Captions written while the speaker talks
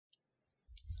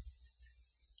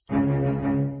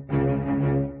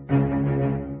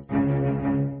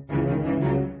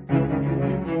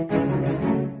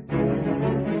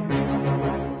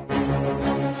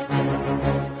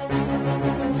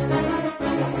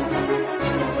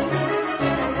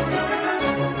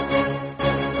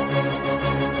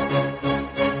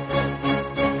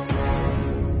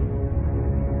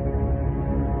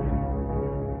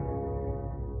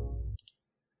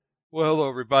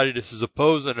everybody. This is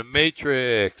Oppose and a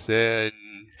Matrix, and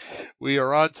we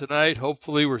are on tonight.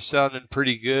 Hopefully, we're sounding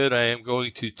pretty good. I am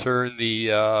going to turn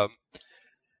the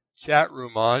chat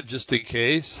room on just in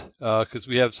case, because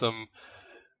we have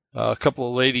a couple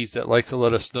of ladies that like to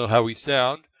let us know how we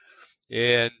sound.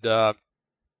 And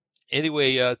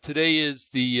anyway, today is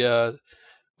the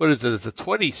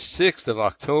 26th of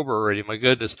October already. My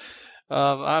goodness.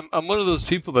 I'm one of those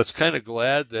people that's kind of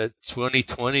glad that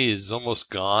 2020 is almost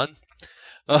gone,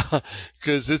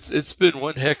 because it's been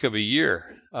one heck of a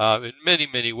year in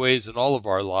many ways in all of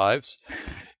our lives.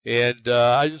 And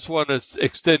I just want to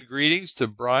extend greetings to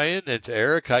Brian and to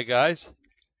Eric. Hi, guys.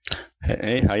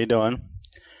 Hey, how you doing?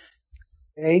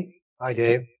 Hey, hi,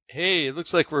 Dave. Hey, it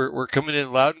looks like we're coming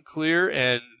in loud and clear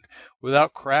and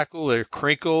without crackle or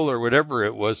crinkle or whatever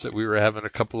it was that we were having a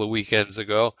couple of weekends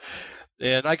ago.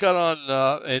 And I got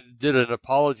on and did an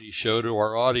apology show to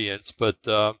our audience, but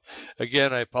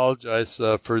again, I apologize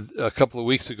for a couple of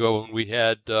weeks ago when we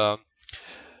had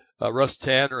Russ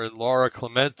Tanner and Laura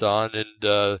Clement on,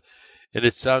 and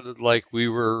it sounded like we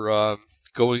were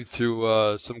going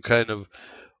through some kind of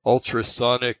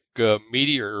ultrasonic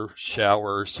meteor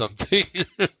shower or something.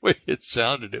 The way it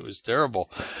sounded, it was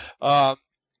terrible.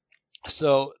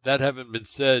 So that having been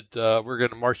said, we're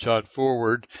going to march on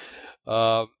forward.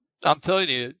 I'm telling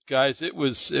you, guys, it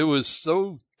was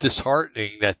so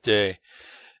disheartening that day,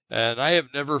 and I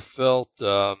have never felt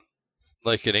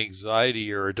like an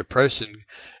anxiety or a depression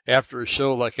after a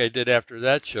show like I did after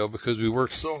that show, because we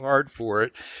worked so hard for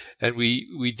it, and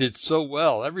we did so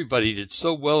well. Everybody did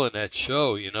so well in that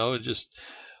show, and just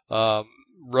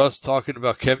Russ talking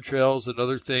about chemtrails and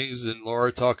other things, and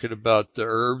Laura talking about the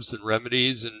herbs and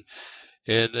remedies,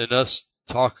 and us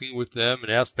talking with them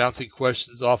and bouncing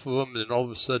questions off of them, and then all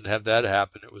of a sudden have that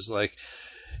happen. It was like,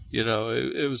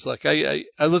 it was like I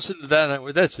listened to that and I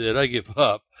went, that's it, I give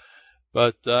up.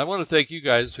 But I want to thank you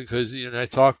guys, because I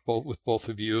talked with both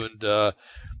of you, and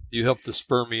you helped to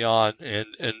spur me on, and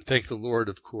thank the Lord,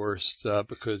 of course,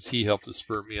 because He helped to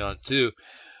spur me on too.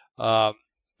 But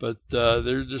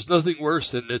there's nothing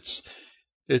worse than it's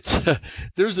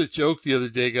there's a joke the other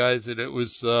day, guys, and it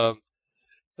was.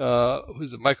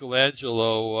 Who's it?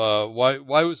 Michelangelo.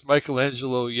 Why was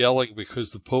Michelangelo yelling?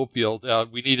 Because the Pope yelled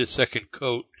out, "We need a second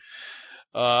coat."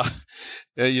 On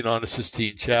the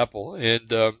Sistine Chapel,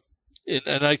 and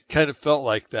I kind of felt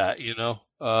like that,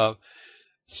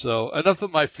 So enough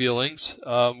of my feelings.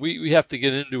 We have to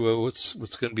get into what's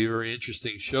going to be a very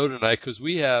interesting show tonight, because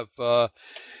we have a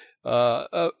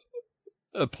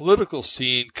political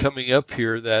scene coming up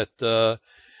here that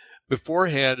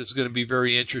beforehand is going to be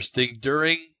very interesting.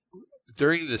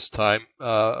 During this time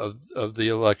of the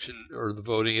election or the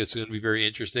voting, it's going to be very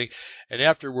interesting, and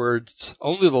afterwards,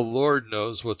 only the Lord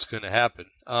knows what's going to happen.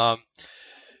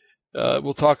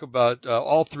 We'll talk about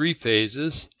all three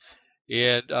phases,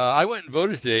 and I went and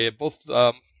voted today. Both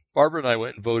Barbara and I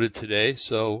went and voted today,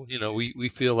 so we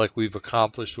feel like we've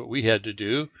accomplished what we had to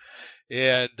do,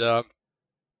 and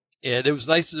it was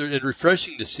nice and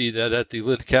refreshing to see that at the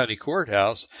Lynn County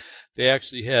Courthouse they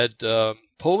actually had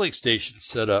polling stations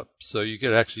set up, so you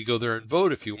could actually go there and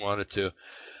vote if you wanted to.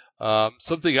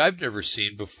 Something I've never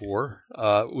seen before,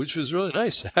 which was really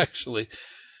nice, actually.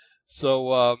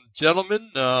 So, gentlemen,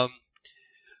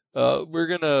 we're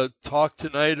going to talk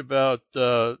tonight about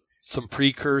some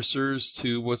precursors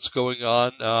to what's going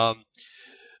on,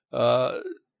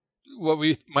 what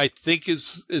we might think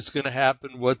is going to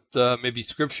happen, what maybe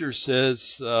Scripture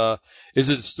says is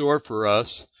in store for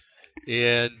us,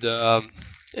 and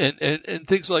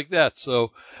things like that.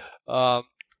 So,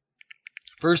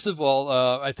 first of all,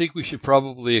 I think we should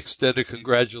probably extend a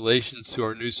congratulations to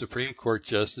our new Supreme Court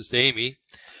Justice, Amy,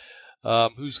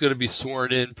 who's going to be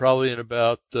sworn in probably in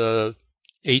about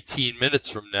 18 minutes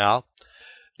from now.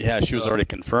 Yeah, she was already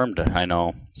confirmed, I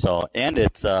know. So, and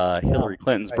it's Hillary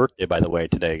Clinton's birthday, by the way,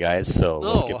 today, guys. So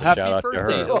let's give a shout out to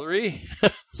her. Hillary.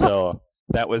 So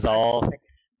that was all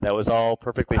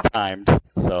perfectly timed.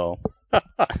 So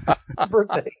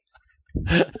Birthday.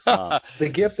 The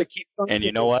gift that keeps on. And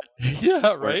you know what?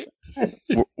 Yeah, right.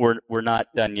 We're not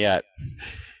done yet.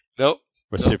 Nope.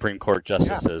 With Supreme Court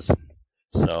justices.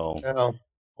 Yeah. So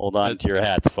hold on to your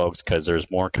hats, folks, because there's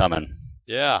more coming.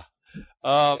 Yeah.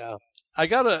 I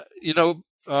gotta,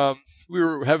 we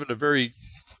were having a very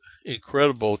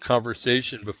incredible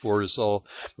conversation before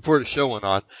the show went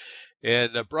on,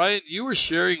 and Brian, you were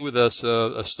sharing with us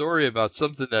a story about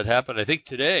something that happened, I think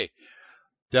today,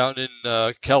 down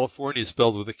in California,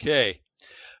 spelled with a K.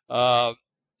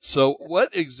 So,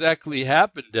 what exactly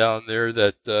happened down there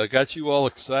that got you all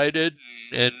excited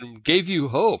and gave you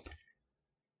hope?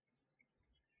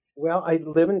 Well, I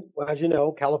live in, well, as you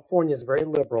know, California is very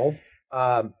liberal.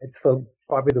 It's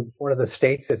probably one of the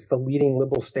states that's the leading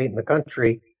liberal state in the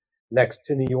country, next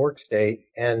to New York State.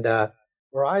 And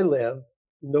where I live,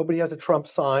 nobody has a Trump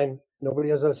sign, nobody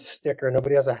has a sticker,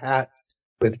 nobody has a hat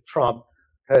with Trump,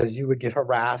 because you would get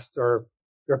harassed or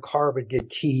your car would get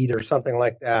keyed or something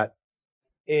like that.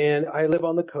 And I live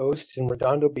on the coast in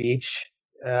Redondo Beach.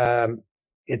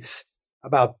 It's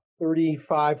about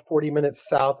 35, 40 minutes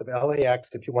south of LAX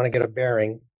if you want to get a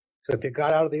bearing. So if you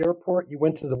got out of the airport, you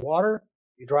went to the water,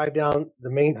 you drive down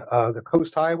the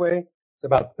coast highway, it's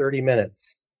about 30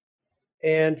 minutes.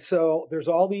 And so there's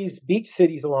all these beach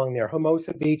cities along there: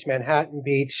 Hermosa Beach, Manhattan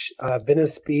Beach,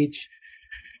 Venice Beach,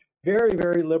 very,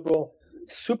 very liberal,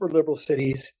 super liberal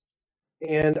cities.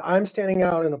 And I'm standing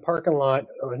out in a parking lot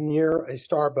near a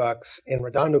Starbucks in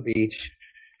Redondo Beach,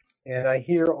 and I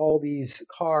hear all these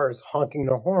cars honking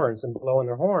their horns and blowing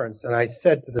their horns. And I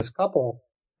said to this couple,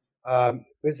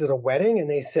 is it a wedding? And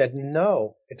they said,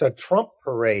 no, it's a Trump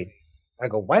parade. I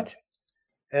go, what?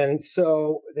 And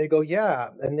so they go, yeah.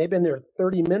 And they've been there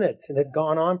 30 minutes, and it had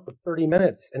gone on for 30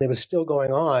 minutes, and it was still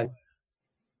going on.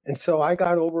 And so I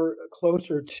got over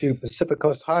closer to Pacific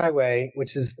Coast Highway,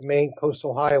 which is the main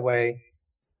coastal highway.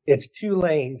 It's 2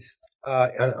 lanes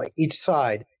on each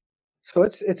side. So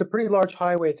it's a pretty large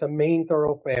highway. It's a main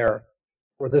thoroughfare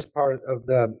for this part of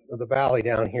the valley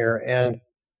down here. And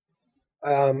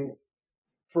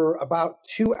for about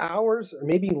 2 hours, or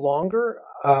maybe longer,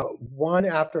 one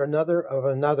after another of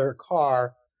another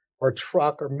car or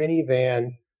truck or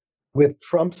minivan with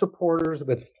Trump supporters,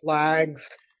 with flags.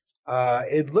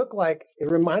 It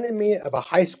reminded me of a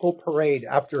high school parade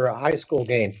after a high school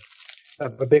game,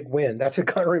 of a big win. That's what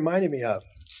it kind of reminded me of.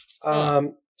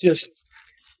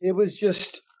 It was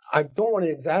just, I don't want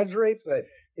to exaggerate, but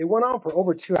it went on for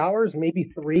over 2 hours, maybe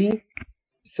 3.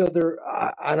 So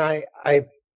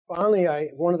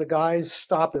one of the guys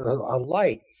stopped at a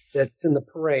light that's in the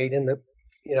parade, and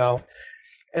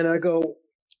I go,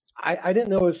 I didn't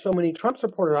know there was so many Trump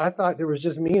supporters. I thought there was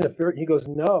just me and a few. He goes,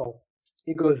 no.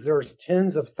 He goes, there's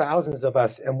tens of thousands of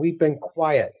us, and we've been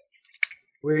quiet.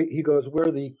 We're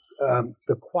the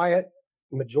quiet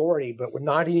majority, but we're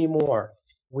not anymore.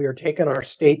 We are taking our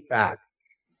state back,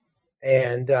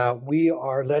 and we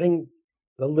are letting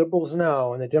the liberals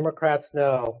know and the Democrats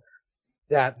know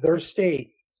that their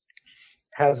state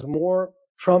has more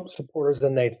Trump supporters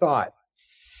than they thought.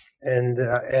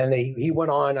 And he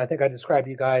went on. I think I described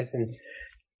to you guys, and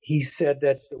he said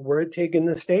that we're taking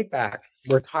the state back.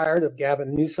 We're tired of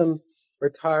Gavin Newsom. We're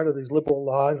tired of these liberal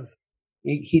laws.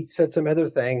 He said some other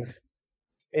things.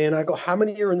 And I go, how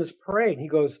many are in this parade? He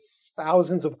goes,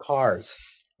 thousands of cars.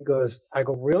 I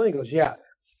go, really? He goes, yeah,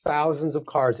 thousands of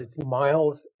cars. It's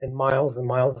miles and miles and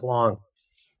miles long.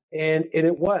 And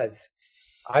it was.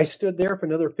 I stood there for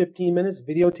another 15 minutes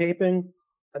videotaping,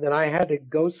 and then I had to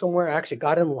go somewhere. I actually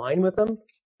got in line with them,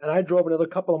 and I drove another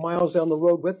couple of miles down the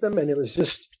road with them, and it was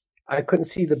just, I couldn't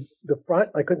see the front,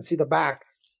 I couldn't see the back.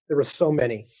 There were so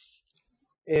many.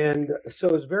 And so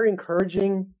it was very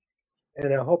encouraging,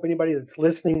 and I hope anybody that's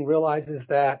listening realizes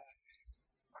that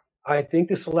I think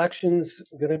this election's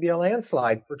going to be a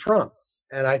landslide for Trump.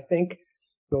 And I think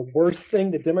the worst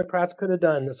thing the Democrats could have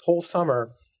done this whole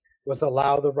summer was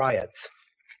allow the riots.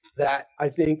 That I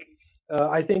think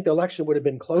the election would have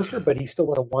been closer, but he still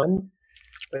would have won.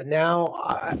 But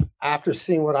now, after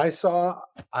seeing what I saw,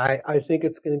 I think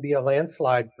it's going to be a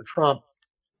landslide for Trump,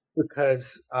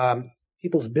 because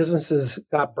people's businesses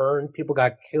got burned, people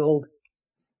got killed,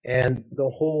 and the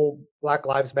whole Black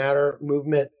Lives Matter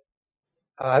movement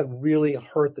really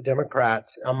hurt the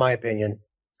Democrats, in my opinion.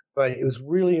 But it was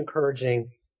really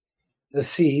encouraging to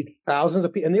see thousands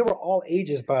of people, and they were all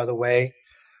ages, by the way.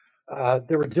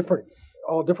 There were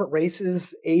all different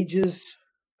races, ages.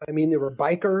 I mean, there were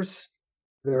bikers.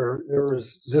 There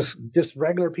was just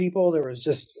regular people. There was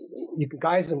just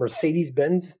guys in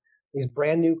Mercedes-Benz. These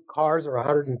brand new cars are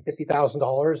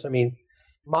 $150,000. I mean,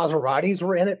 Maseratis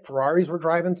were in it. Ferraris were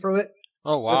driving through it.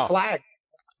 Oh, wow.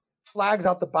 Flags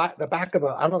out the back of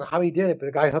I don't know how he did it, but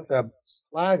the guy hooked a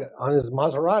flag on his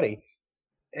Maserati.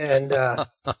 And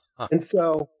and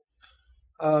so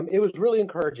it was really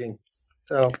encouraging.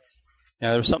 So yeah,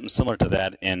 there was something similar to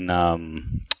that in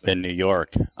New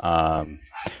York.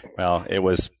 Well, it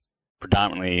was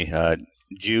predominantly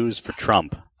Jews for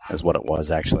Trump is what it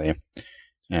was actually,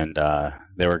 and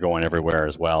they were going everywhere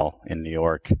as well in New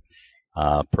York,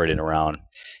 parading around.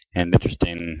 And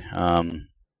interesting,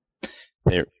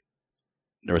 there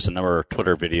was a number of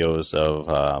Twitter videos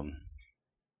of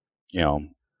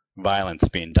violence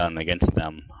being done against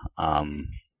them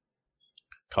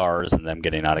cars and them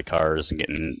getting out of cars and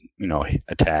getting,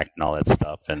 attacked and all that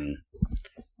stuff. And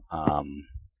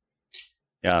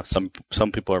yeah, some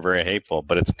people are very hateful,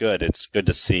 but it's good. It's good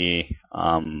to see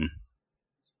that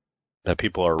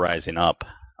people are rising up.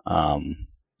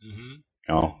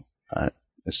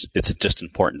 It's just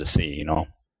important to see,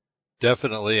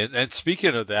 Definitely. And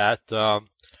speaking of that,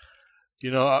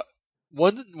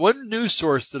 one news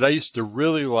source that I used to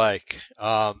really like,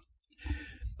 but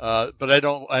I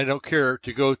don't care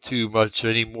to go too much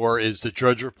anymore, is the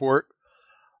Drudge Report,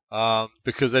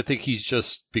 because I think he's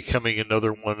just becoming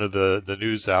another one of the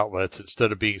news outlets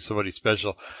instead of being somebody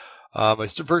special. I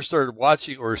first started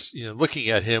watching or looking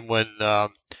at him when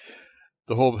the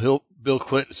whole Bill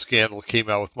Clinton scandal came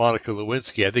out with Monica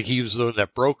Lewinsky. I think he was the one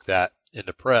that broke that in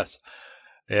the press.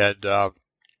 And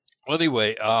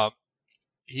anyway,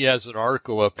 he has an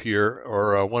article up here,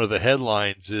 or one of the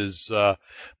headlines is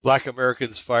Black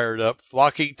Americans fired up,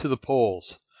 flocking to the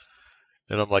polls.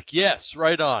 And I'm like, yes,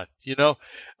 right on.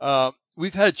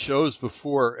 We've had shows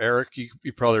before, Eric,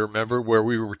 you probably remember, where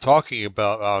we were talking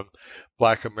about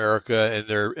Black America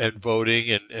and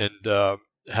voting and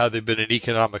how they've been in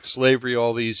economic slavery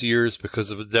all these years because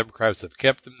of the Democrats have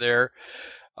kept them there.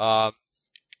 And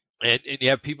you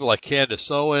have people like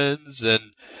Candace Owens and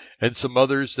some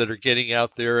others that are getting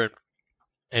out there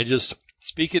and just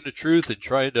speaking the truth and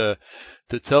trying to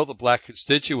tell the black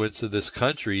constituents of this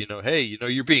country, hey,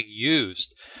 you're being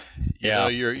used. Yeah.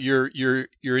 You're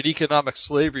in economic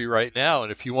slavery right now,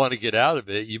 and if you want to get out of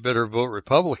it, you better vote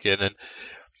Republican.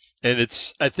 And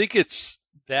I think it's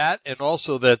that, and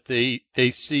also that they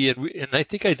see, and I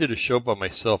think I did a show by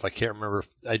myself. I can't remember if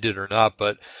I did or not,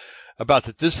 but about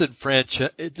the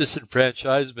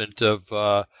disenfranchisement of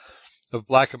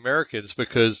Black Americans,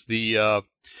 because the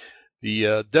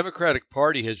Democratic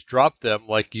Party has dropped them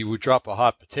like you would drop a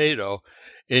hot potato,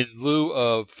 in lieu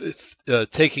of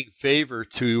taking favor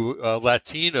to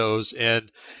Latinos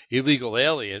and illegal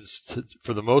aliens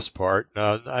for the most part.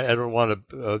 I don't want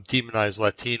to demonize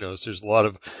Latinos. There's a lot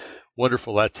of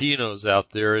wonderful Latinos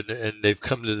out there, and they've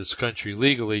come to this country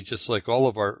legally, just like all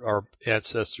of our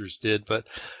ancestors did. But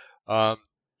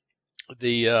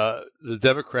the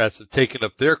Democrats have taken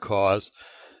up their cause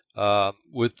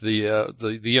with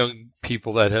the young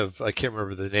people that have, I can't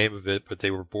remember the name of it, but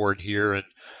they were born here, and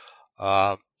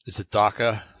is it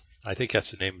DACA? I think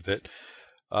that's the name of it.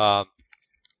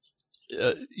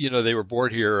 They were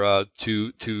born here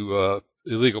to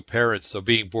illegal parents, so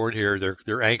being born here,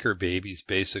 they're anchor babies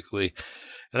basically.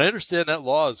 And I understand that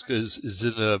law is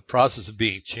in the process of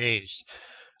being changed.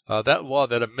 That law,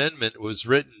 that amendment, was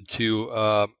written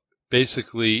to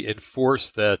basically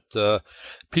enforce that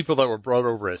people that were brought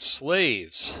over as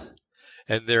slaves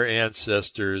and their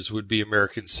ancestors would be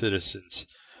American citizens.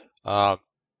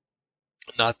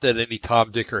 Not that any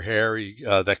Tom, Dick, or Harry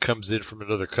that comes in from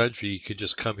another country could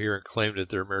just come here and claim that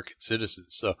they're American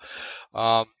citizens. So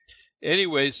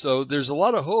anyway, so there's a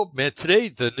lot of hope, man. Today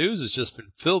the news has just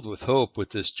been filled with hope, with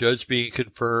this judge being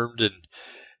confirmed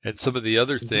and some of the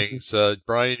other things.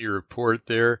 Brian, your report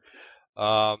there.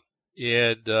 Eric,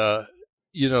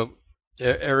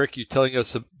 you're telling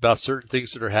us about certain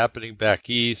things that are happening back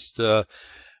east,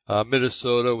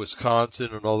 Minnesota,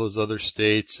 Wisconsin, and all those other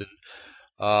states.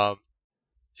 I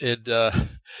get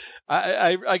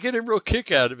a real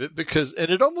kick out of it because, and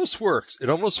it almost works.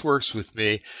 It almost works with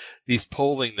me, these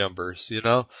polling numbers,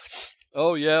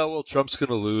 Oh yeah, well, Trump's going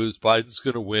to lose, Biden's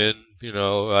going to win.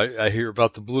 I hear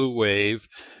about the blue wave.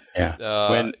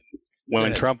 Yeah.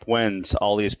 When Trump wins,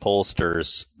 all these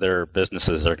pollsters, their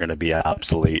businesses are going to be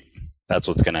obsolete. That's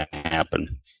what's going to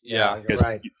happen. Yeah. Because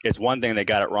right. It's one thing they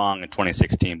got it wrong in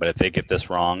 2016, but if they get this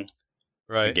wrong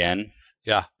again,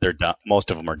 yeah, they're done.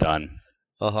 Most of them are done.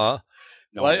 Uh-huh.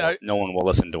 No one will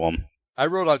listen to them. I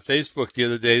wrote on Facebook the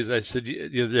other day, I said,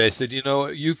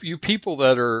 you people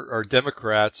that are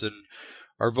Democrats and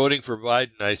are voting for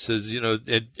Biden, I says,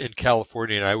 in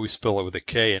California, and I always spell it with a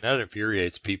K, and that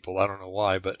infuriates people. I don't know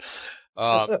why, but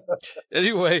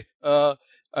anyway, I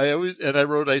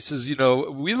wrote, I says,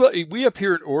 we up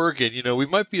here in Oregon, we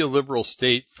might be a liberal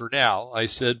state for now, I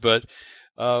said, but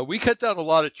we cut down a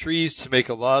lot of trees to make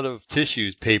a lot of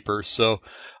tissue paper, so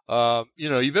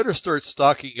you better start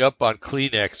stocking up on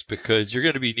Kleenex because you're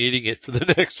going to be needing it for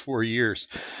the next 4 years.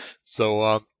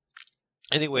 So,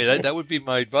 anyway, that would be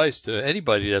my advice to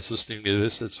anybody that's listening to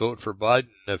this that's voting for Biden.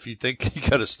 If you think you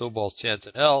got a snowball's chance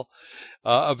in hell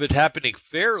of it happening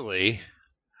fairly,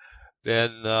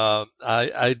 then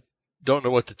I don't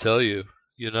know what to tell you.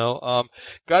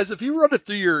 Guys, if you run it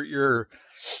through your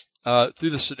through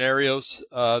the scenarios,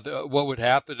 what would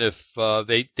happen if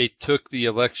they took the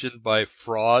election by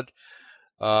fraud?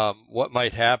 what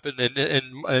might happen.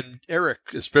 And Eric,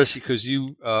 especially because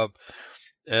you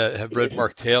have read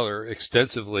Mark Taylor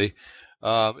extensively,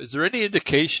 is there any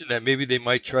indication that maybe they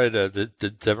might try to the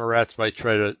Democrats might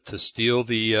try to steal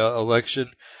the election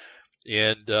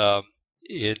and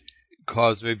it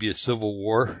cause maybe a civil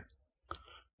war?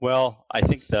 Well, I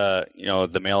think the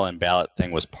mail-in ballot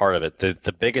thing was part of it.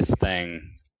 The biggest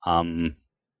thing,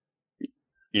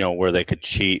 where they could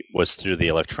cheat was through the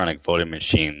electronic voting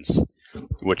machines,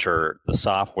 which are the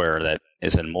software that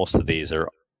is in most of these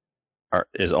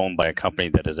is owned by a company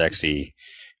that is actually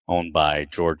owned by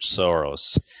George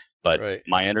Soros. But Right.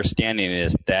 My understanding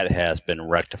is that has been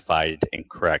rectified and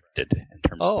corrected in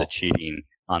terms of the cheating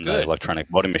on the Good. electronic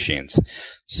voting machines.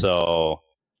 So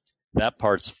that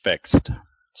part's fixed.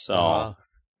 So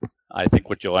I think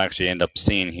what you'll actually end up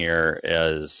seeing here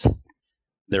is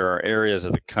there are areas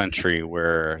of the country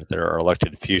where there are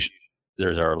elected officials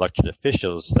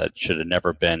that should have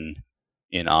never been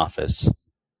in office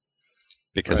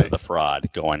because Right. of the fraud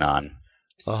going on.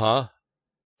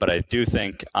 But I do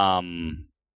think,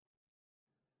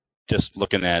 just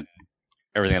looking at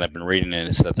everything that I've been reading,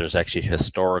 is that there's actually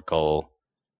historical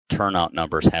turnout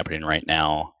numbers happening right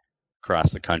now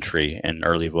across the country in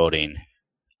early voting.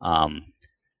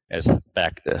 As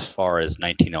far as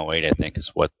 1908, I think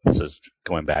is what this is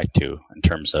going back to in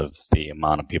terms of the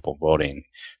amount of people voting.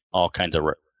 All kinds of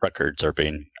records are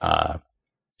being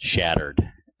shattered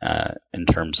in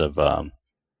terms of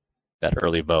that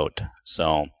early vote.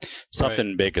 So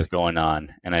something big is going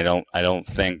on, and I don't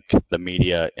think the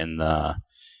media and the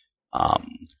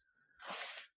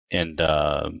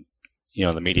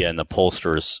media and the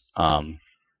pollsters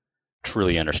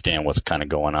truly understand what's kind of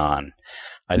going on.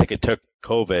 I think it took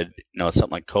COVID, something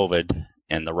like COVID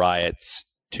and the riots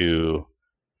to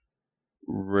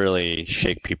really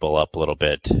shake people up a little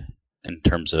bit in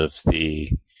terms of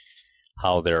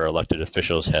how their elected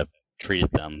officials have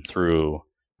treated them through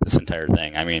this entire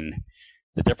thing. I mean,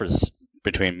 the difference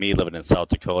between me living in South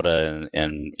Dakota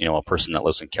and a person that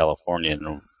lives in California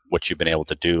and what you've been able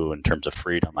to do in terms of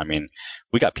freedom. I mean,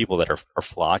 we got people that are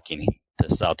flocking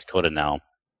to South Dakota now,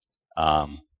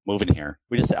 moving here.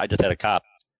 I just had a cop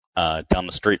down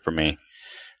the street from me,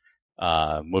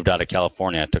 moved out of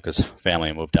California, took his family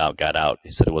and moved out, got out.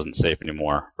 He said it wasn't safe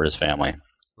anymore for his family.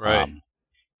 Right.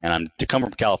 And to come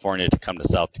from California to come to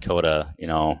South Dakota,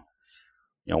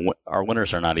 our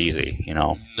winters are not easy,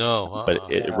 No.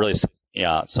 But it really,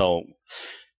 So,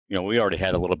 we already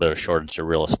had a little bit of shortage of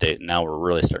real estate, and now we're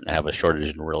really starting to have a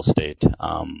shortage in real estate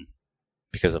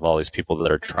because of all these people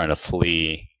that are trying to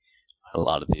flee a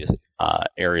lot of these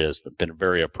areas that have been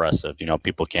very oppressive.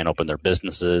 People can't open their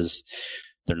businesses.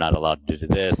 They're not allowed to do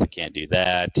this. They can't do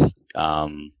that.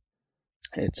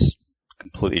 It's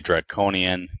completely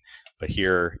draconian. But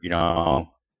here,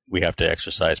 we have to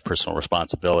exercise personal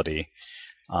responsibility.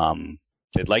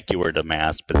 They'd like you to wear the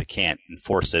mask, but they can't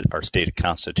enforce it. Our state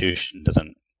constitution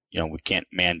doesn't, we can't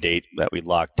mandate that we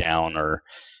lock down or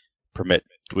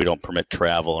we don't permit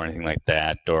travel or anything like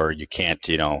that. Or you can't,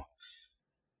 you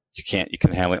can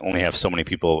only have so many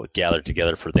people gathered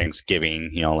together for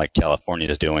Thanksgiving, like California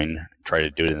is doing, try to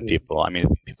do it to the people. I mean,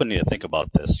 people need to think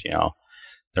about this,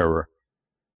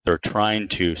 They're trying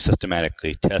to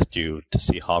systematically test you to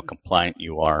see how compliant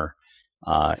you are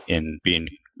in being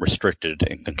restricted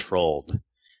and controlled.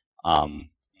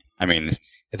 I mean,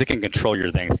 if they can control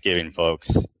your Thanksgiving,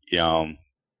 folks,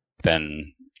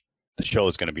 then the show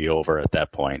is going to be over at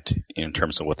that point in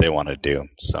terms of what they want to do.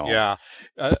 So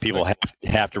people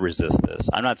have to resist this.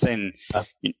 I'm not saying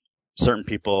certain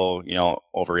people,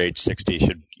 over age 60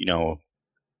 should,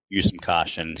 use some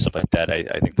caution and stuff like that.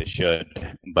 I think they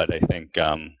should, but I think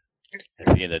at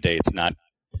the end of the day, it's not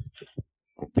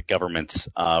the government's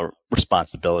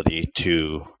responsibility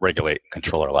to regulate and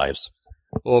control our lives.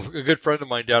 Well, a good friend of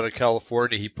mine down in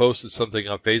California, he posted something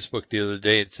on Facebook the other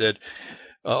day and said,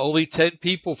 only 10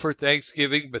 people for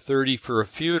Thanksgiving, but 30 for a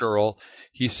funeral.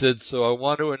 He said, so I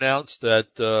want to announce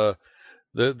that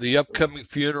the upcoming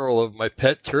funeral of my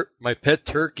pet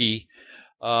turkey,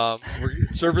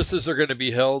 services are going to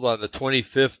be held on the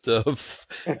 25th of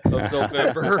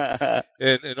November,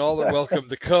 and all are welcome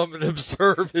to come and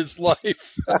observe his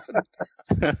life.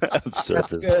 Observe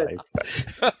his life.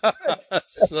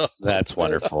 So, that's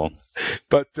wonderful.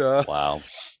 But wow.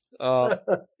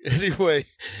 Anyway,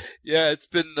 yeah, it's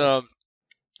been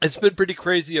pretty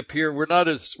crazy up here. We're not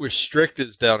as strict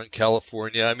as down in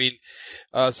California. I mean,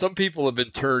 some people have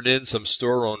been turned in, some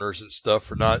store owners and stuff,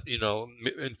 for not,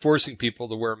 enforcing people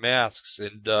to wear masks.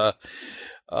 And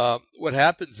what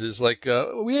happens is, like,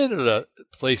 we had at a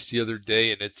place the other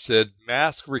day, and it said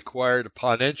mask required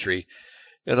upon entry.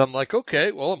 And I'm like,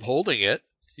 okay, well, I'm holding it.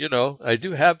 I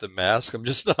do have the mask. I'm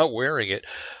just not wearing it.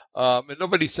 And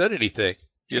nobody said anything.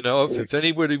 If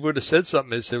anybody would have said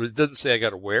something, it doesn't say I got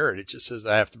to wear it. It just says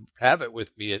I have to have it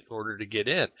with me in order to get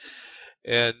in.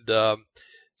 And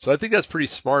so I think that's pretty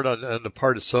smart on the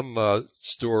part of some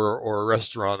store or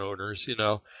restaurant owners.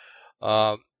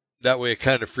 That way it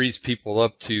kind of frees people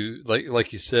up to,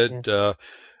 like you said,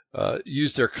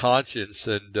 use their conscience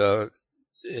and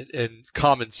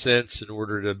common sense in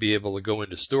order to be able to go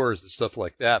into stores and stuff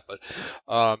like that.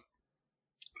 But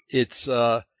it's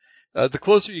the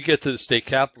closer you get to the state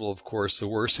capital, of course, the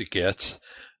worse it gets.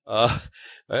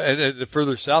 And the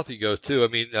further south you go, too. I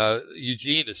mean,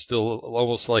 Eugene is still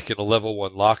almost like in a level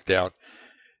 1 lockdown.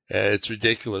 It's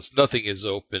ridiculous. Nothing is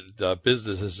opened.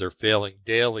 Businesses are failing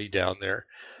daily down there.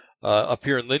 Up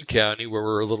here in Lynn County, where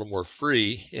we're a little more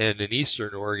free, and in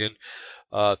eastern Oregon,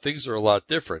 things are a lot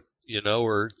different.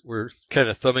 We're kind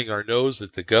of thumbing our nose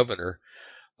at the governor.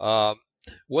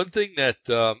 One thing that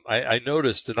I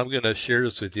noticed, and I'm going to share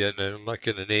this with you, and I'm not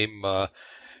going to name my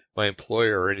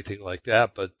employer or anything like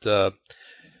that, but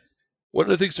one of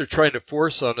the things they're trying to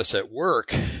force on us at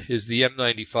work is the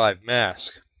N95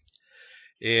 mask.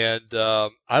 And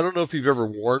I don't know if you've ever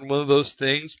worn one of those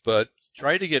things, but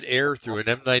trying to get air through an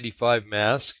N95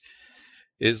 mask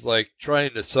is like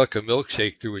trying to suck a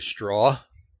milkshake through a straw,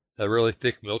 a really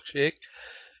thick milkshake.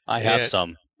 I have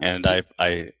some, and I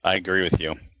agree with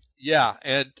you. Yeah,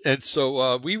 and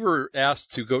so we were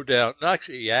asked to go down, not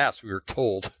actually asked, we were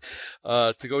told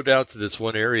to go down to this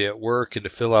one area at work and to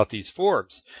fill out these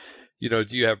forms. Do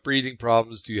you have breathing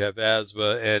problems? Do you have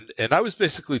asthma? And I was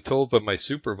basically told by my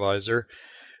supervisor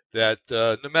that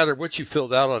no matter what you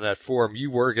filled out on that form,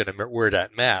 you were going to wear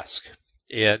that mask.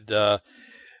 And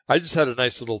I just had a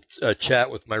nice little chat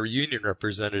with my union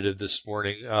representative this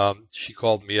morning. She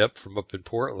called me up from up in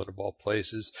Portland, of all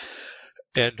places,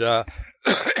 and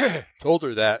told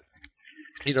her that,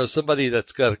 somebody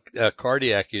that's got a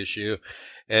cardiac issue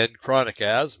and chronic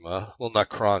asthma, well, not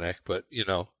chronic, but,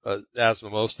 asthma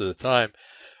most of the time,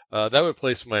 that would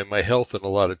place my health in a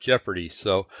lot of jeopardy.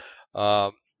 So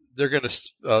they're going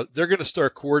to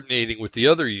start coordinating with the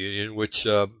other union, which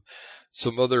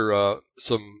some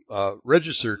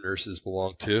registered nurses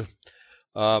belong to,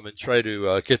 and try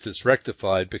to get this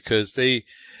rectified, because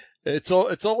it's all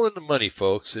in the money,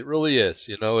 folks. It really is.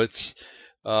 It's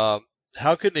how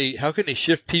can they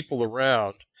shift people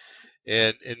around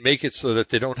and make it so that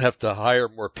they don't have to hire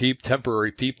more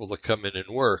temporary people to come in and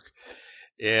work.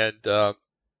 And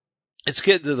it's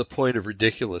getting to the point of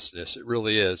ridiculousness. It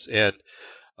really is. And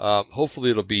hopefully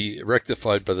it'll be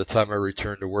rectified by the time I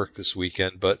return to work this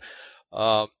weekend. But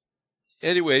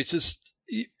anyway, it's just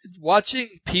watching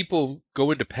people go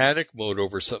into panic mode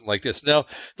over something like this. Now,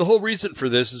 the whole reason for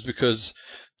this is because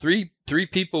three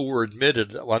people were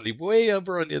admitted on the way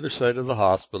over on the other side of the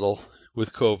hospital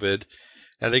with COVID,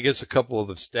 and I guess a couple of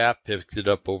the staff picked it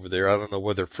up over there. I don't know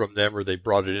whether from them or they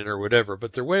brought it in or whatever,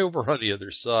 but they're way over on the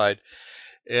other side.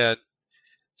 And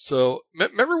so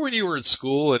remember when you were in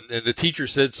school and the teacher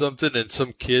said something and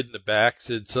some kid in the back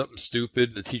said something stupid,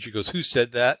 and the teacher goes, "Who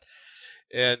said that?"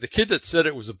 And the kid that said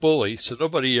it was a bully, so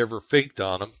nobody ever finked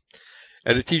on him.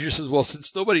 And the teacher says, "Well,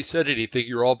 since nobody said anything,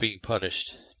 you're all being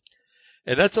punished."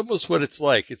 And that's almost what it's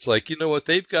like. It's like, you know what,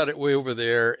 they've got it way over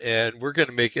there, and we're going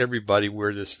to make everybody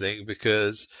wear this thing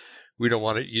because we don't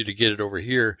want you to get it over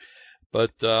here.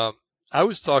 But I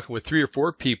was talking with 3 or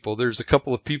 4 people. There's a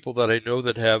couple of people that I know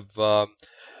that have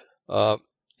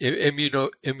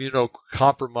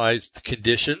immunocompromised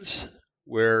conditions,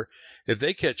 where if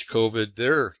they catch COVID,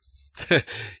 they're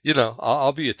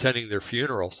I'll be attending their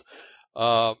funerals.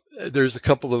 There's a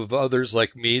couple of others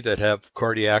like me that have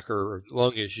cardiac or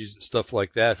lung issues and stuff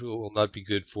like that who will not be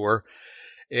good for.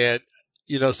 And,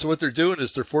 so what they're doing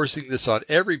is they're forcing this on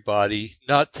everybody,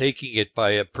 not taking it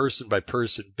by a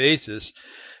person-by-person basis,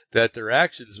 that their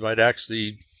actions might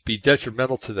actually be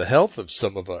detrimental to the health of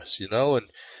some of us,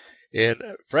 and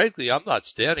frankly, I'm not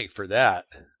standing for that.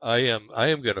 I am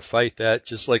going to fight that,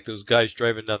 just like those guys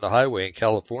driving down the highway in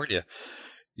California,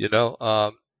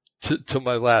 to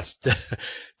my last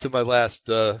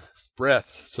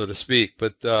breath, so to speak.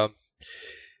 But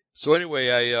so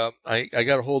anyway, I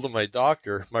got a hold of my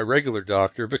doctor, my regular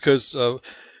doctor, because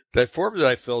that form that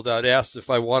I filled out asked if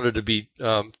I wanted to be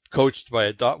coached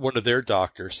by one of their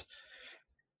doctors.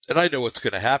 And I know what's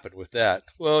going to happen with that.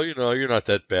 Well, you're not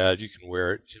that bad. You can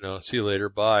wear it. See you later.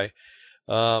 Bye.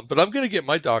 But I'm going to get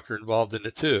my doctor involved in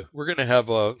it too. We're going to have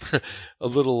a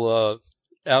little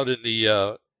out in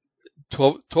the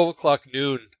 12 o'clock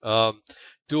noon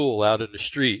duel out in the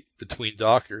street between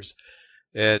doctors.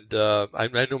 And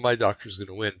I know my doctor's going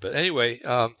to win. But anyway,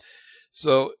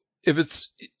 so if it's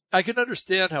I can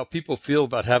understand how people feel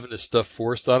about having this stuff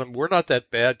forced on them. We're not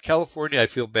that bad. California, I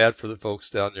feel bad for the folks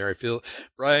down there. I feel,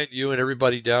 Brian, you and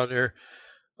everybody down there,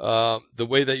 the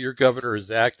way that your governor is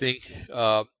acting,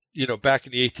 back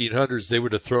in the 1800s, they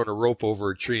would have thrown a rope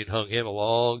over a tree and hung him a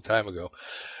long time ago.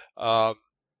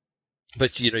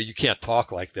 But you can't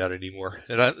talk like that anymore.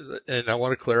 And I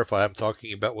want to clarify, I'm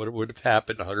talking about what would have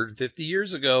happened 150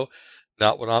 years ago,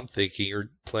 not what I'm thinking or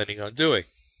planning on doing.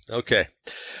 Okay.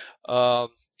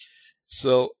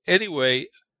 So anyway,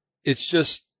 it's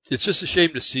just a shame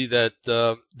to see that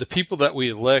the people that we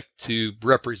elect to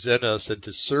represent us and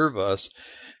to serve us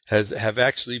have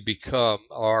actually become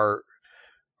our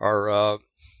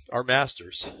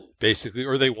masters, basically,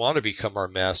 or they want to become our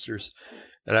masters.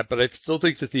 But I still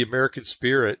think that the American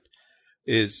spirit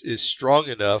is strong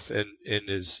enough and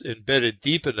is embedded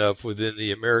deep enough within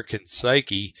the American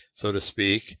psyche, so to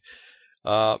speak,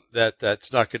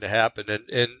 that's not going to happen.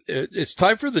 And it's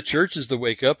time for the churches to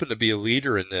wake up and to be a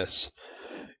leader in this.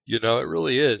 It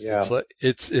really is. Yeah.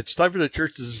 It's time for the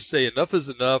churches to say enough is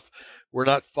enough. We're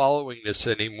not following this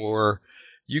anymore.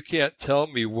 You can't tell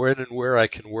me when and where I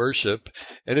can worship.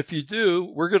 And if you do,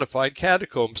 we're going to find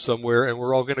catacombs somewhere and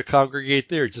we're all going to congregate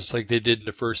there, just like they did in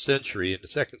the first century and the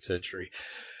second century,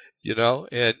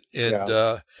 and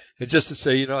just to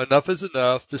say, enough is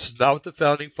enough. This is not what the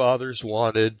founding fathers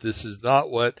wanted. This is not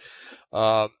what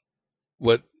God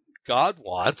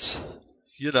wants,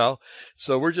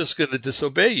 so we're just going to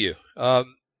disobey you.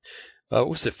 What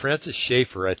was it? Francis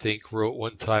Schaeffer, I think, wrote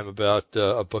one time about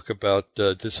a book about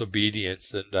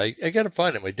disobedience, and I got to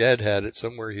find it. My dad had it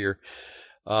somewhere here,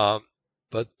 but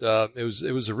it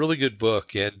was a really good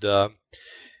book, and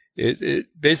it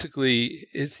basically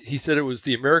he said it was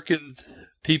the American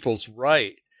people's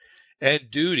right and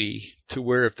duty to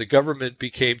where if the government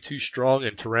became too strong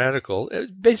and tyrannical,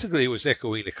 basically it was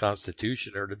echoing the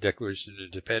Constitution or the Declaration of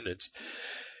Independence.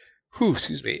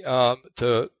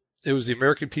 It was the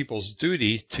American people's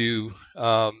duty to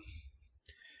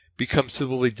become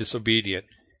civilly disobedient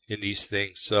in these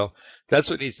things. So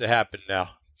that's what needs to happen now.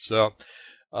 So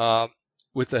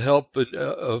with the help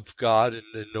of God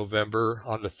in November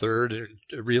on the 3rd,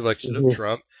 and re-election of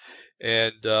Trump,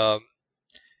 and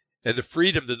the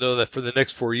freedom to know that for the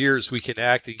next 4 years we can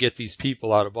act and get these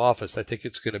people out of office, I think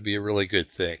it's going to be a really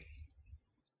good thing.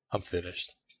 I'm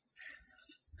finished.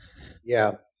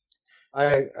 Yeah.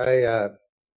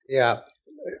 Yeah,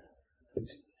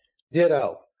 it's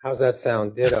ditto. How's that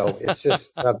sound? Ditto. It's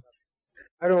just, I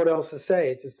don't know what else to say.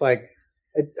 It's just like,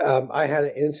 I had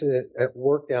an incident at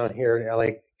work down here in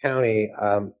LA County,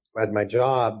 at my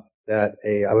job that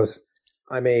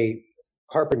I'm a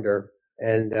carpenter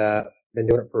and, been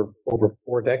doing it for over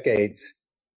 4 decades.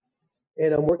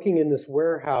 And I'm working in this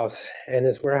warehouse, and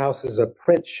this warehouse is a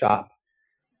print shop.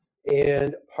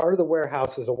 And part of the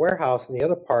warehouse is a warehouse and the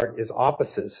other part is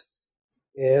offices.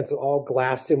 And it's all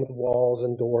glassed in with walls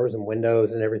and doors and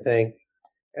windows and everything.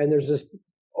 And there's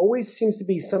always seems to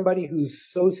be somebody who's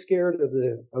so scared of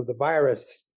the virus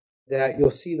that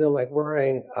you'll see them like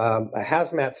wearing a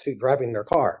hazmat suit driving their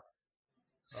car.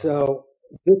 So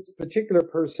this particular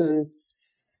person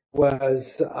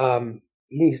was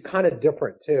he's kind of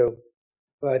different too.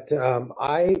 But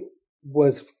I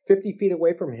was 50 feet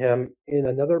away from him in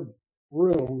another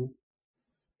room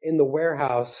in the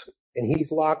warehouse, and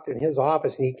he's locked in his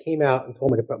office, and he came out and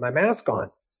told me to put my mask on.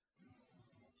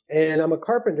 And I'm a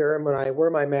carpenter, and when I wear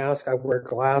my mask, I wear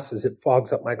glasses. It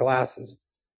fogs up my glasses.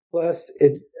 Plus,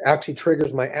 it actually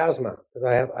triggers my asthma, because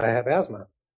I have asthma.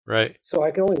 Right. So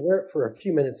I can only wear it for a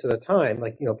few minutes at a time,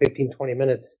 15, 20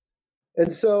 minutes.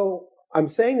 And so I'm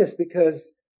saying this because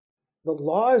the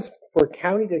laws for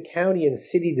county to county and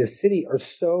city to city are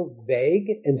so vague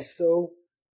and so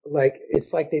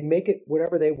it's like they make it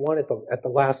whatever they want at the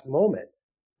last moment.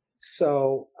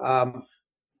 So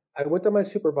I went to my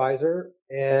supervisor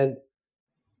and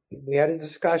we had a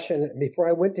discussion. Before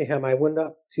I went to him, I went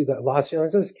up to the Los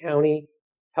Angeles County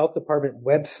Health Department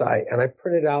website and I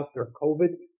printed out their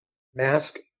COVID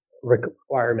mask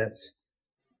requirements.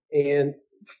 And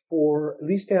for at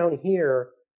least down here,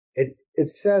 it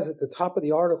says at the top of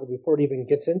the article, before it even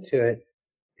gets into it,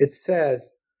 it says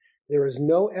there is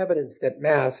no evidence that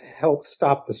masks help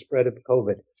stop the spread of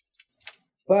COVID,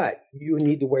 but you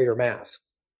need to wear your mask.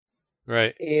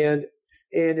 Right. And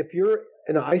if you're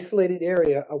in an isolated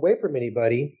area away from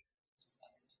anybody,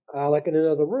 like in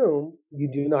another room,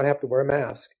 you do not have to wear a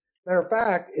mask. Matter of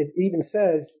fact, it even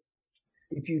says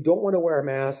if you don't want to wear a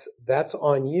mask, that's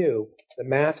on you. The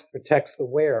mask protects the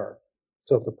wearer.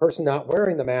 So if the person not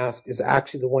wearing the mask is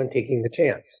actually the one taking the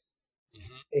chance.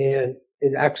 Mm-hmm. And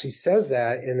it actually says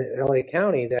that in LA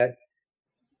County that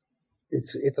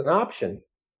it's an option.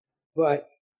 But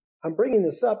I'm bringing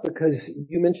this up because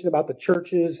you mentioned about the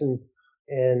churches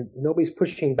and nobody's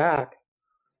pushing back.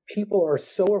 People are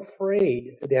so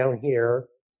afraid down here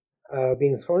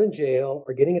being thrown in jail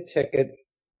or getting a ticket.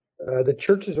 The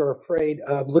churches are afraid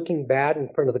of looking bad in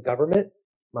front of the government.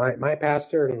 My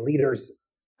pastor and leaders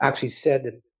actually said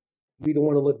that we don't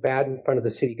want to look bad in front of the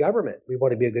city government. We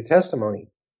want to be a good testimony.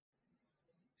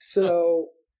 So,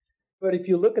 but if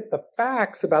you look at the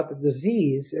facts about the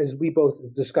disease, as we both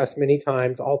discussed many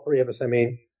times, all three of us, I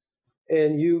mean,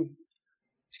 and you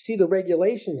see the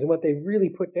regulations and what they really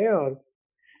put down,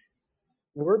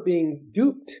 we're being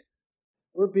duped.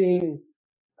 We're being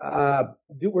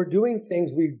we're doing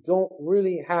things we don't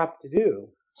really have to do.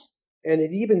 And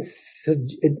it even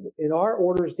in our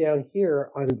orders down here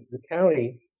on the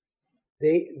county,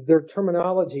 their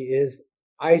terminology is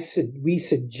we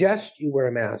suggest you wear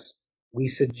a mask. We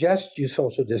suggest you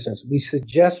social distance. We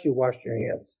suggest you wash your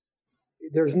hands.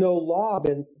 There's no law,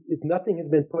 nothing has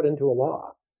been put into a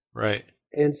law. Right.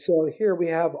 And so here we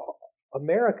have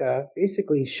America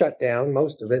basically shut down,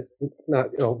 most of it, not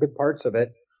good parts of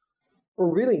it,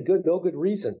 for really no good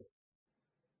reason.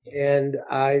 And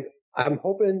I'm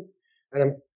hoping, and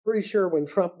I'm pretty sure when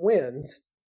Trump wins,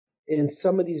 and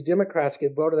some of these Democrats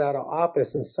get voted out of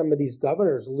office, and some of these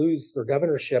governors lose their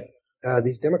governorship,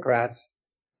 these Democrats,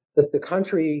 that the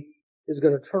country is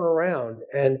going to turn around.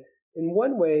 And in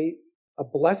one way, a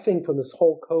blessing from this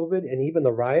whole COVID and even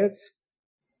the riots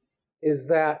is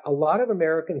that a lot of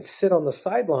Americans sit on the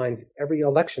sidelines every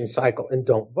election cycle and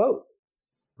don't vote.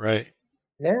 Right.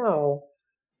 Now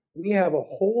we have a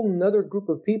whole nother group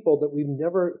of people that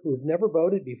who've never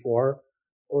voted before,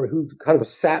 or who kind of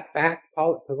sat back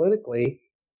politically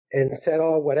and said,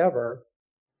 oh, whatever,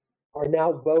 are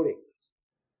now voting.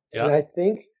 Yeah. And I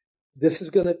think this is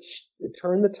going to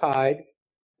turn the tide.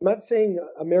 I'm not saying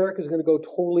America is going to go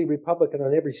totally Republican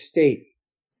on every state,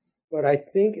 but I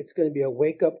think it's going to be a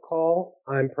wake-up call,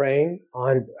 I'm praying,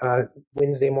 on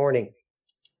Wednesday morning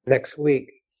next week,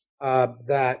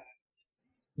 that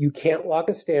you can't lock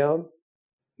us down.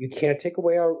 You can't take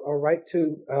away our right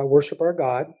to worship our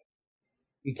God.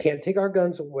 You can't take our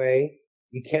guns away.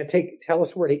 You can't tell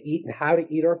us where to eat and how to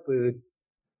eat our food.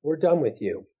 We're done with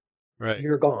you. Right.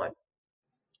 You're gone.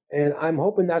 And I'm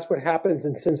hoping that's what happens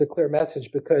and sends a clear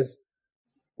message, because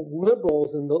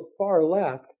liberals and the far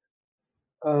left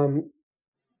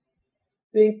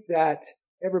think that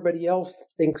everybody else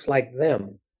thinks like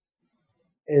them,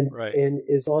 and right. and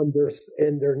is on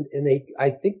I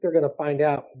think they're going to find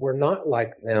out we're not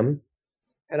like them.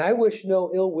 And I wish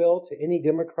no ill will to any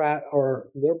Democrat or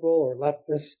liberal or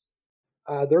leftist.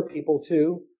 They're people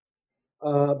too.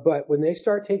 But when they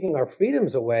start taking our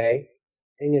freedoms away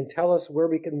and can tell us where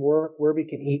we can work, where we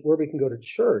can eat, where we can go to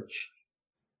church,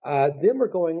 then we're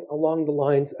going along the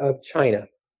lines of China.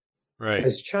 Right.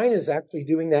 Because China is actually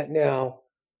doing that now.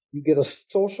 You get a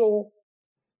social,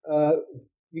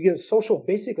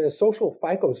 basically a social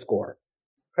FICO score,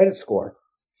 credit score.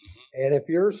 And if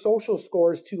your social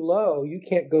score is too low, you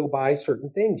can't go buy certain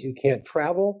things. You can't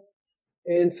travel.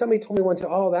 And somebody told me one time,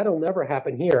 oh, that'll never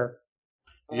happen here.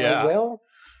 Yeah.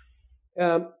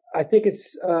 I think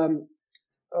it's,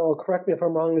 correct me if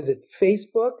I'm wrong, is it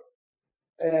Facebook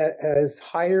has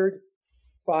hired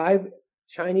 5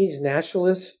 Chinese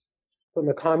nationalists from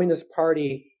the Communist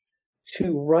Party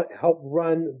to help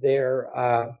run their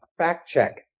fact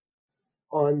check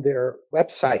on their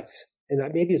websites. And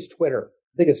maybe it's Twitter.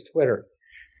 I think it's Twitter.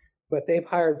 But they've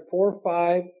hired 4 or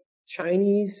 5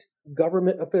 Chinese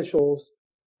government officials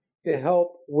to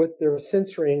help with their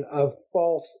censoring of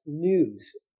false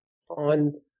news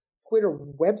on Twitter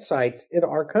websites in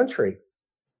our country.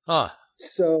 Huh.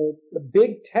 So the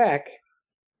big tech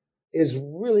is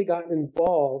really gotten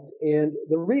involved. And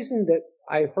the reason that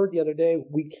I heard the other day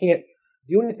we can't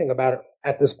do anything about it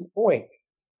at this point,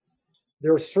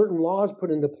 there are certain laws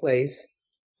put into place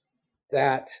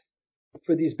that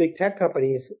for these big tech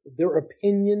companies, they're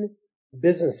opinion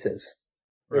businesses.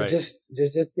 They're just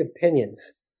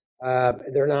opinions.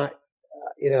 They're not,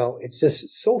 it's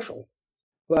just social.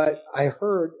 But I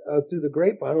heard through the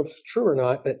grapevine, I don't know if it's true or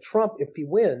not, that Trump, if he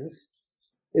wins,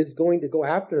 is going to go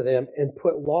after them and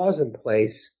put laws in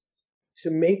place to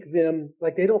make them,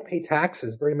 like, they don't pay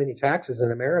taxes, very many taxes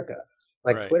in America.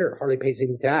 Like right. Twitter hardly pays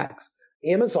any tax.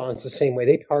 Amazon's the same way.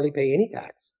 They hardly pay any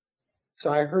tax.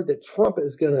 So I heard that Trump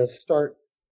is going to start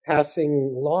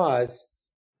passing laws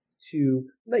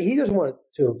he doesn't want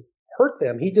to hurt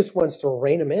them. He just wants to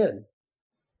rein them in.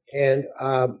 And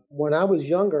when I was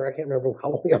younger, I can't remember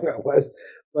how young I was,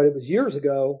 but it was years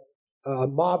ago,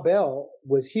 Ma Bell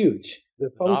was huge. The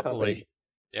phone Monopoly. Company.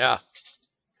 Yeah.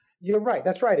 You're right.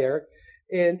 That's right, Eric.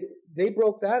 And they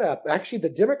broke that up. Actually, the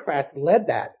Democrats led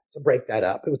that to break that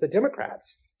up. It was the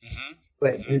Democrats. Mm-hmm.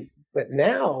 But but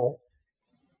now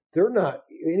they're not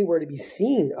anywhere to be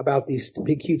seen about these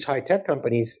big, huge high tech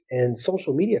companies and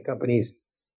social media companies.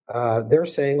 They're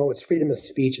saying, oh, it's freedom of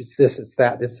speech. It's this, it's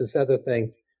that, this other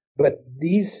thing. But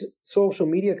these social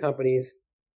media companies,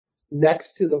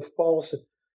 next to the false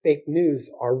fake news,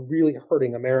 are really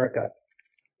hurting America.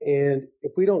 And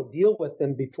if we don't deal with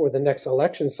them before the next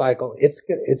election cycle,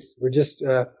 we're just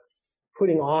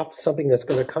putting off something that's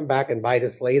going to come back and bite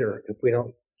us later if we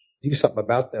don't do something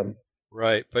about them.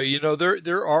 Right, but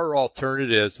there are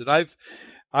alternatives, and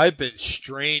I've been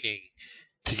straining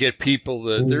to get people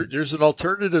to. There's an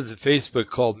alternative to Facebook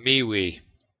called MeWe,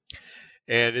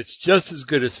 and it's just as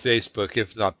good as Facebook,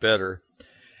 if not better.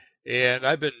 And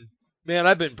I've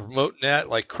been promoting that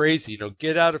like crazy.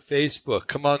 Get out of Facebook,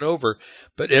 come on over.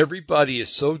 But everybody is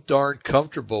so darn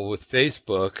comfortable with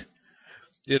Facebook.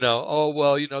 Oh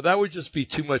well, that would just be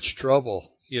too much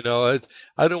trouble. I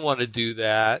don't want to do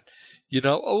that.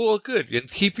 Oh well, good.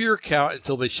 And keep your account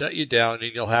until they shut you down,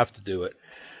 and you'll have to do it.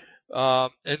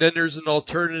 And then there's an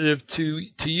alternative to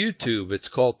YouTube. It's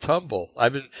called Tumble.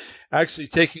 I've been actually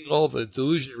taking all the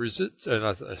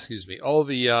all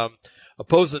the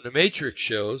Opposing the Matrix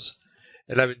shows,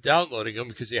 and I've been downloading them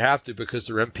because you have to because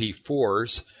they're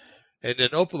MP4s, and then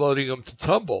uploading them to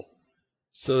Tumble.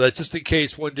 So that just in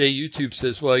case one day YouTube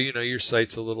says, well, your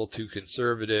site's a little too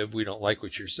conservative. We don't like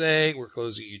what you're saying. We're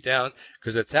closing you down,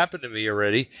 because that's happened to me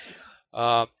already,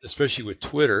 especially with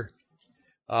Twitter.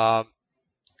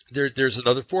 There's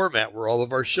another format where all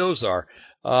of our shows are.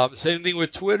 Same thing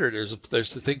with Twitter. There's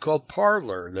a thing called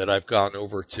Parler that I've gone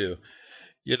over to.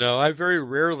 I very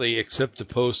rarely, except to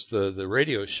post the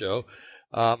radio show,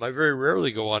 I very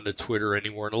rarely go on to Twitter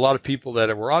anymore. And a lot of people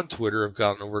that were on Twitter have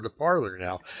gone over to Parler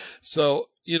now. So,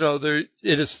 it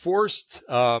has forced,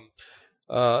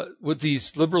 what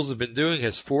these liberals have been doing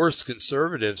has forced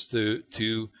conservatives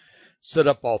to set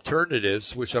up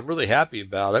alternatives, which I'm really happy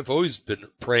about. I've always been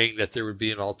praying that there would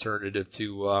be an alternative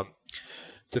to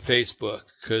Facebook,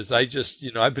 because I've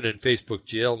been in Facebook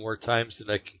jail more times than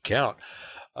I can count.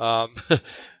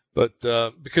 But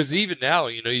because even now,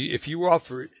 if you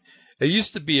offer, it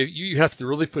used to be you have to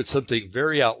really put something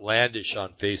very outlandish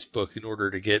on Facebook in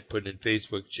order to get put in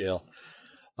Facebook jail.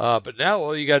 But now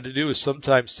all you got to do is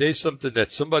sometimes say something that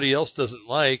somebody else doesn't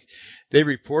like. They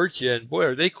report you, and boy,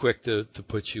 are they quick to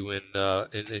put you in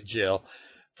jail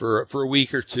for a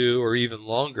week or two or even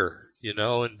longer.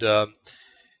 And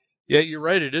yeah, you're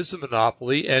right. It is a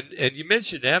monopoly. And you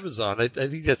mentioned Amazon. I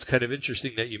think that's kind of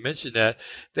interesting that you mentioned that.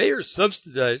 They are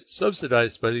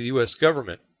subsidized by the U.S.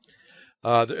 government,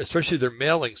 especially their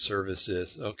mailing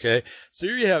services. Okay. So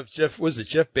here you have Jeff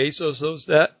Bezos owns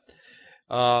that.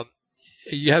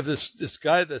 You have this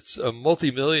guy that's a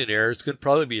multimillionaire. It's going to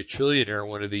probably be a trillionaire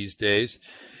one of these days.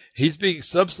 He's being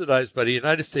subsidized by the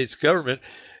United States government.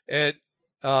 And,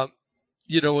 Brian,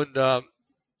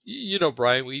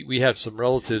 we have some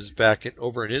relatives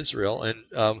over in Israel,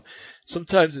 and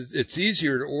sometimes it's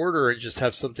easier to order and just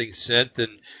have something sent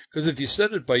because if you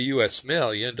send it by U.S.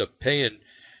 mail, you end up paying,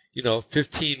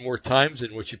 15 more times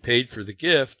than what you paid for the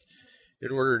gift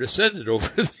in order to send it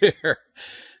over there.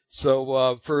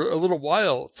 So for a little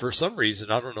while, for some reason,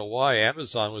 I don't know why,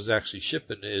 Amazon was actually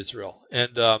shipping to Israel,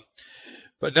 and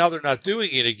but now they're not doing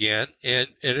it again, and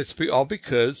it's all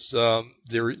because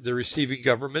they're receiving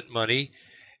government money.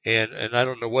 And I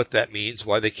don't know what that means,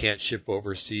 why they can't ship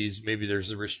overseas. Maybe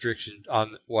there's a restriction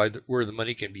on where the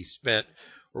money can be spent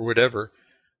or whatever.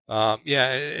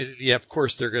 Of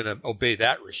course they're going to obey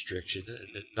that restriction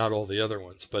and not all the other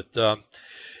ones. But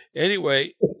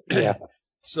anyway, yeah.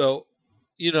 So,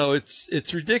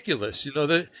 it's ridiculous.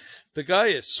 The guy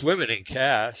is swimming in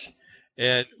cash,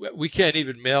 and we can't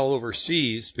even mail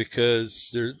overseas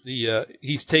because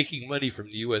he's taking money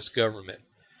from the U.S. government.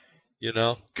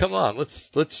 Come on,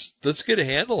 let's get a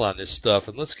handle on this stuff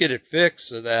and let's get it fixed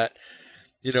so that,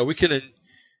 we can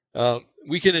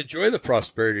enjoy the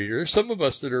prosperity. There's some of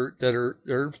us that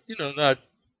are not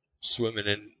swimming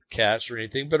in cash or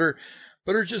anything, but are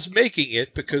just making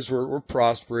it because we're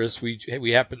prosperous.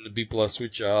 We happen to be blessed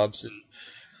with jobs and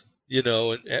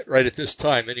right at this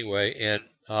time anyway. And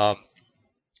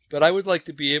but I would like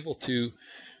to be able to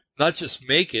not just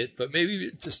make it, but maybe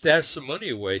to stash some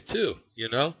money away too.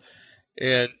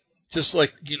 And just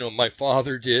like, my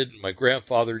father did and my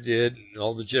grandfather did and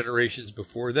all the generations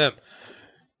before them,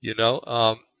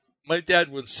 my dad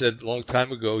once said a long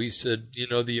time ago, he said,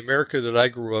 the America that I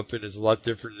grew up in is a lot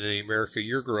different than the America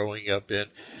you're growing up in.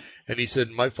 And he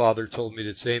said, my father told me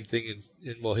the same thing.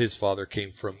 His father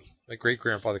my great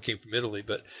grandfather came from Italy,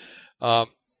 but,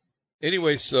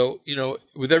 anyway, so,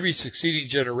 with every succeeding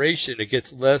generation, it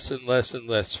gets less and less and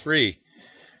less free.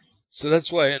 So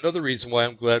that's why another reason why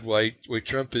I'm glad why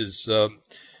Trump is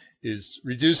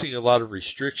reducing a lot of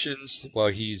restrictions, while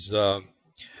he's lessening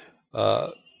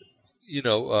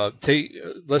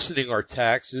our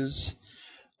taxes.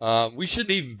 We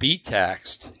shouldn't even be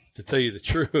taxed, to tell you the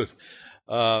truth.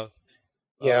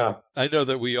 Yeah. I know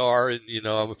that we are, and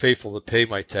I'm faithful to pay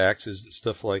my taxes and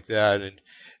stuff like that. And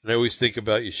I always think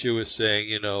about Yeshua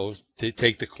saying, they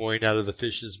take the coin out of the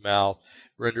fish's mouth,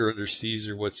 render under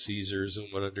Caesar what's Caesar's, and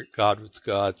what under God what's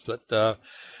God's. But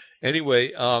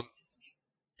anyway,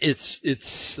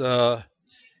 it's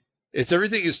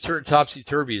everything is turned topsy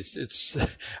turvy. It's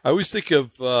I always think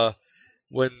of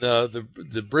when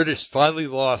the British finally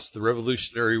lost the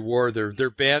Revolutionary War. Their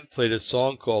band played a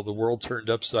song called "The World Turned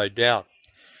Upside Down,"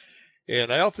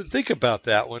 and I often think about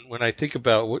that when I think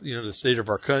about what the state of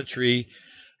our country,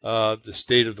 the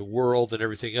state of the world, and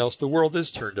everything else. The world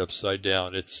is turned upside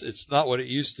down. It's not what it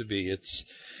used to be. It's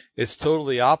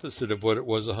totally opposite of what it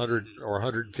was 100 or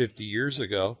 150 years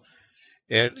ago.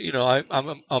 And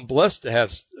I'm blessed to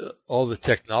have all the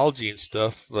technology and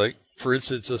stuff. Like, for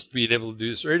instance, us being able to do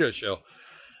this radio show.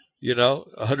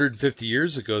 150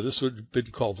 years ago, this would have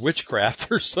been called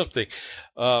witchcraft or something,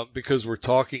 because we're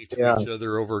talking to each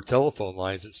other over telephone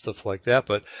lines and stuff like that.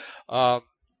 But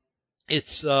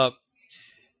it's I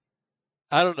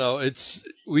don't know.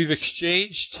 We've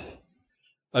exchanged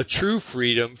a true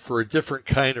freedom for a different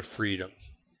kind of freedom.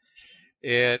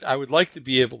 And I would like to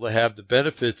be able to have the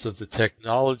benefits of the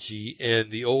technology and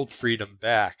the old freedom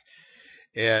back.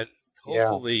 And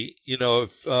hopefully,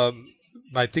 if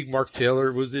I think Mark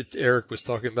Taylor Eric was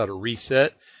talking about a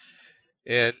reset.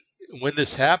 And when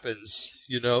this happens,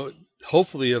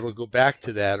 hopefully it'll go back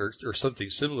to that or something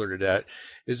similar to that.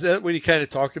 Is that what he kind of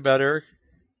talked about, Eric?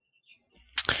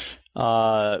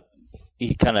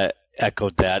 He kind of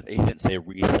echoed that. He didn't say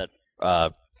reset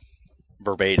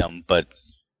verbatim, but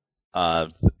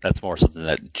that's more something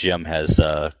that Jim has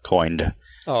coined.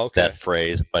 Oh, okay. That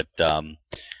phrase. But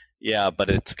but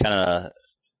it's kind of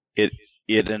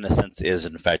it in a sense is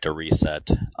in fact a reset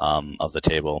of the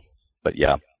table. But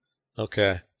yeah.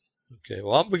 Okay.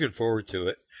 Well, I'm looking forward to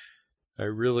it. I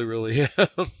really, really am.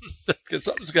 Because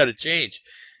something's got to change.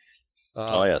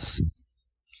 Oh yes.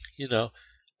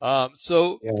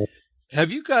 So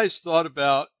have you guys thought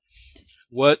about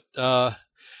what?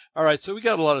 All right, so we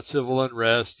got a lot of civil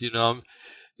unrest.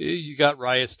 You got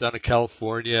riots down in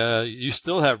California. You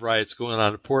still have riots going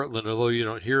on in Portland, although you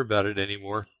don't hear about it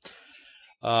anymore.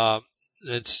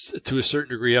 It's to a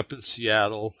certain degree up in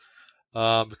Seattle,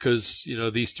 because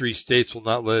these three states will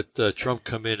not let Trump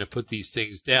come in and put these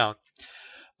things down.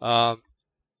 So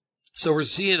we're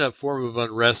seeing a form of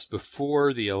unrest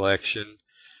before the election.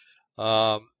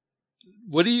 What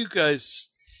do you guys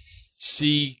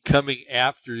see coming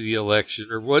after the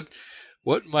election, or what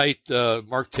might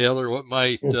Mark Taylor, what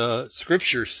might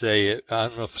Scripture say? I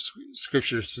don't know if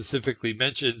Scripture specifically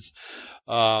mentions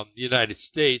the United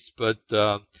States, but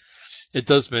it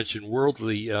does mention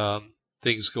worldly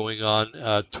things going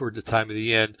on toward the time of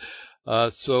the end.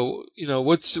 So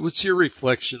what's your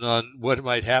reflection on what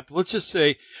might happen? Let's just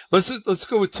say let's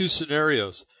go with two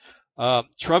scenarios.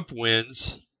 Trump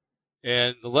wins,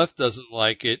 and the left doesn't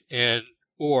like it,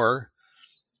 or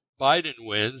Biden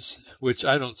wins, which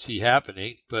I don't see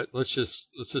happening, but let's just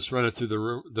run it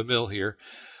through the mill here,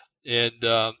 and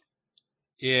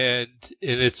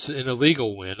it's an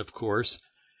illegal win, of course.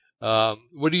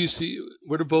 What do you see?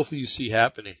 What do both of you see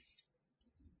happening?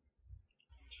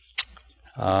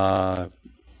 Let's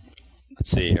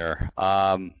see here.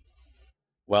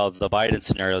 Well, the Biden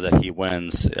scenario that he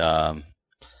wins, I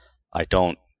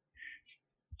don't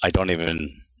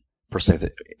even personally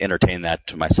entertain that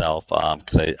to myself,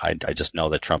 because I just know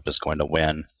that Trump is going to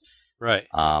win. Right.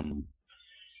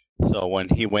 So when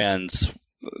he wins,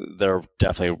 there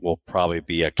definitely will probably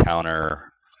be a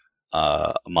counter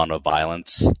amount of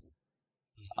violence,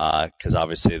 because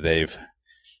obviously they've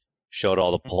showed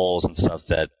all the polls and stuff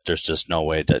that there's just no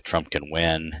way that Trump can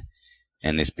win,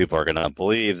 and these people are going to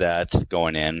believe that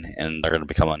going in, and they're going to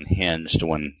become unhinged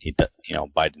when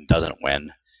Biden doesn't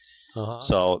win. Uh-huh.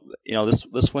 So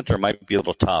this winter might be a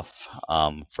little tough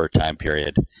for a time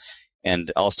period,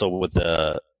 and also with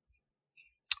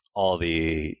all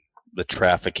the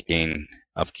trafficking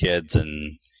of kids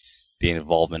and the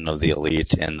involvement of the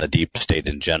elite and the deep state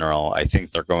in general, I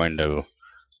think they're going to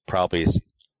probably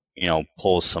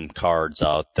pull some cards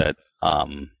out that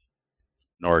in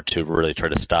order to really try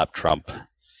to stop Trump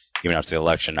even after the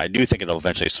election. I do think it'll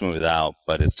eventually smooth out,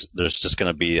 but there's just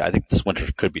going to be, I think this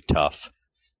winter could be tough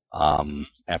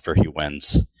after he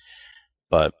wins.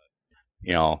 But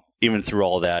even through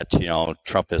all that,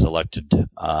 Trump has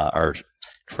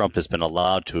Trump has been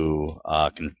allowed to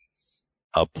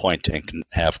appoint and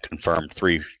have confirmed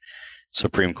 3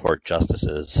 Supreme Court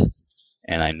justices.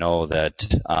 And I know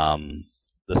that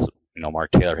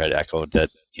Mark Taylor had echoed that,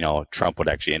 Trump would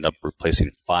actually end up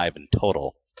replacing 5 in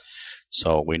total.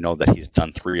 So we know that he's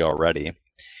done 3 already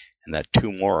and that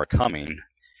 2 more are coming.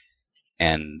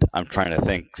 And I'm trying to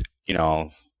think,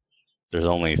 there's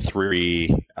only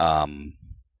 3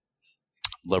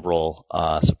 liberal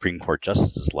Supreme Court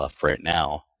justices left right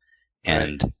now.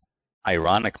 And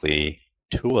ironically,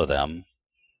 2 of them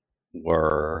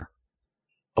were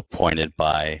appointed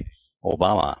by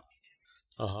Obama,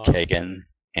 Kagan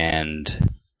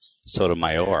and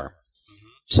Sotomayor.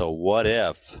 So what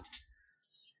if,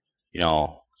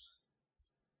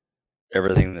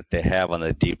 everything that they have on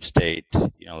the deep state,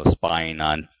 the spying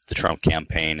on the Trump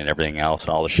campaign and everything else and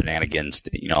all the shenanigans,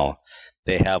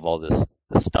 they have all this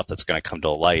stuff that's going to come to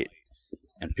light,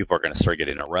 and people are going to start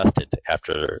getting arrested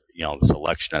after, this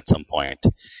election at some point.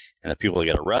 And the people who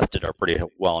get arrested are pretty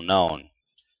well known.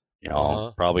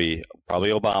 Probably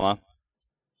Obama.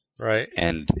 Right.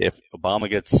 And if Obama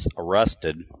gets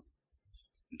arrested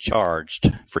and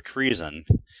charged for treason,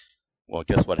 well,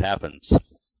 guess what happens?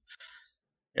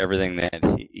 Everything that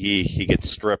he gets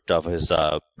stripped of his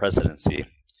presidency.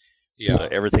 Yeah. So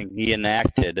everything he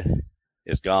enacted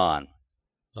is gone.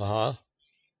 So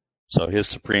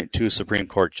his 2 Supreme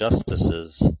Court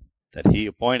justices that he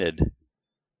appointed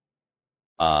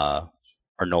are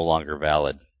no longer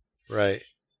valid. Right.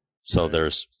 So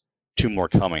there's 2 more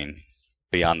coming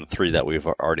beyond the 3 that we've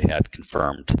already had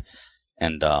confirmed.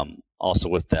 And also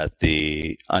with that,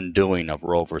 the undoing of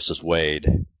Roe versus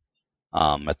Wade,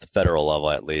 at the federal level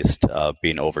at least,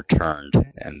 being overturned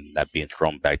and that being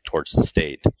thrown back towards the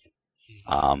state.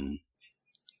 I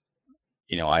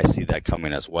see that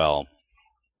coming as well.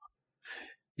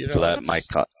 So that might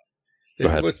go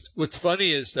ahead. What's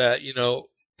funny is that,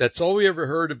 that's all we ever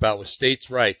heard about was states'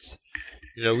 rights.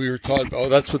 We were taught,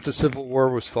 that's what the Civil War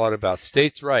was fought about,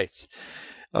 states' rights.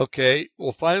 Okay,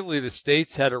 well, finally the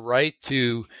states had a right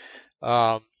to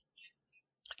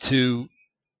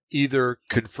either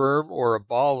confirm or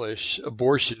abolish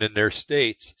abortion in their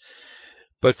states.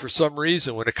 But for some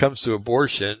reason, when it comes to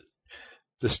abortion,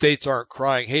 the states aren't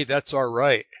crying, hey, that's our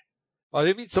right. Well,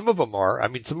 I mean, some of them are. I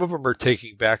mean, some of them are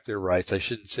taking back their rights. I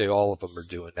shouldn't say all of them are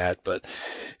doing that, but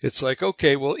it's like,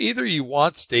 okay, well, either you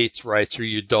want states' rights or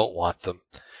you don't want them.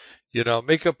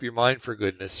 Make up your mind for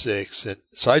goodness sakes. And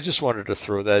so I just wanted to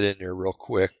throw that in there real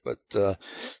quick. But so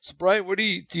Brian, what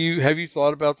have you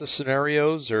thought about the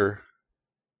scenarios or?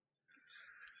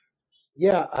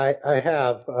 Yeah, I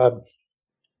have.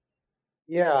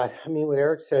 Yeah, I mean, what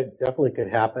Eric said definitely could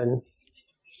happen.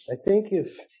 I think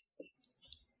if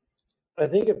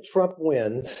Trump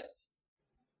wins,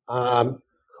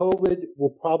 COVID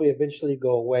will probably eventually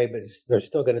go away, but they're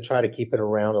still going to try to keep it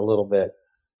around a little bit.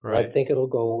 Right. I think it'll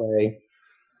go away.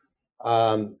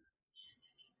 I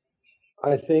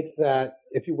think that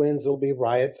if he wins, there'll be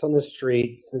riots on the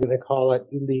streets. They're going to call it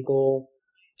illegal,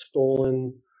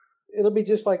 stolen. It'll be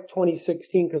just like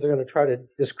 2016 because they're going to try to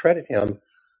discredit him.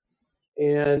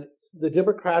 And the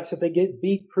Democrats, if they get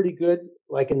beat pretty good,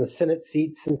 like in the Senate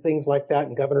seats and things like that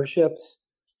and governorships,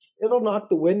 it'll knock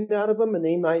the wind out of them, and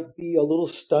they might be a little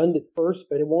stunned at first,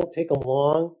 but it won't take them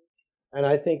long. And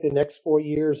I think the next 4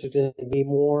 years is going to be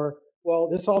more. Well,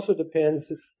 this also depends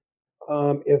if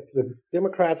the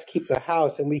Democrats keep the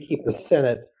House and we keep the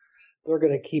Senate, they're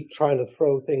going to keep trying to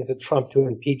throw things at Trump to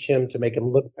impeach him, to make him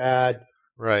look bad.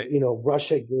 Right.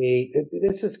 Russiagate.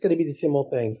 This is going to be the same old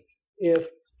thing. If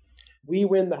we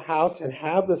win the House and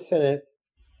have the Senate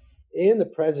and the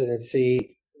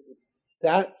presidency,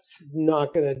 that's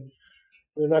not going to,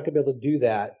 they're not going to be able to do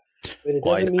that. But it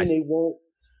doesn't mean they won't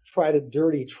try to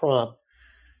dirty Trump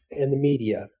and the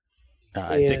media.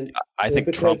 I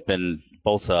think Trump and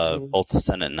both the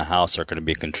Senate and the House are going to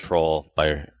be controlled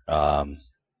by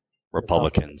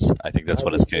Republicans. I think that's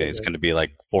what it's going to. It's going to be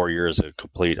like 4 years of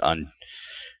complete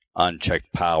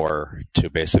unchecked power to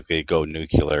basically go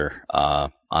nuclear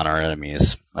on our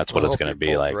enemies. That's what it's going to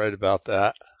be like. Right about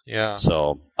that. Yeah.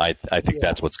 So I think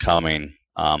that's what's coming.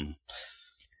 But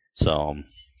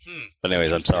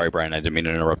anyways, I'm sorry, Brian. I didn't mean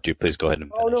to interrupt you. Please go ahead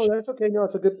and finish. Oh no, that's okay. No,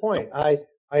 it's a good point. I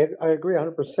agree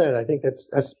 100%. I think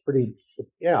that's pretty.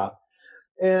 Yeah.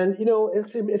 And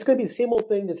it's going to be the same old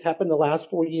thing that's happened the last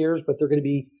 4 years, but they're going to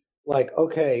be like,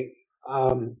 okay,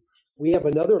 we have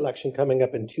another election coming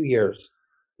up in 2 years.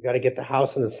 We got to get the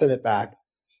House and the Senate back,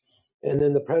 and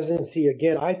then the presidency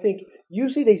again. I think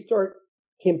usually they start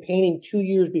campaigning 2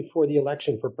 years before the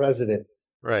election for president.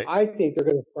 Right. I think they're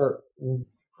going to start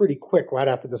pretty quick right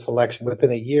after this election,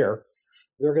 within a year,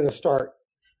 they're going to start,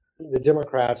 the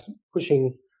Democrats,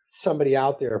 pushing somebody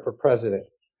out there for president.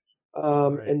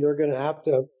 Right. And they're going to have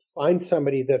to find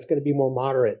somebody that's going to be more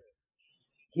moderate.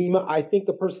 I think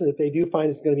the person that they do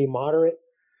find is going to be moderate.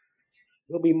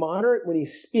 He'll be moderate when he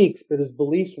speaks, but his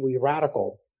beliefs will be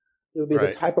radical. He'll be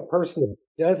Right. the type of person that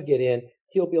does get in.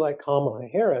 He'll be like Kamala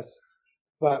Harris.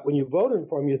 But when you vote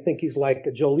for him, you think he's like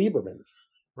Joe Lieberman.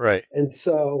 Right. And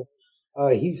so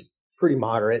he's pretty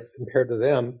moderate compared to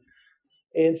them.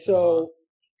 And so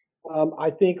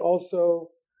I think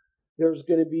also there's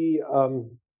going to be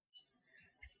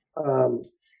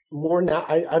more now.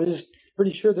 I'm just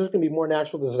pretty sure there's going to be more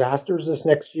natural disasters this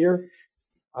next year.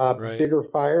 Right. Bigger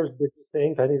fires, bigger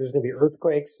things. I think there's going to be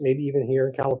earthquakes, maybe even here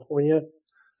in California.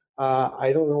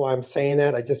 I don't know why I'm saying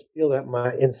that. I just feel that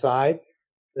my inside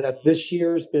that this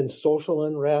year's been social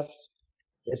unrest.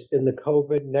 It's been the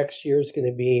COVID. Next year is going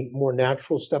to be more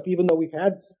natural stuff, even though we've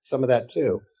had some of that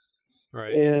too.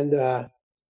 Right. And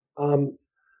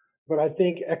but I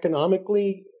think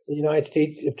economically, the United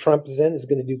States, if Trump is in, is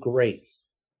going to do great.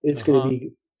 It's going to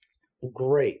be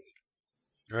great.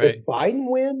 Right. If Biden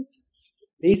wins,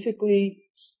 basically,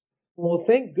 well,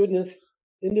 thank goodness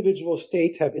individual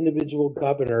states have individual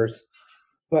governors,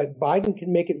 but Biden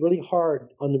can make it really hard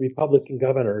on the Republican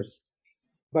governors.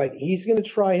 But he's going to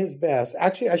try his best.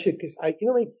 Actually, let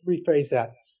me rephrase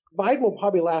that. Biden will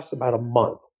probably last about a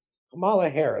month. Kamala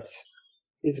Harris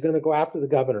is going to go after the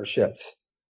governorships.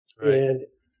 Right.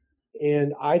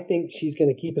 And I think she's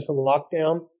going to keep us in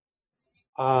lockdown.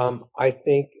 I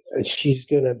think she's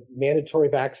going to mandatory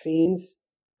vaccines.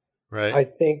 Right. I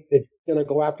think that she's going to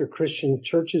go after Christian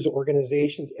churches,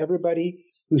 organizations, everybody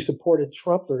who supported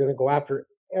Trump. They're going to go after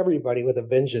everybody with a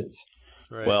vengeance.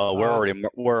 Right. Well, we're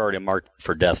already marked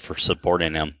for death for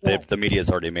supporting him. Yeah. The media's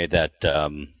already made that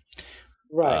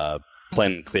Right.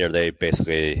 plain and clear.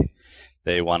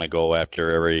 They want to go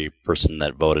after every person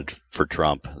that voted for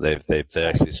Trump. They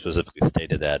actually specifically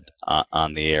stated that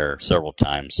on the air several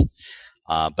times.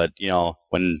 But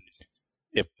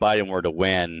if Biden were to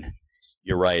win,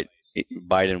 you're right.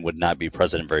 Biden would not be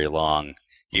president very long.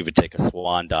 He would take a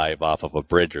swan dive off of a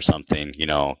bridge or something,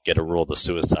 get a rule to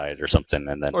suicide or something,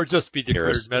 and then or just be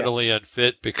declared mentally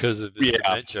unfit because of his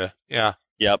dementia. Yeah.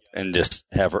 Yep, and just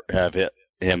have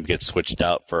him get switched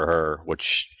out for her,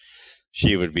 which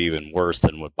she would be even worse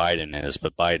than what Biden is.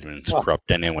 But Biden's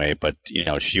corrupt anyway. But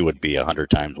she would be 100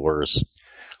 times worse.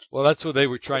 Well, that's what they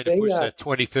were trying to push, that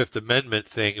 25th Amendment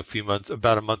thing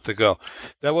about a month ago.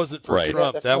 That wasn't for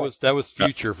Trump. Yeah, that was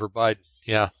future for Biden.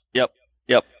 Yeah. Yep.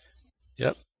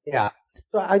 Yeah.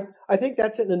 So I think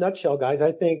that's it in a nutshell, guys.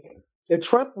 I think if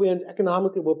Trump wins,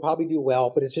 economically we'll probably do well,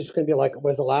 but it's just going to be like it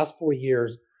was the last 4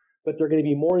 years. But they're going to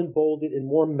be more emboldened and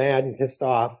more mad and pissed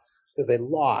off because they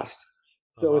lost.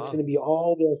 So it's going to be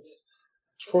all this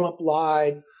Trump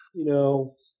lied, he's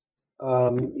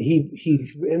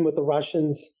in with the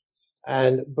Russians,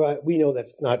 but we know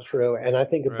that's not true. And I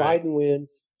think if Biden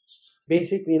wins,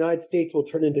 basically the United States will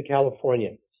turn into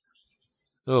California.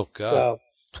 Oh God.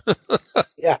 So,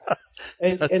 yeah.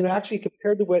 And actually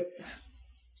compared to what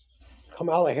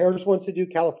Kamala Harris wants to do,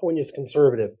 California is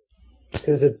conservative.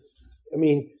 Because the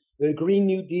Green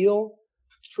New Deal,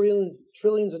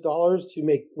 trillions of dollars to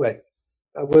make 20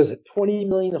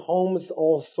 million homes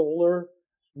all solar,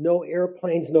 no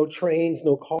airplanes, no trains,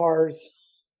 no cars.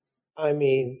 I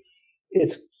mean,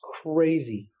 it's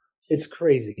crazy. It's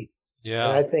crazy. Yeah.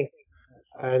 And I think,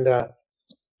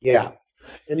 yeah.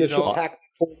 And this will pack.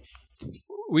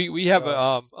 We have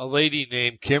a lady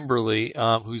named Kimberly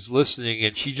who's listening,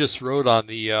 and she just wrote on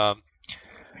the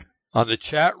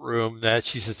chat room that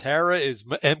she says Hara is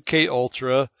MK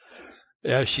Ultra.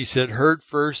 She said heard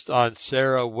first on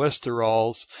Sarah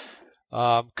Westeral's,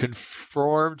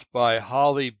 confirmed by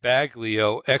Holly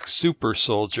Baglio, ex-super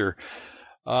soldier.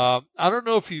 I don't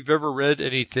know if you've ever read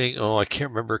anything. Oh, I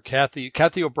can't remember. Kathy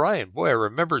O'Brien. Boy, I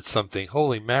remembered something.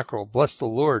 Holy mackerel. Bless the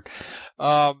Lord.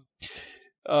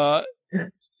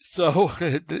 So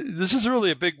this is really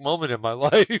a big moment in my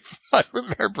life. I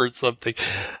remembered something.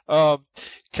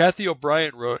 Kathy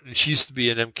O'Brien wrote, and she used to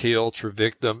be an MK Ultra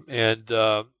victim, and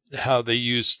how they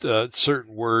used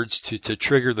certain words to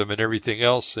trigger them and everything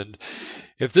else. And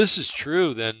if this is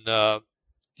true, then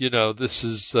this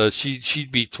is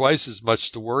she'd be twice as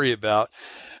much to worry about.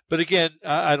 But again,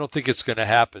 I don't think it's going to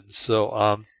happen.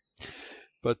 So,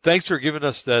 but thanks for giving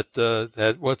us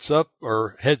that what's up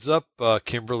or heads up,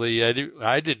 Kimberly.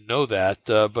 I didn't know that,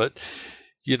 but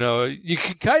you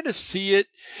can kind of see it.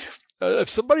 If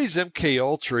somebody's MK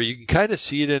Ultra, you can kind of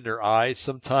see it in their eyes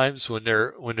sometimes when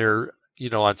they're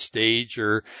on stage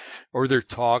or they're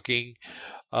talking.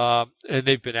 and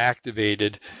they've been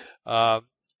activated.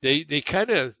 They kind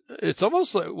of, it's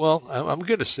almost like, well, I'm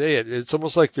going to say it. It's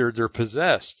almost like they're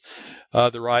possessed.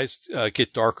 Their eyes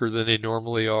get darker than they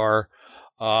normally are.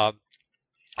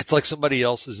 It's like somebody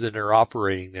else is in there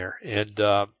operating there. And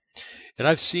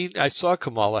I saw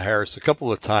Kamala Harris a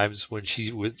couple of times when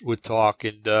she would talk,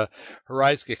 and her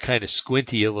eyes get kind of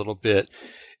squinty a little bit.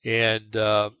 And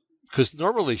because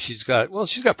normally she's got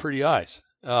pretty eyes.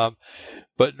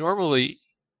 But normally,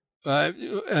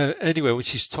 anyway, when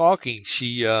she's talking,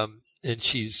 she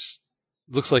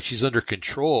looks like she's under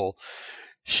control.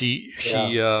 She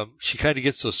kind of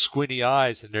gets those squinty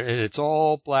eyes, and it's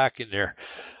all black in there.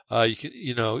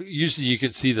 Usually you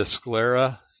can see the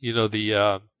sclera,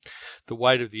 the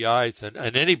white of the eyes,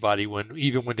 and anybody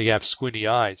even when they have squinty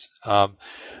eyes.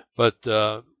 But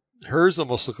hers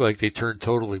almost look like they turn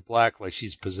totally black, like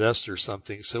she's possessed or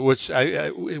something. So, which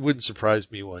it wouldn't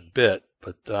surprise me one bit.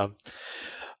 But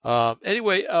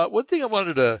anyway, one thing I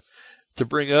wanted to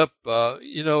bring up,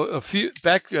 a few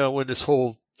back when this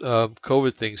whole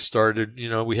COVID thing started,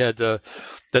 we had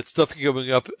that stuff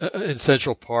going up in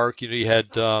Central Park. You had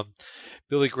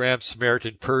Billy Graham's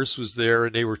Samaritan Purse was there,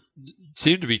 and they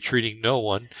seemed to be treating no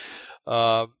one.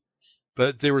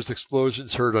 But there was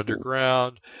explosions heard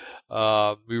underground.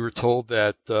 We were told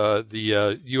that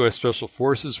the U.S. Special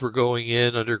Forces were going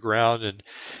in underground and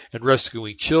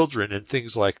rescuing children and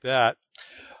things like that.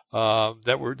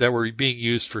 That were being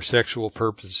used for sexual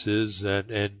purposes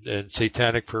and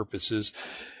satanic purposes.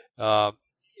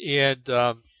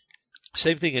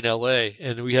 Same thing in L.A.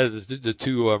 And we had the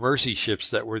two Mercy ships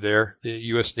that were there, the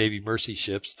U.S. Navy Mercy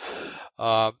ships.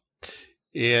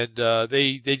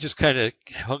 They just kind of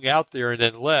hung out there and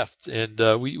then left. And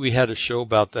we had a show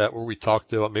about that where we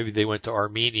talked about maybe they went to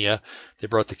Armenia. They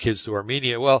brought the kids to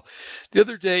Armenia. Well, the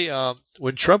other day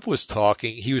when Trump was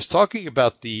talking, he was talking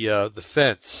about the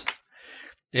fence.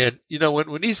 And,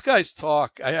 when these guys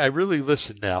talk, I really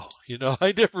listen now.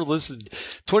 I never listened.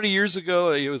 20 years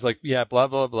ago, it was like, yeah, blah,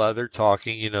 blah, blah. They're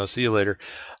talking, see you later.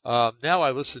 Now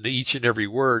I listen to each and every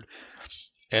word.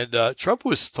 And Trump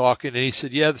was talking, and he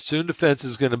said, yeah, soon the fence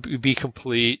is going to be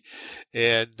complete.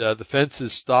 And the fence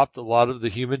has stopped a lot of the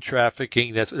human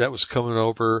trafficking that was coming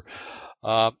over.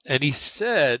 And he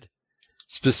said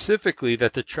specifically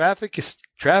that the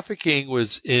trafficking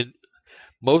was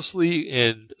mostly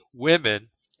in women,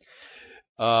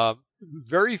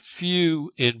 very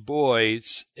few in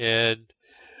boys, and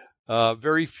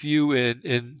very few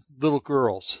in little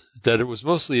girls, that it was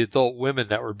mostly adult women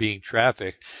that were being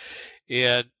trafficked.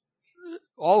 And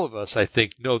all of us, I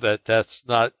think, know that that's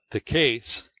not the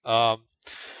case. Well,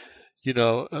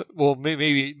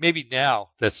 maybe now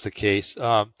that's the case.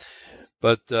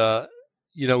 But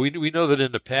we know that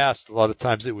in the past, a lot of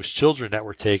times it was children that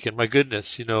were taken. My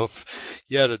goodness, if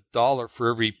you had $1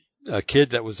 for every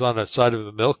kid that was on the side of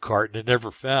a milk carton and never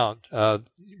found,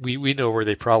 we know where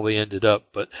they probably ended up.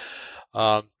 But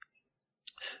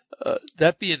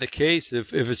that being the case,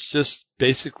 if it's just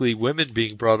basically women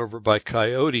being brought over by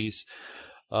coyotes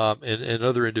and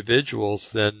other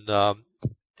individuals, then do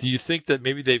you think that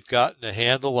maybe they've gotten a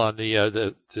handle on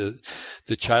the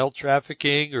child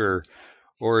trafficking,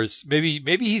 or is maybe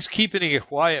he's keeping it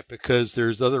quiet because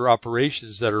there's other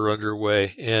operations that are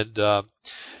underway, and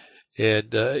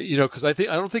because I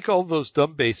don't think all those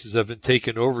dumb bases have been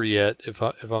taken over yet, if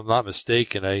I'm not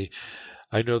mistaken.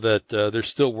 I know that they're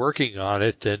still working on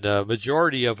it, and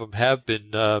majority of them have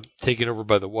been taken over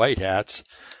by the white hats.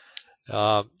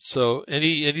 So,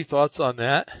 any thoughts on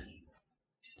that?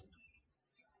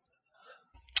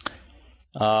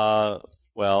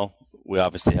 Well, we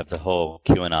obviously have the whole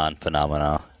QAnon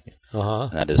phenomena.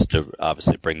 And that is to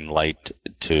obviously bring light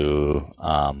to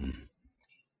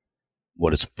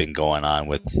what has been going on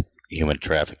with human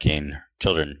trafficking,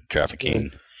 children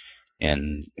trafficking,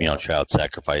 and child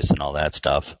sacrifice and all that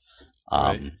stuff.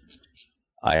 Right.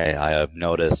 I have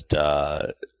noticed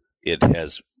it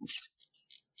has,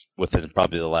 within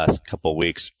probably the last couple of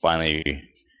weeks, finally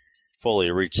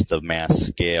fully reached the mass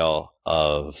scale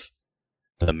of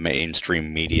the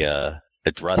mainstream media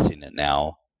addressing it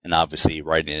now, and obviously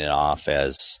writing it off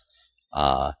as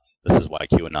this is why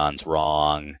QAnon's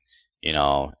wrong,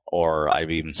 or I've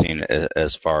even seen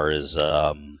as far as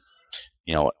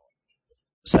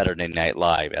Saturday Night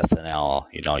Live, SNL,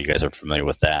 you guys are familiar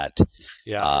with that.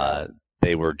 Yeah.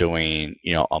 They were doing,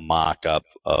 a mock-up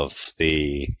of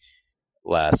the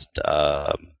last,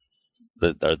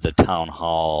 the town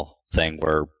hall thing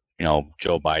where,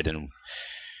 Joe Biden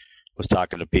was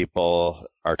talking to people,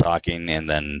 and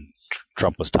then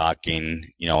Trump was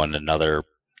talking, in another,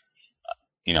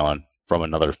 from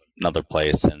another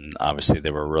place, and obviously they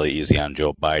were really easy on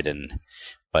Joe Biden.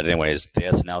 But anyways, the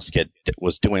SNL skit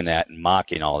was doing that and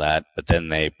mocking all that, but then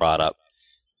they brought up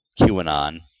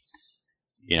QAnon,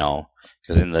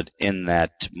 because in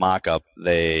that mock-up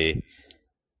they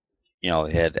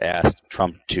had asked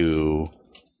Trump to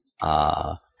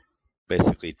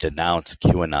basically denounce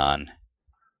QAnon,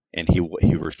 and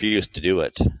he refused to do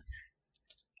it.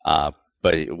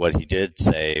 But what he did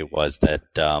say was that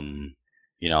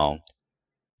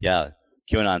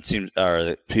QAnon seems,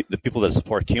 or the people that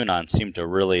support QAnon seem to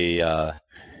really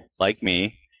like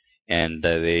me, and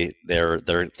they're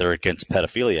against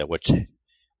pedophilia, which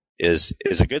is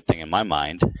a good thing in my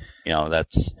mind.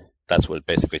 That's what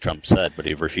basically Trump said, but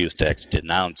he refused to actually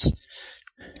denounce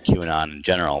QAnon in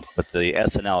general. But the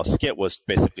SNL skit was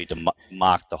basically to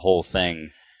mock the whole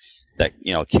thing, that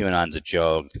QAnon's a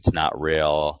joke, it's not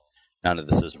real, none of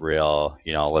this is real.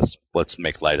 Let's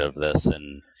make light of this,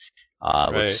 and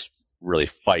let's really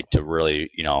fight to really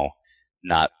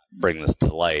not bring this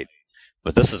to light.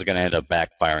 But this is going to end up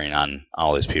backfiring on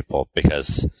all these people,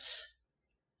 because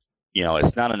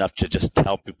it's not enough to just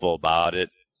tell people about it.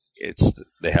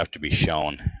 They have to be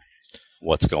shown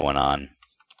what's going on.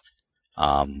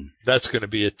 That's going to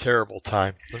be a terrible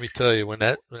time. Let me tell you, when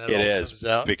that all comes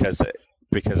out. Because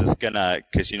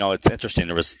it's interesting.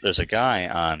 There's a guy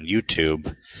on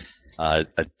YouTube, a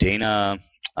Dana,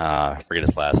 I forget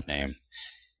his last name,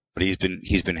 but he's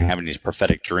been having these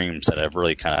prophetic dreams that have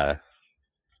really kind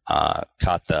of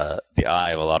caught the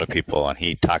eye of a lot of people, and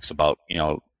he talks about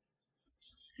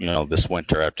this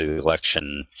winter after the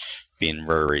election being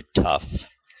very tough,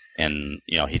 and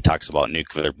he talks about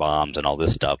nuclear bombs and all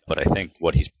this stuff. But I think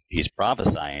what he's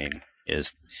prophesying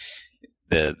is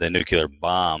the nuclear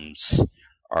bombs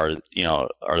are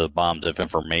the bombs of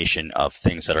information, of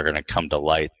things that are going to come to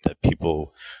light that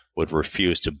people would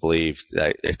refuse to believe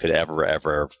that it could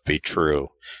ever be true,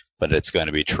 but it's going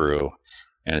to be true,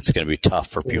 and it's going to be tough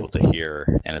for people to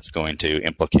hear, and it's going to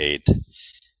implicate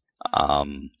a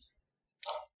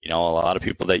lot of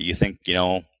people that you think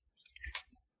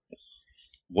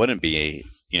wouldn't be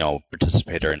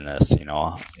participator in this.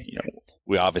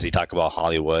 We obviously talk about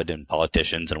Hollywood and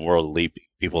politicians and world elite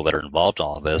people that are involved in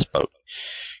all of this, but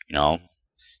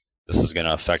this is going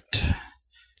to affect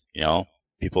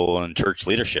people in church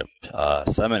leadership,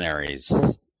 seminaries.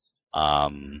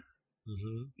 When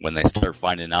they start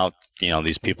finding out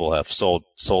these people have sold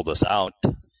us out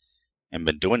and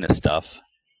been doing this stuff,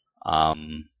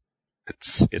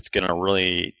 it's going to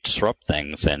really disrupt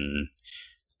things and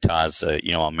cause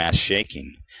a mass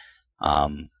shaking.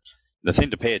 The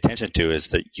thing to pay attention to is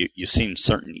that you've seen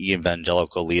certain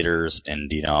evangelical leaders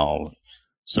and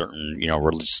certain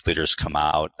religious leaders come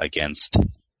out against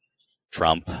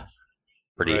Trump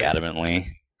pretty adamantly.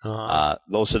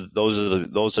 Those are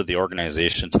the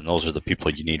organizations, and those are the people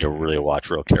you need to really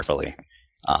watch real carefully.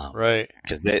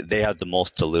 Because they have the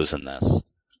most to lose in this.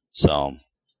 So.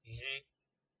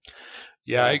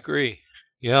 Yeah, I agree.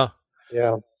 Yeah.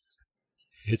 Yeah.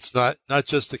 It's not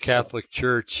just the Catholic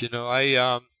Church,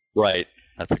 Right.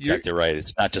 That's exactly right.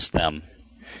 It's not just them.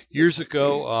 Years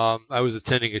ago, I was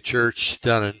attending a church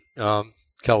down in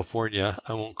California.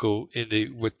 I won't go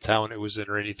into what town it was in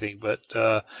or anything, but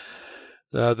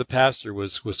the pastor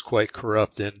was quite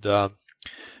corrupt, and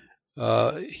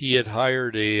he had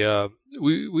hired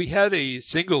we had a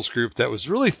singles group that was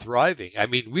really thriving. I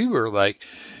mean, we were like,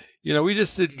 we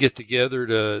just didn't get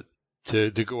together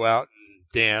to go out and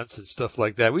dance and stuff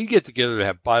like that. We'd get together to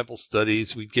have Bible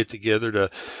studies. We'd get together to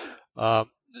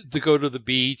go to the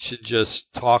beach and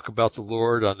just talk about the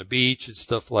Lord on the beach and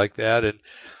stuff like that. And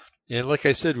like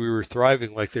I said, we were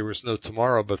thriving like there was no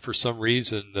tomorrow. But for some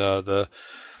reason, the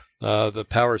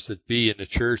powers that be in the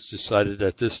church decided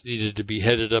that this needed to be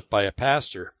headed up by a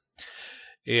pastor.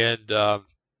 And and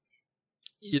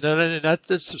that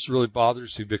just really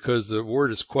bothers me, because the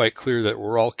word is quite clear that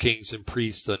we're all kings and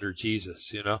priests under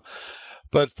Jesus,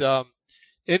 But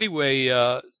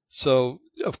anyway, so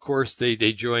of course they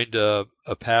joined a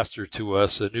pastor to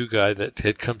us, a new guy that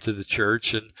had come to the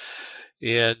church, and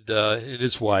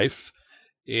his wife,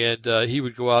 and he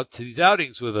would go out to these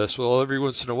outings with us. Well, every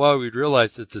once in a while we'd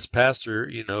realize that this pastor,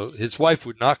 his wife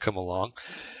would not come along,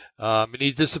 and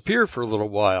he'd disappear for a little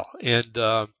while,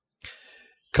 and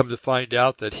come to find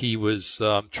out that he was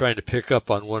trying to pick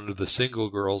up on one of the single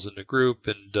girls in the group,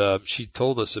 and she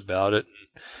told us about it.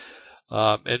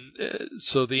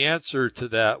 So the answer to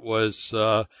that was,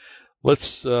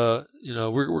 let's,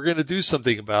 we're going to do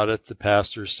something about it, the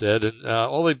pastor said. And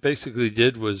all they basically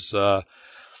did was,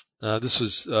 this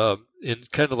was in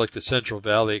kind of like the Central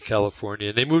Valley of California,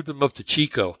 and they moved them up to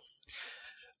Chico,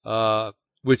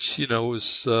 which,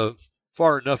 was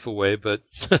far enough away, but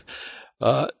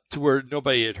to where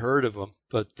nobody had heard of them.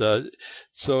 But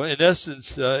so in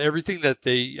essence, everything that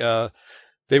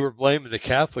they were blaming the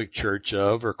Catholic Church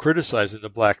of or criticizing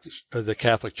the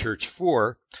Catholic Church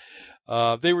for,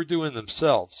 they were doing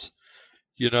themselves.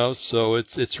 So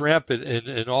it's rampant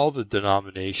in all the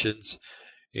denominations,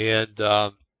 and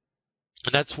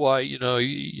that's why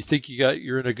you think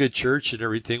you're in a good church and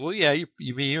everything. Well, yeah,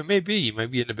 you may be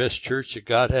in the best church that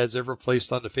God has ever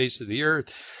placed on the face of the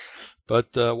earth, but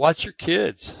watch your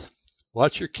kids,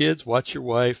 watch your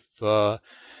wife,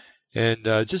 and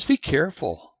just be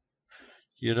careful,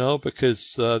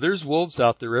 because there's wolves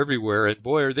out there everywhere, and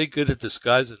boy, are they good at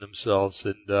disguising themselves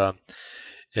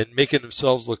and making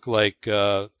themselves look like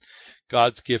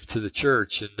God's gift to the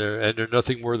church, and they're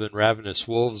nothing more than ravenous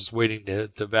wolves waiting to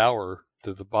devour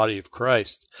the body of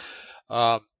Christ.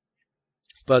 But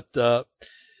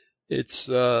it's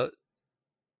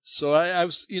so I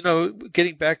was,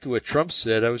 getting back to what Trump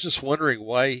said, I was just wondering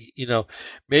why,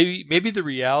 maybe the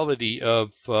reality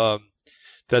of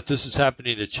that this is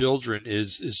happening to children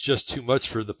is just too much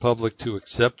for the public to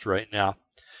accept right now,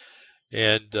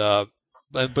 and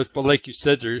but like you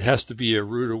said, there has to be a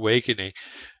rude awakening.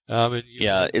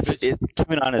 It's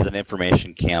coming on as an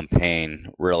information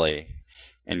campaign, really,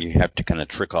 and you have to kind of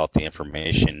trickle out the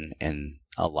information and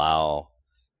allow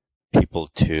people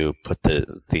to put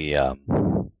the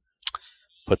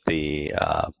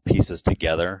pieces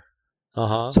together,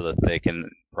 so that they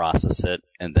can process it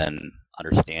and then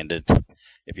understand it.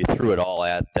 If you threw it all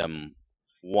at them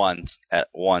at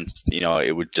once,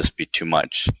 it would just be too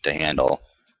much to handle.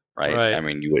 Right. I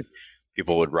mean,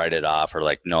 people would write it off or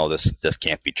like, no, this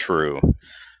can't be true.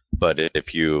 But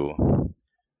if you,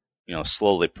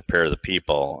 slowly prepare the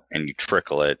people and you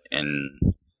trickle it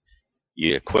and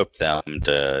you equip them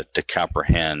to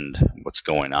comprehend what's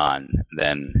going on,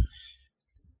 then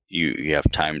you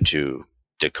have time to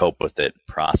cope with it,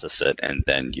 process it, and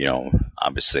then,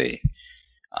 obviously,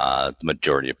 the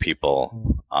majority of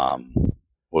people,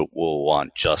 will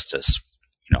want justice.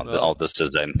 This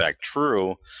is in fact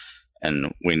true,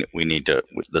 and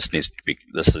this needs to be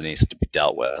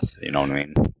dealt with. You know what I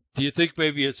mean? Do you think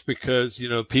maybe it's because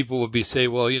people would be saying,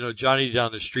 well, Johnny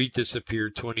down the street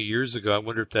disappeared 20 years ago. I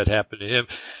wonder if that happened to him,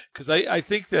 because I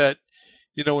think that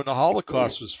when the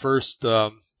Holocaust was first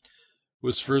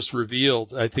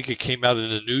revealed, I think it came out in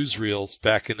the newsreels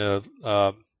back in the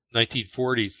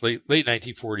 1940s, late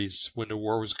 1940s, when the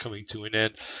war was coming to an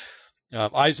end.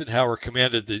 Eisenhower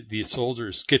commanded the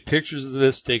soldiers, get pictures of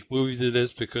this, take movies of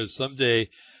this, because someday,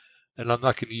 and I'm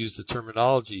not going to use the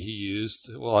terminology he used.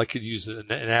 Well, I could use an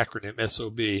acronym,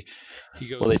 SOB. He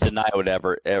goes, well, they deny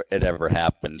it ever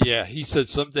happened. Yeah, he said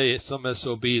someday some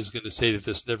SOB is going to say that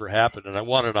this never happened, and I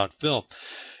want it on film.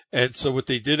 And so what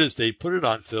they did is they put it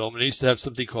on film, and they used to have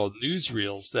something called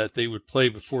newsreels that they would play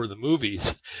before the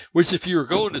movies, which if you were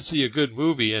going to see a good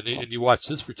movie and you watch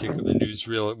this particular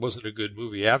newsreel, it wasn't a good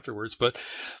movie afterwards, but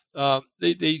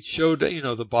they showed,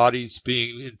 the bodies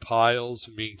being in piles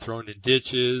and being thrown in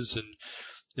ditches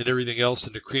and everything else,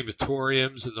 in the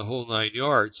crematoriums and the whole 9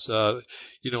 yards. And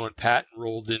Patton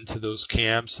rolled into those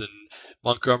camps, and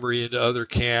Montgomery into other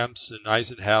camps, and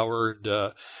Eisenhower,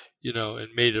 and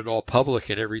and made it all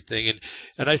public and everything.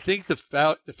 And I think the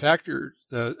fact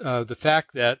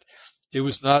that it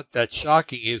was not that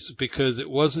shocking is because it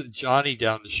wasn't Johnny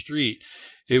down the street.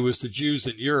 It was the Jews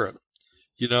in Europe,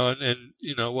 they're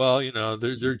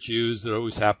Jews. That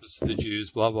always happens to the Jews,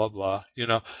 blah, blah, blah,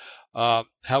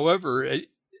 However,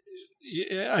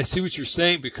 I see what you're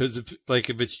saying, because if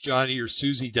it's Johnny or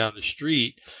Susie down the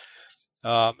street,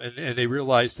 and they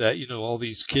realize that, all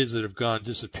these kids that have gone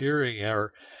disappearing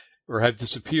or have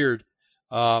disappeared,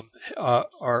 have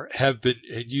been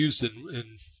used in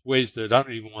ways that I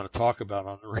don't even want to talk about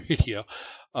on the radio,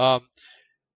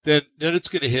 then it's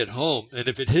going to hit home. And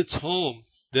if it hits home,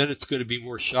 then it's going to be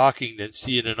more shocking than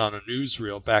seeing it on a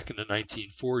newsreel back in the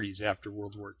 1940s after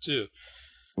World War II.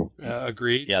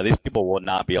 Agreed? Yeah, these people will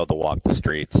not be able to walk the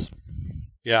streets.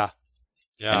 Yeah.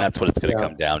 And that's what it's going to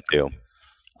come down to.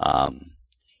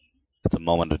 It's a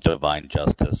moment of divine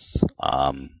justice.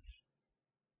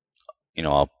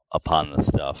 Upon this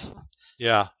stuff.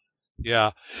 Yeah.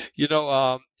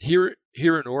 Here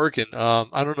in Oregon,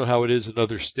 I don't know how it is in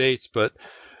other states, but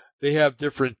they have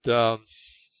different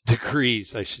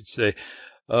degrees, I should say,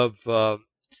 of what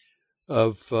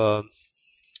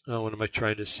am I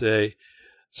trying to say?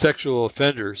 Sexual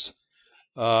offenders.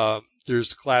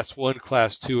 There's class 1,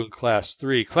 class 2, and class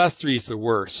 3. Class 3 is the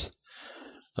worst.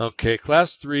 Okay,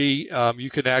 class 3, you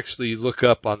can actually look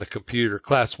up on the computer.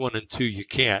 Class 1 and 2, you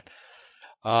can't.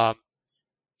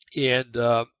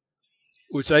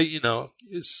 Which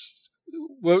is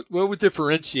what would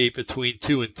differentiate between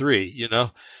 2 and 3?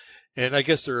 And I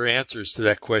guess there are answers to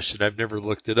that question. I've never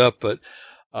looked it up, but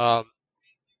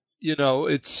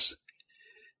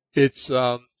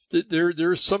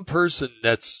there's some person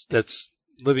that's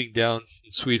living down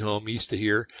in Sweet Home east of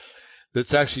here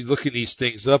that's actually looking these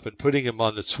things up and putting them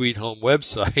on the Sweet Home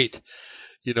website,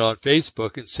 on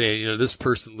Facebook, and saying, this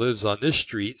person lives on this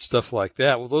street, stuff like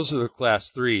that. Well, those are the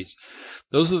class 3s.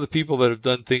 Those are the people that have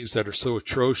done things that are so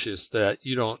atrocious that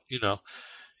you don't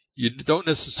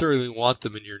necessarily want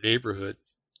them in your neighborhood.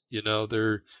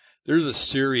 They're the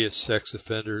serious sex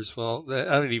offenders. Well,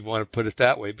 I don't even want to put it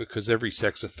that way because every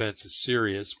sex offense is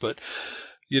serious, but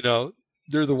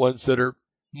they're the ones that are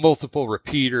multiple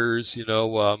repeaters,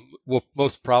 will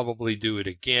most probably do it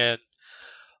again,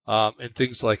 and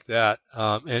things like that.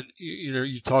 And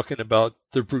you're talking about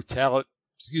the brutality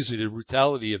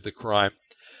of the crime,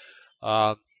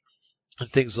 and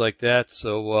things like that.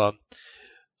 So,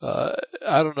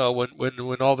 I don't know,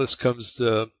 when all this comes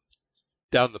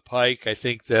down the pike, I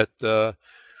think that,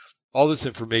 all this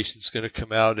information is going to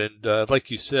come out, and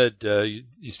like you said,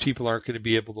 these people aren't going to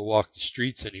be able to walk the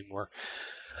streets anymore.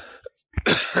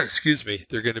 Excuse me.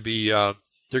 They're going to be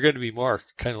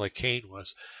marked, kind of like Cain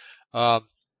was. So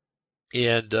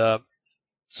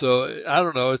I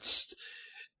don't know.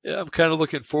 I'm kind of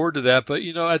looking forward to that, but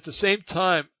at the same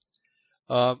time,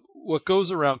 what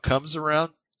goes around comes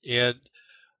around, and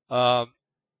I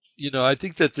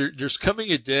think that there's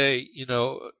coming a day,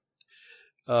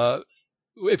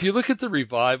 if you look at the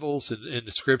revivals in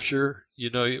the scripture,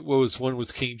 one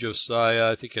was King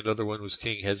Josiah, I think another one was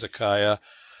King Hezekiah.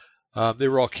 They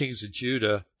were all kings of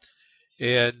Judah.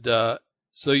 And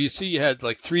so you see you had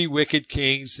like 3 wicked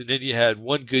kings, and then you had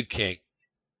one good king.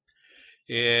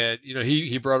 And,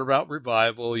 he brought about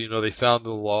revival. They found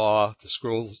the law, the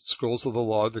scrolls of the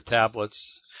law, the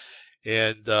tablets.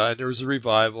 And there was a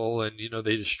revival, and,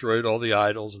 they destroyed all the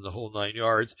idols and the whole 9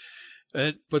 yards.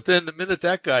 But then the minute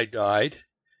that guy died,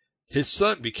 his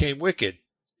son became wicked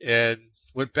and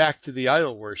went back to the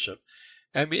idol worship.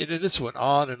 I mean, and this went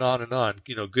on and on and on.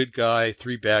 Good guy,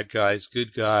 3 bad guys,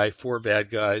 good guy, 4 bad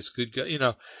guys, good guy.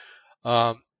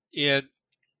 And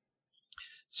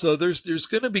so there's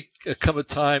going to come a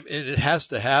time, and it has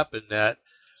to happen, that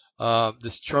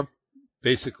this Trump,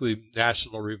 basically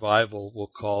national revival, we'll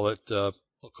call it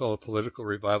political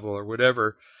revival or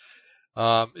whatever,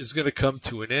 is going to come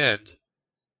to an end.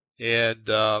 And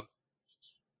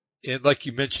like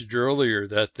you mentioned earlier,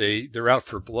 that they're out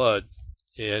for blood.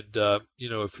 And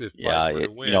if Biden were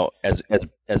to win,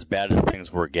 as bad as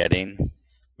things were getting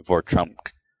before Trump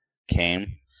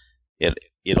came,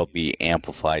 it'll be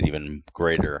amplified even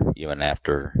greater even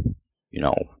after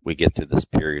we get through this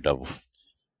period of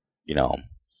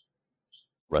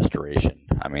restoration.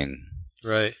 I mean,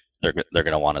 right? They're going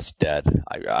to want us dead.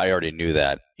 I already knew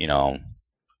that.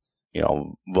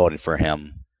 Voting for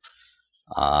him.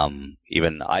 I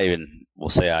even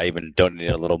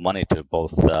donated a little money to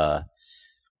both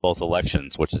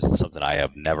elections, which is something I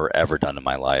have never ever done in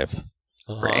my life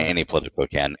for any political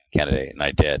candidate, and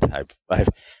I did.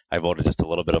 I voted just a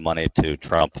little bit of money to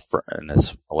Trump in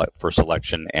his first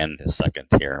election and his second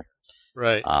here.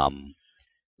 Right.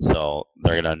 So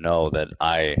they're gonna know that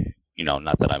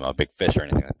not that I'm a big fish or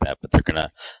anything like that, but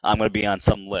I'm gonna be on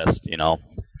some list,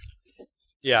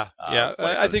 Yeah.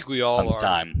 I think we all are.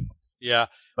 Time. Yeah.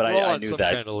 But I knew some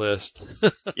that kind of list.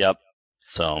 Yep.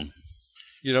 So.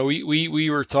 We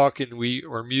were talking, we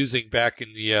were musing back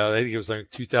in the, I think it was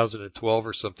like 2012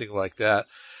 or something like that,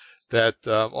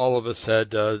 all of us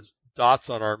had dots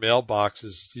on our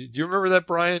mailboxes. Do you remember that,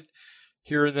 Brian?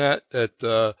 Hearing that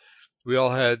we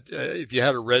all had, if you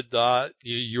had a red dot,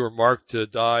 you were marked to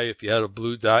die. If you had a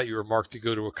blue dot, you were marked to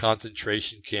go to a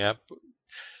concentration camp.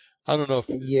 I don't know if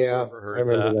you ever heard I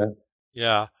remember that.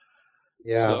 Yeah.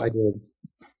 Yeah, so, I did.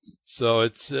 So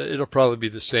it'll probably be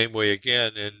the same way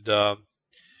again. And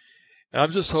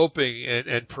I'm just hoping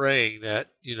and praying that,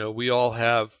 we all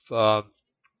have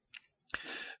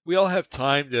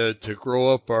time to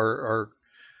grow up our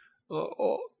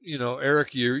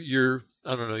Eric, you're,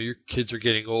 I don't know, your kids are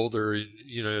getting older, and,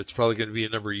 it's probably going to be a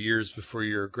number of years before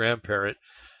you're a grandparent,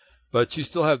 but you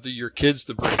still have your kids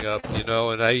to bring up,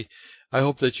 and I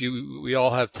hope that we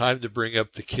all have time to bring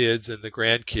up the kids and the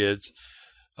grandkids,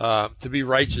 to be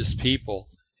righteous people,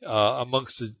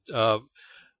 amongst the,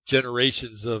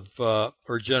 generations of,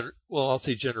 I'll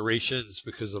say generations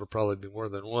because it'll probably be more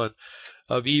than one,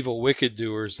 of evil, wicked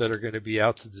doers that are going to be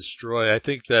out to destroy. I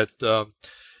think that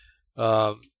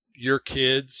your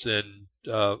kids and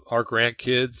our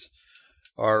grandkids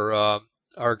are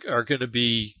going to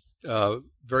be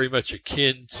very much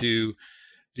akin to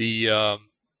the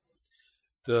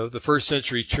the first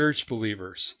century church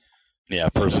believers. Yeah,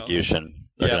 persecution.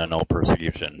 They're going to know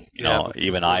persecution. You know,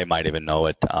 even I might even know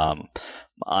it.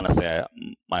 Honestly,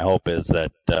 my hope is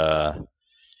that the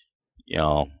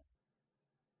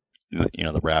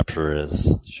rapture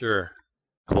is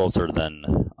closer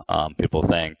than people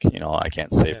think. You know, I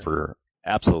can't say for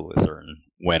absolutely certain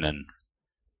when,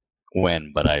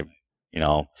 but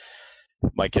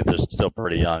my kids are still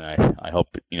pretty young. I hope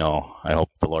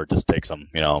the Lord just takes them.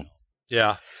 You know.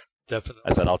 Yeah, definitely.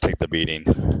 I said I'll take the beating.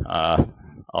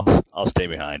 I'll stay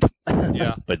behind.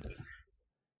 Yeah. But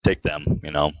take them.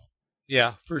 You know.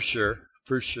 Yeah, for sure.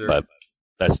 But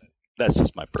that's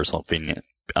just my personal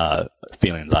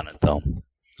feelings on it, though.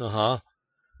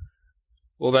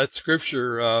 Well, that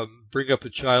scripture, bring up a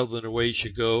child in the way he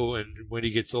should go, and when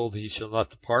he gets old, he shall not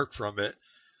depart from it.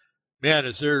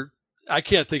 Man, I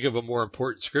can't think of a more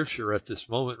important scripture at this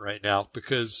moment right now,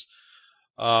 because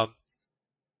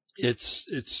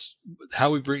it's how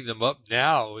we bring them up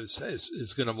now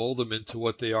is going to mold them into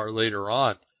what they are later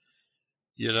on.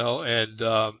 You know, and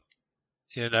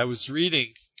I was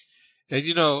reading,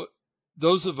 and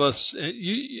those of us, and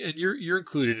you're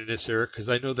included in this, Eric, because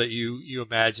I know that you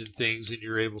imagine things and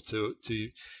you're able to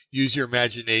use your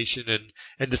imagination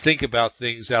and to think about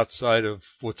things outside of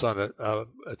what's on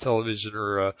a television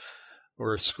or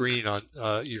a screen on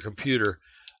your computer.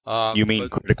 You mean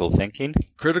critical thinking?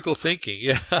 Critical thinking,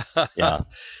 yeah. Yeah,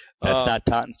 that's not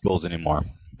taught in schools anymore.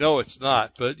 No, it's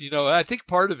not. But I think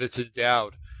part of it's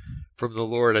endowed from the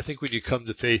Lord. I think when you come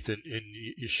to faith in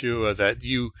Yeshua, that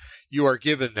you are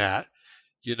given that.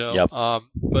 Yep.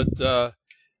 But I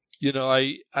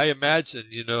imagine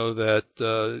that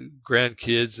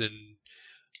grandkids and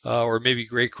or maybe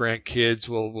great grandkids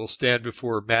will stand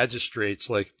before magistrates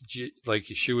like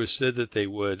Yeshua said that they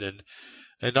would, and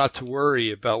not to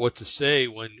worry about what to say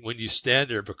when you stand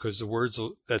there, because the words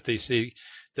that they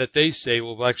say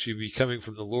will actually be coming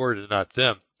from the Lord and not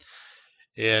them.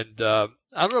 And I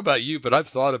don't know about you, but I've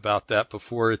thought about that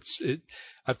before.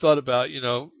 I've thought about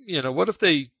what if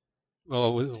they, when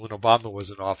Obama was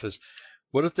in office,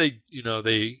 what if they,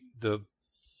 the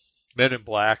Men in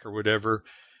Black or whatever,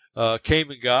 came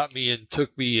and got me and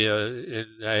took me, and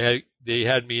they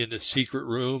had me in a secret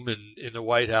room in the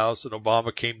White House, and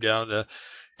Obama came down to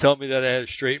tell me that I had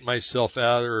to straighten myself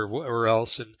out or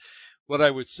else, and what I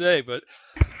would say. But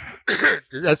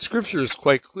that scripture is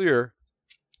quite clear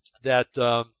that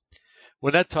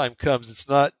when that time comes,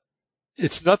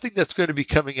 it's nothing that's going to be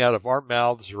coming out of our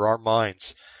mouths or our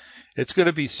minds. It's going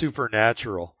to be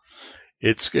supernatural.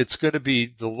 It's going to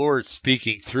be the Lord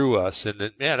speaking through us,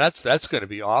 and man, that's going to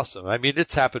be awesome. I mean,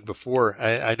 it's happened before.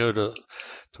 I know to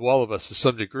all of us to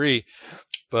some degree,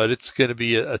 but it's going to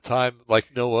be a time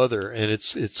like no other, and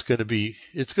it's going to be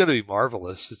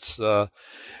marvelous. It's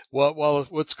while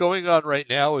what's going on right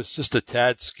now is just a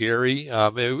tad scary.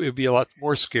 It would be a lot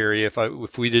more scary if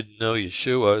we didn't know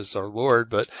Yeshua as our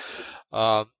Lord, but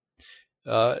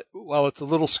while it's a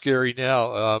little scary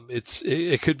now,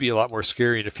 it could be a lot more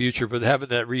scary in the future. But having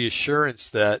that reassurance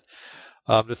that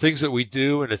the things that we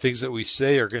do and the things that we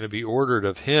say are going to be ordered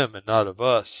of Him and not of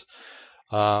us,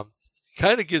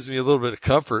 kind of gives me a little bit of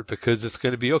comfort, because it's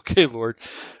going to be okay, Lord.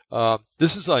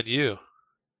 This is on you.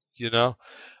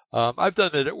 I've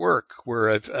done it at work where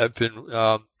I've been,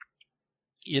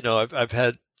 I've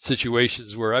had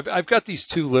situations where I've got these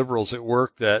two liberals at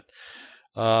work that.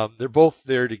 They're both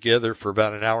there together for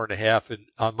about an hour and a half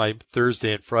on my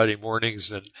Thursday and Friday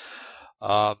mornings, and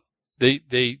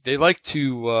they like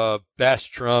to bash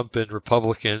Trump and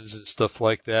Republicans and stuff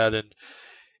like that,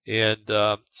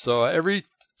 and so every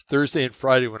Thursday and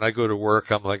Friday when I go to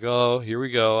work, I'm like, oh, here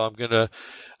we go. I'm gonna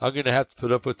have to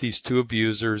put up with these two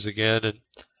abusers again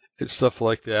and stuff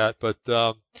like that. But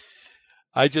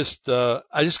I just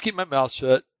keep my mouth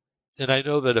shut. And I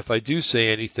know that if I do say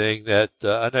anything and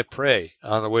I pray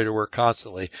on the way to work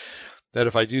constantly, that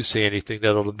if I do say anything, that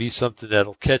it'll be something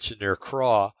that'll catch in their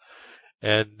craw,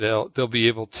 and they'll be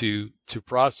able to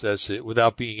process it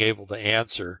without being able to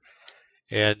answer.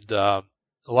 And a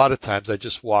lot of times I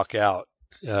just walk out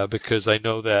because I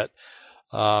know that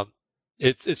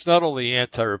it's not only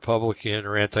anti-Republican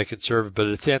or anti-conservative, but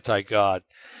it's anti-God.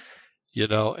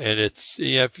 And it's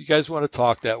if you guys want to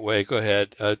talk that way, go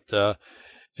ahead.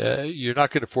 You're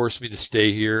not going to force me to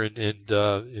stay here, and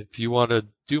if you want to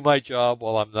do my job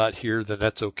while I'm not here, then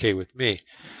that's okay with me.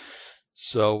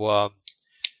 So,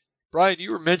 Brian,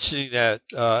 you were mentioning that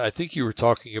I think you were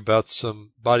talking about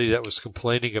somebody that was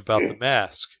complaining about the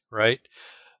mask, right?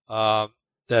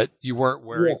 That you weren't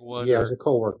wearing one. Yeah, as a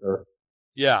coworker.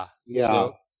 Yeah. Yeah.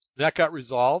 So that got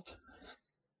resolved?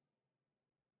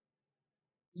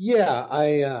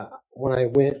 Yeah, when I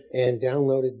went and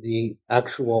downloaded the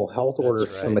actual health orders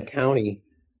from the county,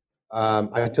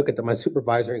 I took it to my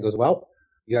supervisor and he goes, well,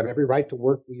 you have every right to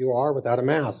work where you are without a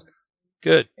mask.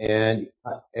 Good. And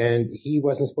he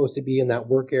wasn't supposed to be in that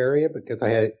work area because I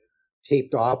had it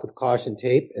taped off with caution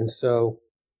tape. And so,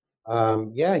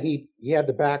 he had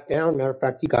to back down. Matter of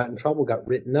fact, he got in trouble, got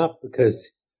written up because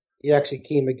he actually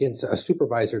came against a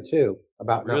supervisor too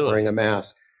about not wearing a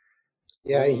mask.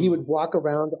 Yeah, he would walk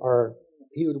around our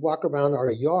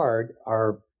yard,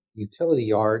 our utility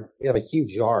yard. We have a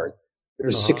huge yard.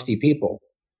 There's 60 people.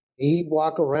 He'd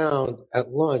walk around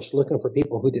at lunch looking for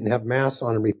people who didn't have masks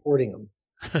on and reporting them.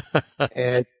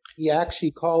 And he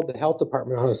actually called the health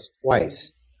department on us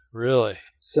twice. Really?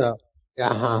 So,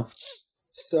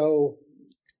 So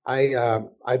I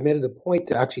made it a point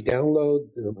to actually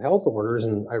download the health orders,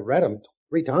 and I read them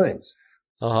 3 times.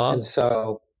 And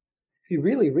so, if you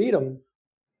really read them,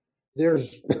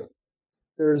 there's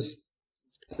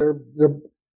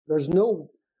no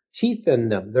teeth in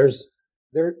them.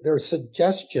 They're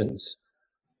suggestions.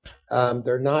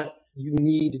 They're not, you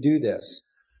need to do this.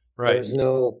 Right. There's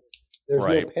no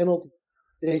penalty.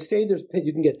 They say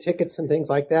you can get tickets and things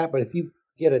like that, but if you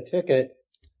get a ticket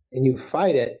and you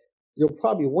fight it, you'll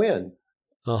probably win.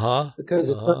 Because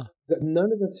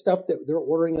none of the stuff that they're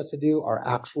ordering us to do are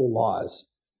actual laws.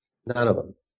 None of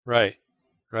them. Right.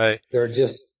 They're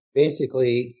just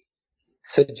basically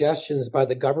suggestions by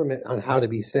the government on how to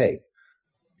be safe.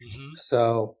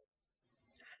 So,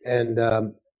 and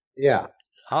I'm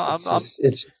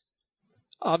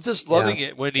just loving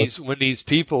it when these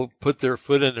people put their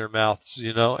foot in their mouths,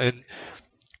 and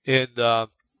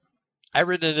I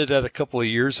ran into that a couple of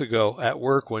years ago at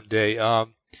work one day.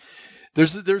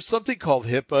 There's something called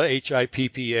HIPAA,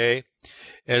 HIPPA,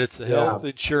 and it's the Health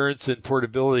Insurance and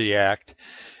Portability Act.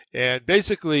 And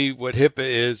basically what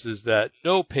HIPAA is that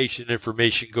no patient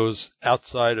information goes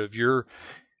outside of your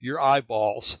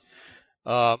eyeballs,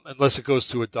 unless it goes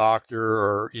to a doctor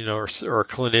or a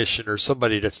clinician or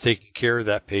somebody that's taking care of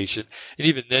that patient. And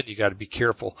even then you got to be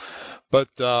careful. But,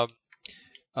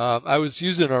 I was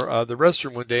using the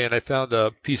restroom one day and I found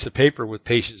a piece of paper with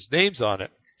patients' names on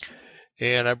it.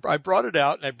 And I brought it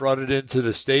out and I brought it into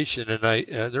the station and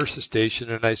nurse's station,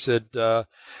 and I said,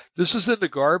 this is in the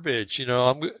garbage.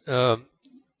 I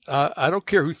don't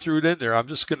care who threw it in there. I'm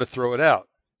just going to throw it out,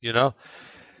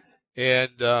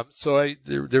 And so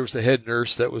there was a head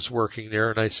nurse that was working there,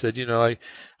 and I said, I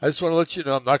just want to let you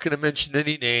know I'm not going to mention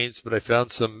any names, but I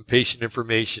found some patient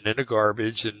information in the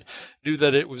garbage and knew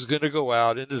that it was going to go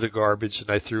out into the garbage,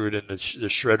 and I threw it in the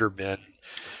shredder bin.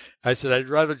 I said I'd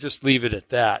rather just leave it at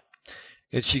that.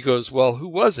 And she goes, well, who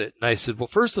was it? And I said, well,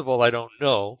 first of all, I don't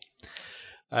know.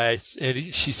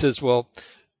 She says, well,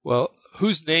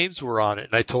 whose names were on it?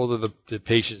 And I told her the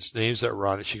patient's names that were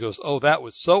on it. She goes, oh, that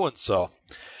was so-and-so.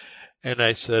 And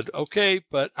I said, okay,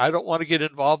 but I don't want to get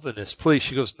involved in this. Please.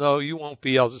 She goes, no, you won't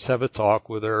be. I'll just have a talk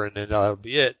with her, and then that'll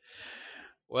be it.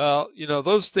 Well,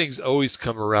 those things always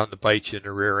come around to bite you in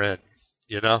the rear end,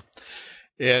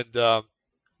 And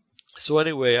so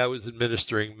anyway, I was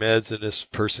administering meds, and this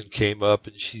person came up,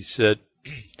 and she said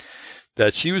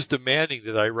that she was demanding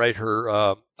that I write her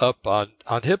up on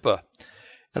HIPAA.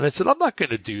 And I said, I'm not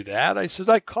going to do that. I said,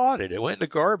 I caught it. It went in the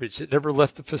garbage. It never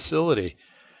left the facility.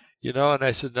 And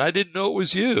I said, I didn't know it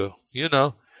was you,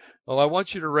 Oh, I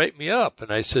want you to write me up. And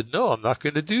I said, no, I'm not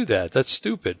going to do that. That's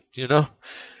stupid,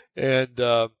 And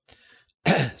so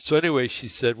anyway, she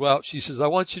said, I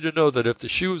want you to know that if the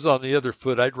shoe was on the other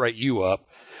foot, I'd write you up.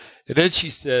 And then she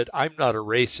said, I'm not a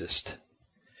racist.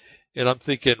 And I'm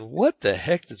thinking, what the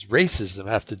heck does racism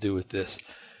have to do with this?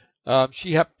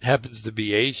 She happens to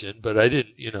be Asian, but I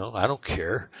didn't, I don't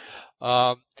care.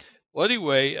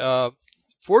 Anyway,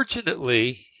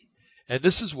 fortunately, and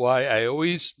this is why I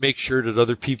always make sure that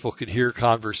other people can hear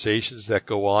conversations that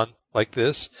go on like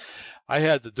this. I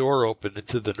had the door open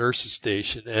into the nurse's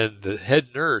station, and the head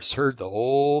nurse heard the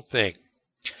whole thing.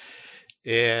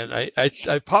 And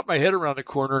I popped my head around the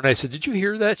corner and I said, did you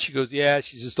hear that? She goes, yeah.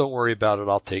 She says, don't worry about it.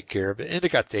 I'll take care of it. And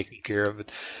it got taken care of.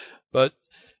 But,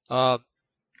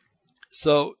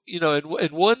 so, in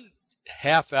 1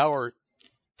 half-hour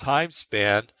time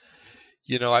span,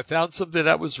 I found something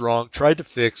that was wrong, tried to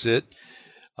fix it,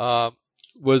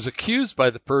 was accused by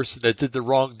the person that did the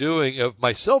wrongdoing of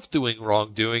myself doing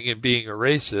wrongdoing and being a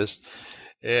racist.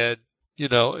 And,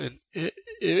 and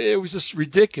it was just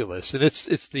ridiculous. And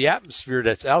it's the atmosphere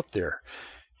that's out there,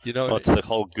 Well, it's the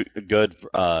whole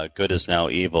good is now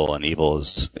evil, and evil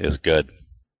is good.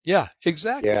 Yeah,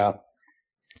 exactly. Yeah.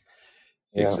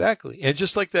 Exactly. And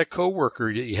just like that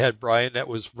coworker that you had, Brian, that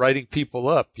was writing people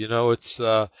up, it's,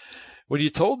 when you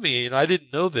told me, and I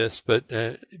didn't know this, but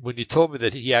when you told me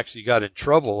that he actually got in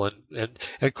trouble and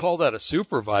called out a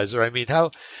supervisor, I mean,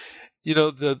 how,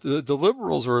 the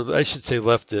liberals, or I should say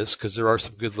leftists, because there are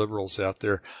some good liberals out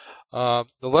there, the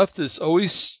leftists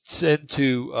always tend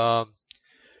to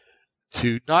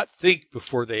not think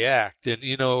before they act. And,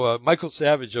 Michael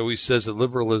Savage always says that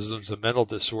liberalism is a mental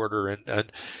disorder.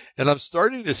 And I'm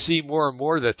starting to see more and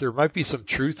more that there might be some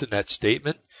truth in that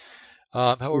statement.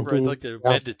 However, I'd like to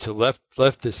amend it to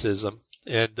lefticism.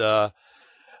 And,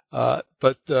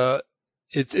 but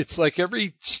it's like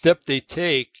every step they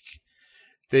take,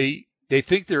 they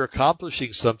think they're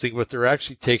accomplishing something, but they're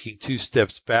actually taking 2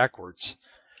 steps backwards.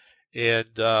 And,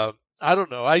 I don't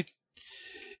know. I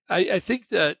think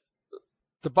that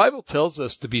the Bible tells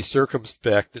us to be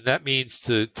circumspect, and that means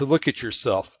to look at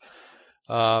yourself,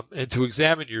 and to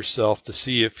examine yourself to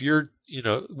see if you're,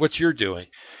 what you're doing,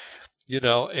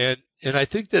 and I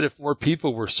think that if more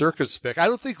people were circumspect, I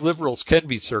don't think liberals can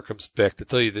be circumspect, to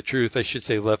tell you the truth. I should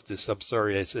say leftists. I'm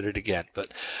sorry I said it again,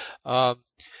 but,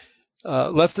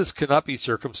 leftists cannot be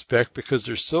circumspect because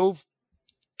they're so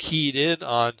keyed in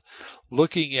on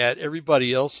looking at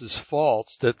everybody else's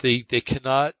faults that they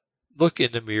cannot look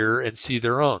in the mirror and see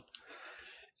their own.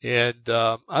 And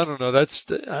I don't know.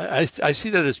 I see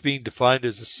that as being defined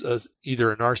as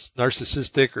either a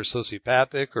narcissistic or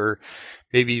sociopathic or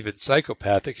maybe even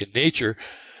psychopathic in nature.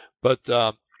 But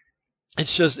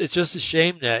it's just a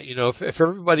shame that if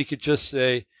everybody could just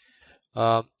say,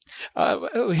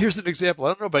 here's an example. I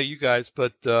don't know about you guys,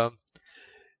 but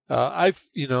I've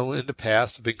in the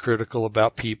past have been critical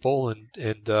about people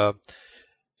and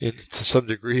to some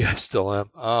degree I still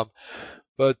am.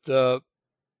 But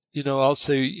I'll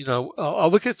say, I'll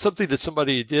look at something that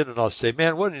somebody did and I'll say,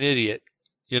 man, what an idiot,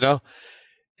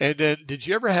 And then did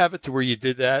you ever have it to where you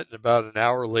did that and about an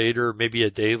hour later, maybe a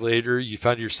day later, you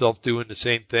found yourself doing the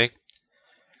same thing?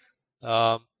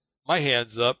 My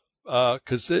hand's up,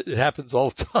 cause it happens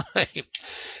all the time.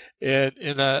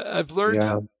 And I've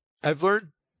learned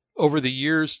over the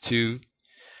years to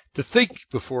think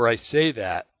before I say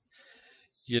that.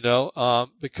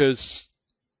 Because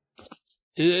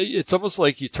it's almost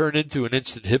like you turn into an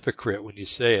instant hypocrite when you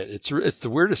say it. It's the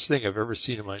weirdest thing I've ever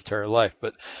seen in my entire life.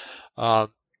 But, I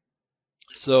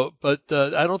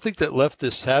don't think that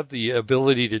leftists have the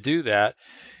ability to do that.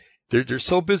 They're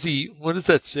so busy. What is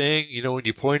that saying? When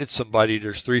you point at somebody,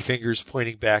 there's 3 fingers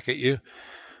pointing back at you.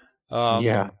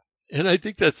 Yeah. And I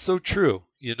think that's so true.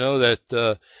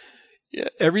 That,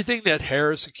 everything that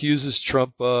Harris accuses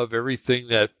Trump of, everything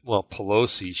that,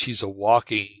 Pelosi, she's a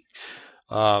walking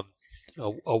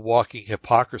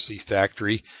hypocrisy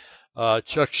factory.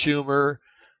 Chuck Schumer,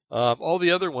 all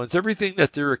the other ones, everything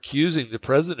that they're accusing the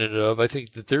president of, I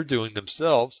think that they're doing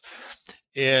themselves.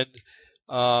 And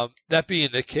that being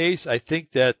the case, I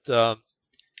think that a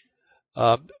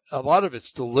lot of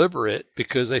it's deliberate,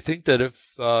 because I think that if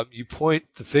you point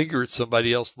the finger at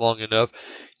somebody else long enough,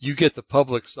 you get the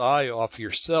public's eye off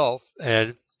yourself,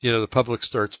 and the public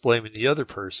starts blaming the other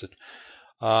person.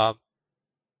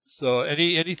 So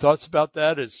any thoughts about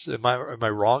that? Am I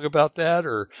wrong about that,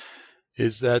 or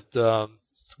is that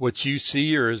what you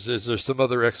see, or is there some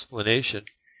other explanation?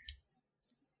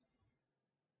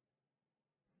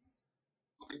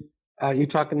 You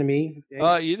talking to me, Dave?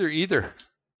 Either.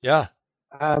 Yeah.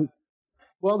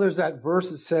 Well, there's that verse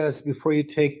that says, before you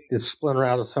take the splinter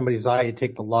out of somebody's eye, you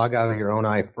take the log out of your own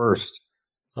eye first.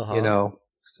 Uh-huh.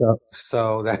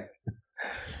 So that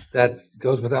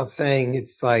goes without saying.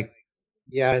 It's like,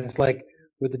 it's like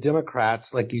with the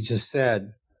Democrats, like you just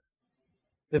said,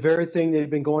 the very thing they've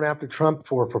been going after Trump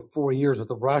for 4 years with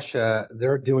Russia,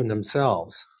 they're doing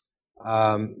themselves.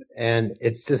 And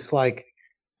it's just like,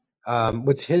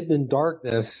 what's hidden in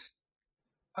darkness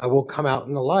will come out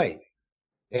in the light.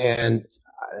 And,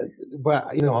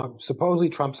 but, supposedly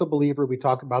Trump's a believer. We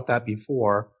talked about that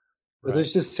before. But Right.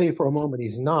 Let's just say for a moment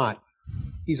he's not.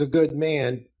 He's a good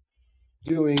man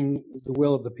doing the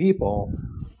will of the people,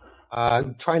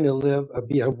 trying to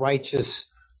be a righteous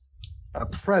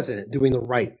president, doing the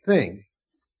right thing.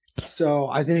 So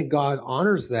I think God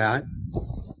honors that.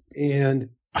 And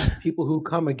people who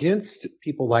come against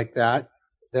people like that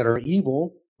are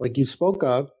evil, like you spoke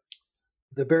of,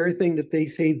 the very thing that they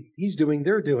say he's doing,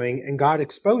 they're doing, and God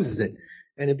exposes it.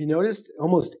 And if you noticed,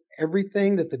 almost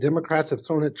everything that the Democrats have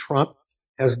thrown at Trump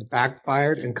has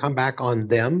backfired and come back on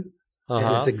them. Uh-huh.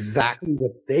 And it's exactly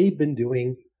what they've been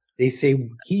doing. They say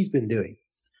he's been doing.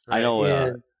 I know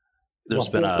And there's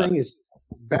the been whole thing is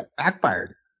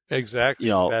backfired. Exactly.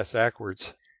 It's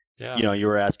backwards. Yeah. You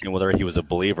were asking whether he was a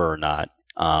believer or not,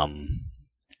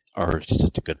 or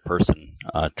just a good person,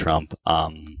 Trump.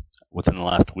 Within the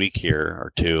last week here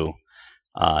or two,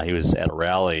 he was at a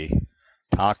rally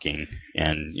talking,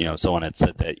 and someone had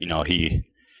said that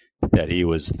he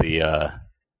was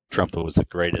Trump was the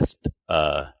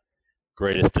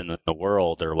greatest in the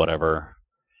world or whatever,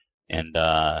 and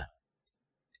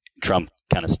Trump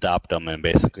kind of stopped him and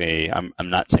basically, I'm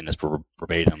not saying this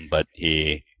verbatim, but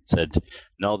he said,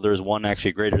 "No, there's one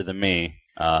actually greater than me.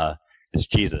 It's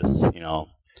Jesus."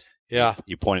 Yeah.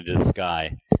 You pointed to the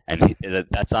sky, and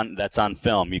that's on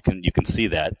film. You can see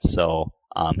that. So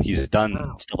he's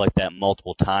done stuff like that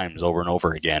multiple times, over and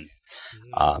over again.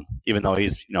 Even though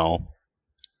he's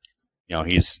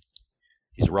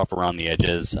he's rough around the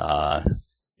edges.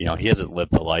 He hasn't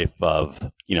lived the life of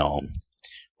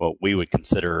what we would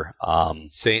consider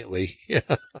saintly.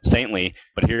 Saintly.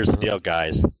 But here's the deal,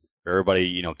 guys.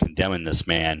 Everybody condemning this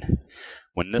man.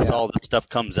 When all this stuff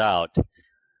comes out,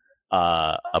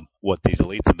 what these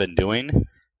elites have been doing,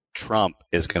 Trump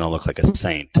is going to look like a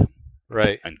saint,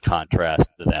 right? In contrast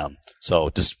to them. So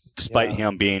despite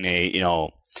him being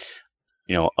a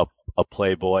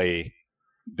playboy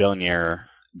billionaire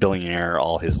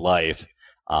all his life,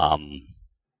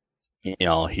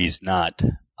 he's not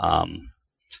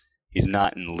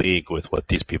in league with what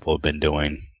these people have been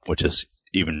doing, which is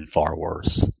even far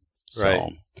worse.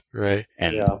 Right.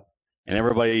 And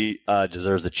everybody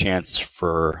deserves a chance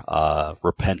for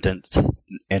repentance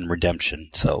and redemption.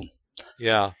 So.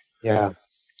 Yeah.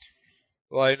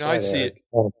 Well, I see it.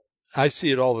 I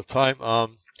see it all the time.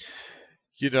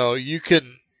 You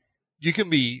can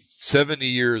be 70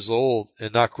 years old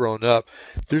and not grown up.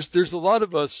 There's a lot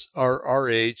of us our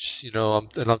age, and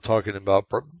I'm talking about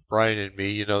Brian and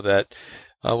me, that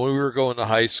when we were going to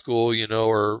high school,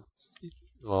 or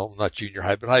not junior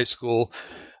high, but high school,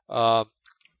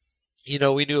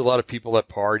 we knew a lot of people that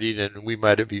partied, and we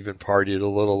might have even partied a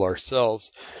little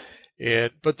ourselves.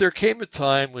 But there came a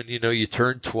time when, you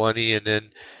turned 20 and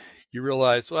then you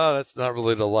realize, well, that's not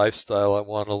really the lifestyle I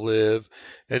want to live.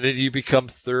 And then you become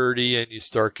 30 and you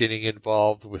start getting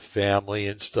involved with family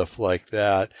and stuff like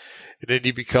that. And then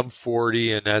you become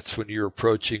 40 and that's when you're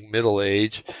approaching middle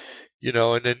age,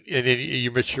 and then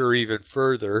you mature even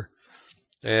further.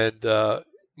 And,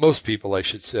 most people, I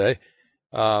should say,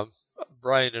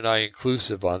 Brian and I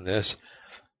inclusive on this.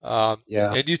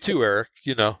 And you too, Eric,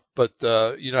 but,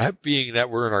 being that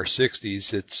we're in our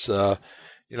 60s, it's,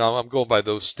 I'm going by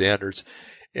those standards.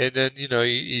 And then,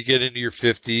 you get into your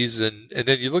 50s and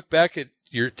then you look back at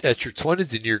your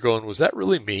 20s and you're going, was that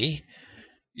really me?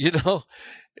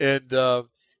 And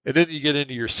then you get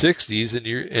into your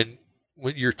 60s and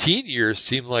when your teen years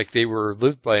seem like they were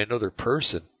lived by another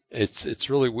person. It's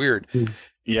really weird.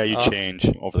 Yeah, you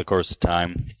change over the course of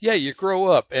time. Yeah, you grow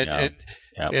up and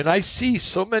I see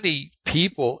so many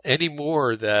people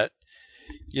anymore that,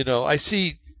 I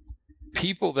see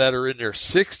people that are in their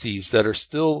 60s that are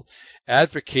still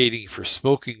advocating for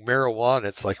smoking marijuana.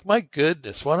 It's like, my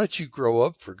goodness, why don't you grow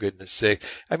up, for goodness sake?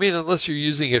 I mean, unless you're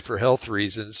using it for health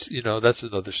reasons, that's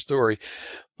another story.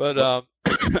 But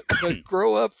but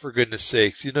grow up, for goodness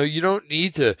sakes. You don't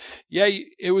need to. Yeah,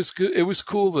 it was good. It was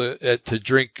cool to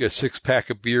drink a 6-pack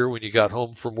of beer when you got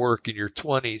home from work in your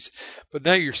 20s. But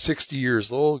now you're 60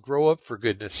 years old. Grow up, for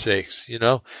goodness sakes. You're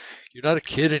not a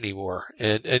kid anymore,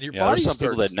 and your body there's some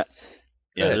starts. People that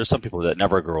there's some people that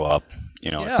never grow up.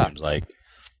 It seems like.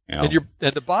 And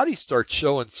the body starts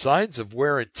showing signs of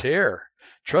wear and tear.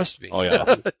 Trust me. Oh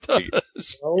yeah. It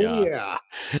does.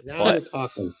 Now we're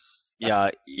talking.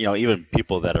 Yeah, even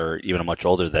people that are even much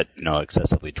older that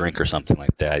excessively drink or something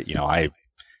like that.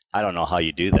 I don't know how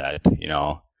you do that.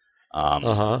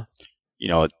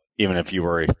 Even if you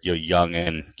were young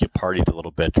and you partied a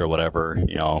little bit or whatever,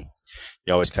 you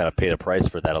always kind of pay the price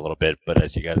for that a little bit. But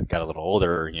as you got a little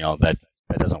older, that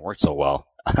doesn't work so well.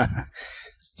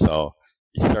 So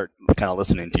you start kind of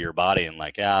listening to your body and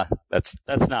like, yeah, that's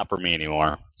not for me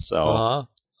anymore. So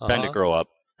time to grow up.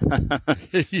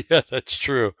 Yeah, that's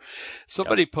true.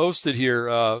 Somebody posted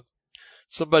here,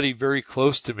 somebody very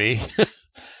close to me,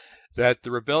 that the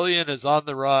rebellion is on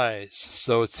the rise.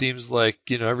 So it seems like,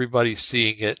 everybody's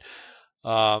seeing it.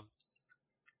 I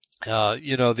don't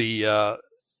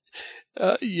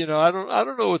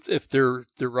know if they're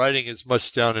writing as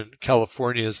much down in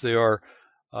California as they are,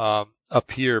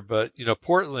 up here, but,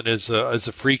 Portland is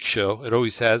a freak show. It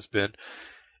always has been.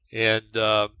 And,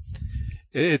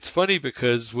 it's funny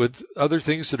because with other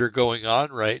things that are going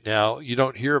on right now, you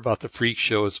don't hear about the freak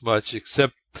show as much,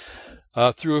 except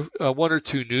through one or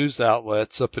two news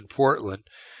outlets up in Portland.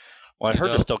 Well, I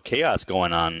heard there's still chaos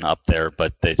going on up there,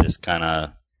 but they just kind of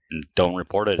don't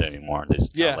report it anymore. They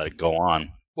just let it go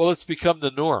on. Well, it's become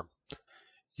the norm.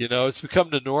 It's become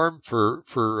the norm for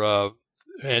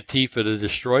Antifa to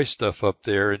destroy stuff up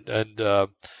there, and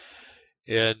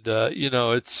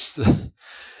it's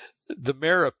the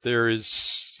mayor up there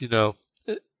is,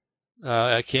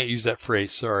 I can't use that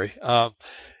phrase, sorry,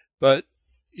 but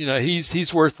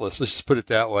he's worthless. Let's just put it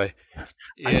that way.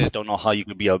 I just don't know how you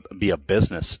could be a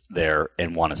business there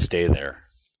and want to stay there.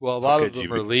 Well, a lot of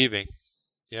them are leaving.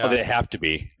 Yeah, they have to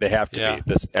be. They have to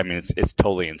be. It's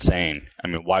totally insane.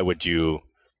 Why would you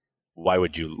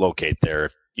locate there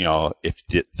if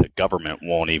the government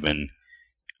won't even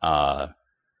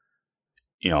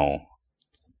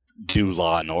do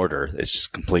law and order? It's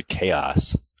just complete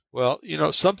chaos. Well,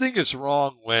 something is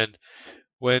wrong when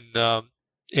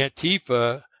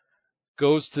Antifa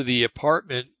goes to the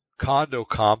apartment condo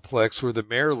complex where the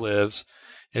mayor lives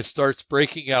and starts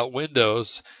breaking out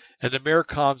windows, and the mayor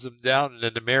calms them down, and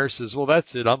then the mayor says, "Well,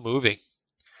 that's it. I'm moving."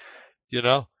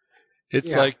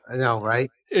 It's like, I know,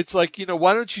 right? It's like,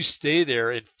 why don't you stay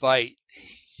there and fight?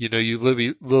 You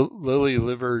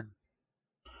lily-livered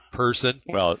person.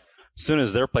 Well, as soon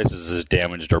as their places is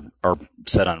damaged or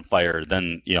set on fire,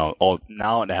 then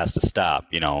now it has to stop.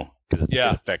 Because it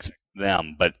affects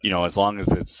them. But as long as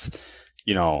it's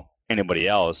anybody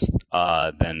else,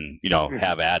 then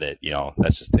have at it.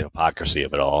 That's just the hypocrisy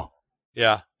of it all.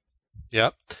 Yeah.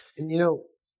 Yep. And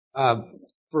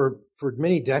for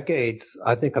many decades,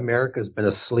 I think America's been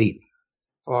asleep.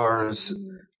 As far as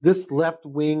this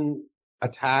left-wing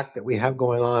attack that we have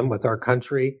going on with our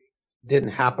country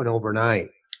didn't happen overnight.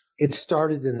 It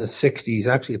started in the 60s,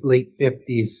 actually late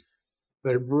 50s,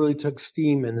 but it really took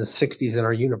steam in the 60s in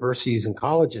our universities and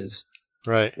colleges.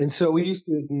 Right. And so we used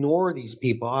to ignore these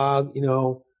people.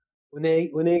 When they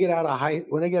get out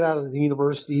of the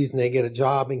universities and they get a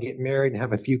job and get married and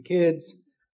have a few kids,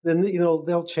 then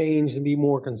they'll change and be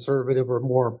more conservative or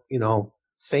more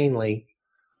sanely.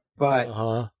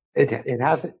 But it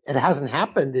hasn't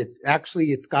happened.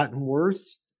 It's gotten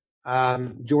worse.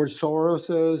 George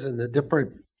Soros and the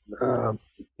different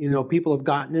people have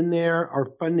gotten in there, are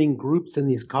funding groups in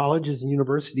these colleges and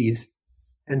universities,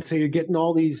 and so you're getting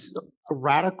all these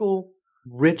radical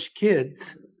rich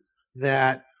kids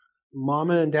that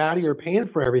mama and daddy are paying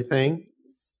for everything,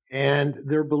 and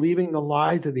they're believing the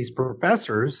lies of these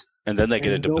professors. And then they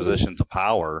get into positions of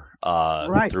power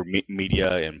through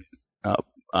media and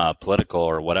political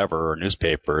or whatever, or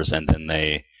newspapers, and then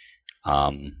they,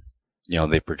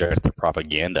 they project their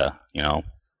propaganda.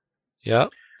 Yeah.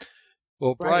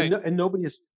 Well, Brian, and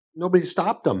nobody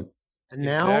stopped them. And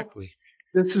now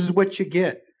this is what you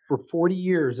get for 40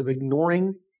 years of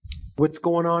ignoring what's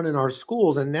going on in our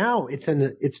schools. And now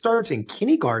it starts in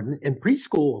kindergarten and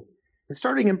preschool. It's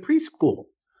starting in preschool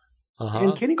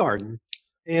and kindergarten.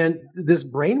 And this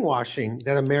brainwashing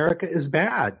that America is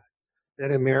bad,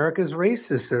 that America is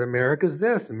racist, that America is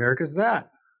this, America is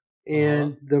that.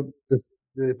 And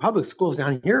the public schools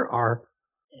down here are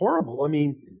horrible.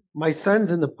 My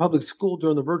son's in the public school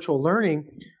doing the virtual learning,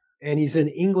 and he's in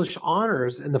English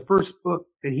honors. And the first book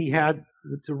that he had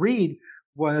to read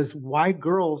was Why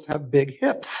Girls Have Big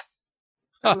Hips.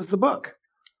 That was the book.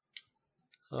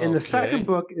 And the second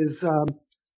book is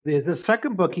the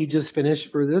second book he just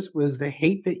finished for this was The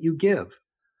Hate That You Give.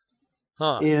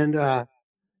 And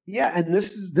and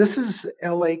this is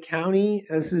L.A. County.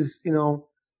 This is the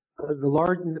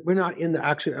large. We're not in the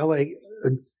actual L.A.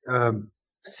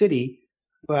 City,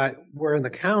 but we're in the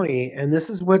county, and this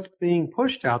is what's being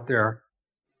pushed out there.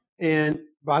 And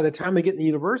by the time they get in the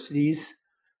universities,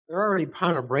 they're already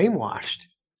kind of brainwashed.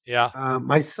 Yeah.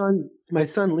 My son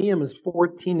Liam is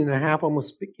 14 and a half,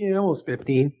 almost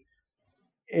 15,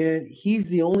 and he's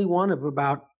the only one of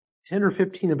about 10 or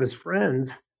 15 of his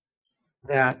friends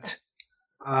that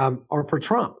are for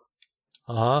Trump.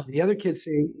 The other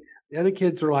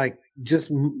kids are like just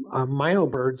minor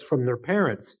birds from their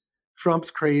parents.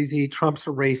 Trump's crazy, Trump's a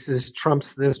racist,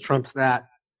 Trump's this, Trump's that.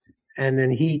 And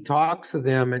then he talks to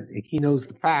them, and he knows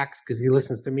the facts because he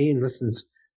listens to me and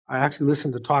I actually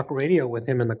listen to talk radio with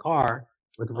him in the car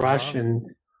with Rush and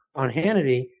on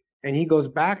Hannity, and he goes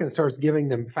back and starts giving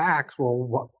them facts.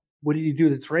 Well, what did you do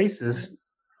that's racist?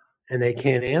 And they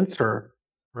can't answer.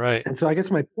 Right. And so I guess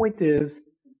my point is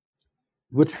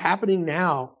what's happening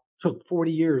now took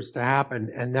 40 years to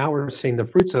happen, and now we're seeing the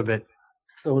fruits of it.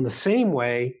 So in the same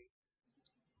way,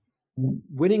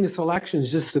 winning this election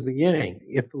is just the beginning.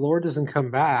 If the Lord doesn't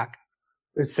come back,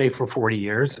 let's say for 40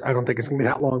 years, I don't think it's going to be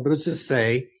that long, but let's just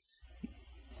say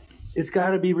it's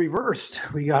got to be reversed.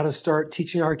 We got to start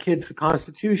teaching our kids the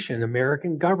Constitution,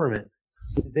 American government.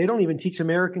 They don't even teach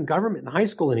American government in high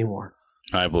school anymore.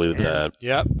 I believe that.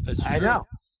 Yep. I know.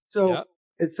 So,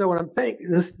 and so what I'm saying,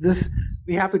 this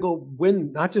we have to go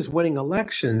win, not just winning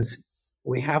elections,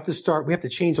 We have to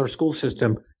change our school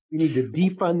system. We need to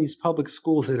defund these public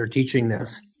schools that are teaching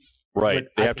this. Right.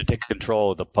 They have to take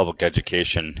control of the public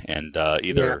education and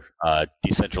either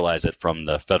decentralize it from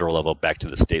the federal level back to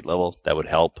the state level. That would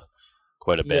help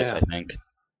quite a bit, I think.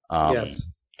 Yes.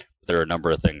 There are a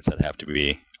number of things that have to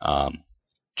be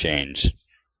changed.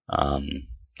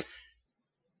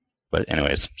 But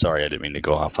anyways, sorry, I didn't mean to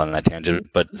go off on that tangent.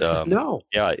 But No.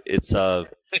 yeah, it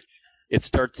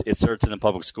starts in the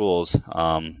public schools.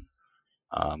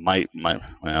 My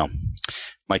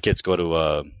kids go to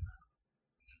a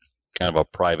kind of a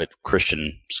private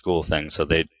Christian school thing, so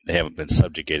they haven't been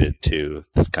subjugated to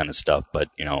this kind of stuff. But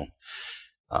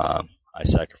I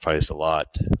sacrifice a lot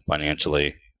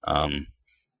financially to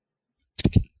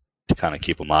kind of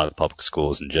keep them out of the public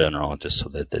schools in general, just so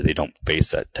that they don't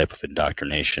face that type of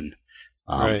indoctrination.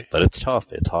 Right. But it's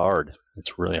tough. It's hard.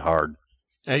 It's really hard.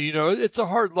 And, it's a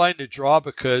hard line to draw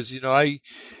because,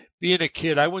 being a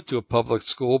kid, I went to a public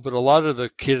school, but a lot of the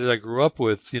kids I grew up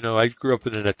with, I grew up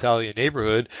in an Italian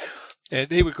neighborhood, and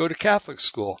they would go to Catholic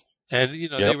school. And,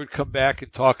 they would come back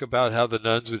and talk about how the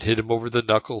nuns would hit them over the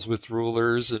knuckles with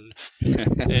rulers and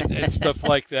stuff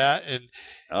like that. And,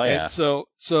 and so,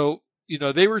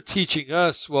 they were teaching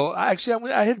us, well,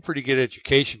 actually, I had a pretty good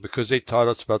education because they taught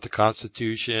us about the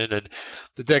Constitution and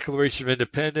the Declaration of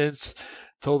Independence,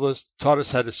 taught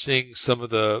us how to sing some of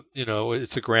the,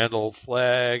 it's a grand old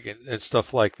flag and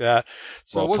stuff like that.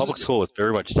 So public school was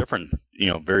very much different,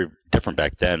 very different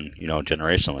back then,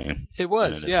 generationally. It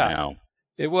was, than it is yeah. now.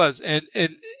 It was. And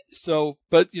so,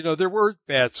 but, there were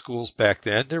bad schools back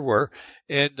then. There were.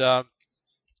 And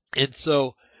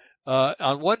so,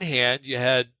 on one hand, you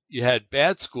had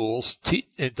bad schools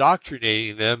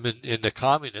indoctrinating them in the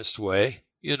communist way,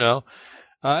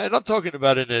 and I'm talking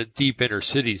about in the deep inner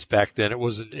cities back then. It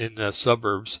wasn't in the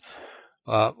suburbs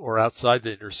or outside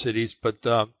the inner cities, but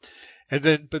then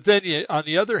on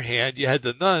the other hand, you had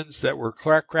the nuns that were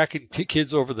cracking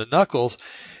kids over the knuckles,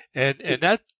 and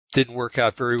that didn't work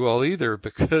out very well either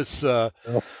because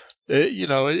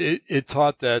it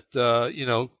taught that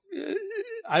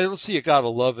I don't see a God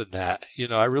of love in that.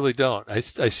 I really don't. I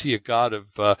see a God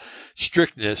of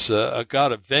strictness, a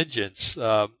God of vengeance,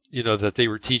 that they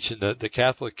were teaching the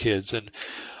Catholic kids. And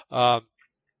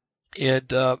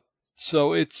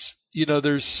so it's,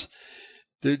 there's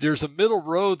a middle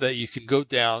road that you can go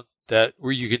down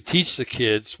where you can teach the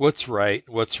kids what's right,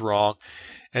 what's wrong,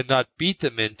 and not beat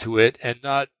them into it and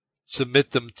not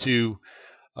submit them to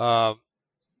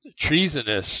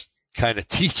treasonous kind of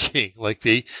teaching like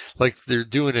they're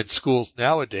doing in schools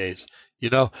nowadays.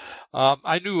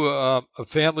 I knew a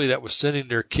family that was sending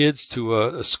their kids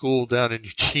to a school down in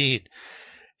Eugene,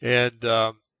 and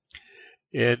some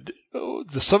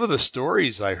of the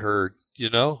stories I heard,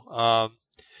 it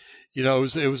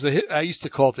was I used to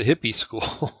call it the hippie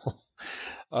school.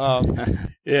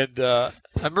 And I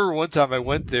remember one time I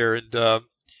went there and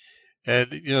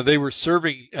they were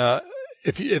serving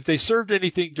if they served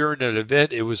anything during an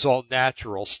event, it was all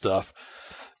natural stuff,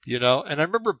 and I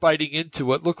remember biting into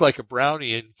what looked like a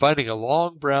brownie and finding a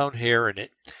long brown hair in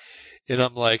it. And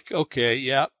I'm like, okay,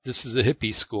 yeah, this is a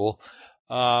hippie school.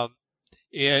 And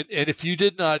if you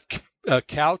did not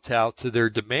kowtow to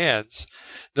their demands,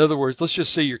 in other words, let's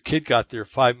just say your kid got there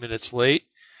 5 minutes late,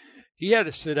 he had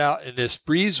to sit out in this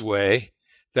breezeway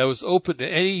that was open to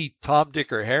any Tom,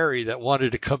 Dick, or Harry that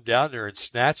wanted to come down there and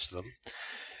snatch them.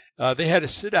 They had to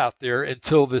sit out there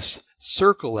until this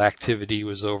circle activity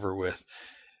was over with,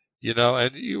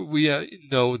 and we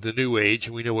know the New Age,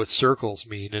 and we know what circles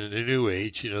mean in the New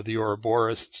Age, the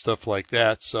Ouroboros and stuff like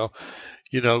that. So,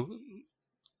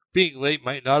 being late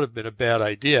might not have been a bad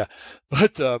idea.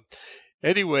 But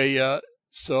anyway,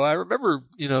 so I remember,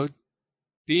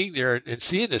 being there and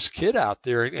seeing this kid out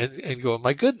there and going,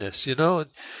 my goodness, and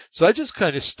so I just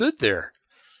kind of stood there.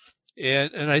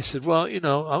 And I said, well,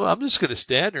 I'm just going to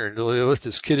stand there and let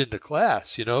this kid into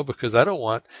class, because I don't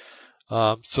want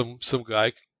some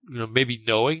guy, maybe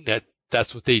knowing that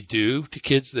that's what they do to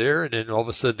kids there, and then all of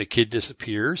a sudden the kid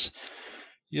disappears,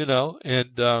 and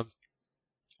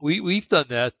we've done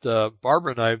that.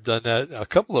 Barbara and I have done that a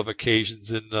couple of occasions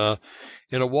in a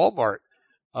Walmart,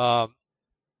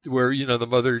 where the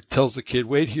mother tells the kid,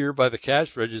 wait here by the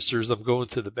cash registers, I'm going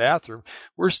to the bathroom.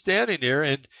 We're standing there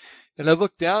and I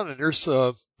look down and there's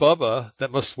Bubba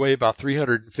that must weigh about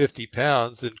 350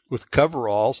 pounds and with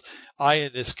coveralls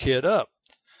eyeing this kid up,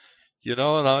 and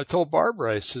I told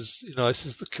Barbara, I says,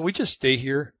 can we just stay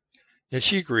here? And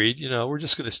she agreed, we're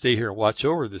just going to stay here and watch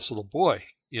over this little boy,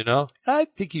 I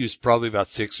think he was probably about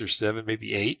 6 or 7,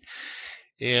 maybe 8.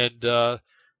 And,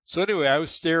 So anyway, I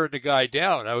was staring the guy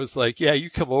down. I was like, yeah, you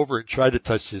come over and try to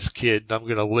touch this kid, and I'm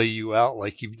going to lay you out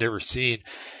like you've never seen.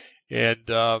 And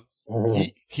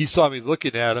he saw me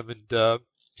looking at him, and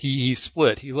he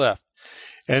split. He left.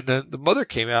 And then the mother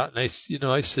came out, and I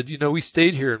said, we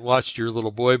stayed here and watched your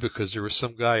little boy because there was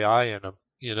some guy eyeing him,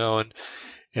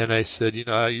 and I said,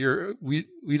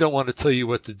 we don't want to tell you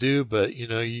what to do, but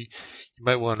you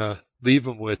might want to leave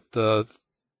him with the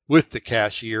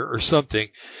cashier or something,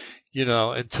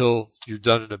 until you're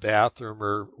done in the bathroom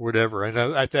or whatever. And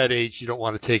at that age, you don't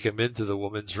want to take him into the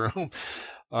woman's room.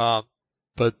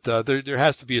 But there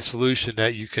has to be a solution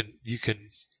that you can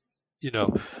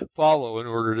follow in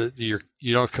order to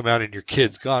you don't come out and your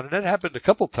kid's gone. And that happened a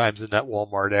couple times in that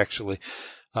Walmart, actually.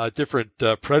 Different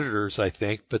predators, I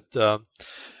think. But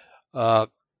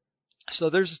so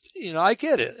there's, I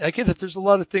get it. There's a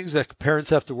lot of things that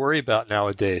parents have to worry about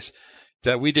nowadays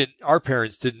that our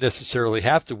parents didn't necessarily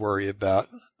have to worry about.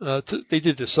 They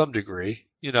did to some degree,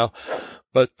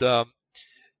 but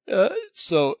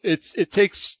so it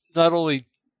takes not only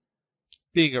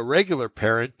being a regular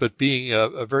parent, but being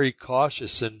a very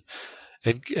cautious and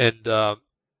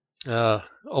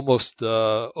almost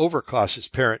overcautious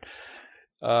parent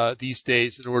these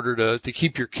days in order to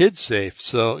keep your kids safe.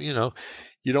 So you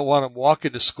don't want them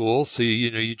walking to school, so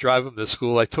you drive them to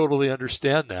school. I totally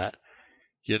understand that,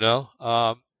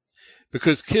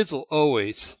 because kids will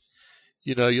always.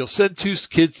 You'll send two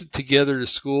kids together to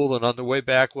school, and on the way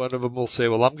back, one of them will say,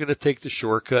 well, I'm going to take the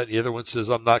shortcut, and the other one says,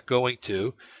 I'm not going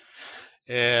to.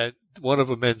 And one of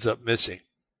them ends up missing,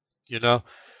 so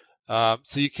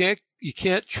you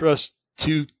can't trust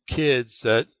two kids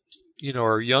that,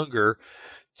 are younger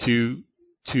to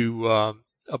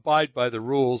abide by the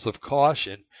rules of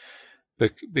caution,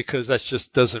 because that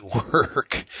just doesn't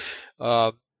work.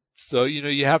 So,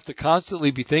 you have to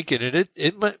constantly be thinking, and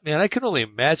man, I can only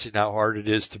imagine how hard it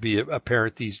is to be a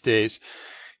parent these days,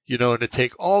 and to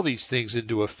take all these things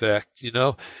into effect,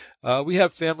 we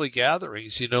have family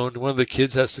gatherings, and one of the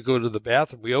kids has to go to the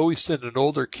bathroom. We always send an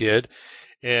older kid,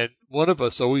 and one of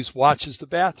us always watches the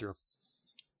bathroom,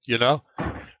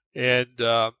 and,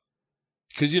 because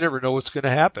you never know what's going to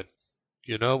happen,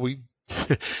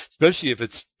 especially if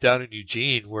it's down in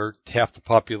Eugene where half the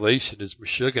population is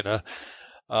Meshuggah.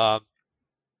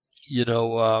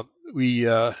 We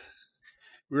were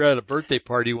at a birthday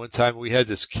party one time. We had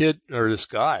this kid, or this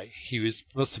guy,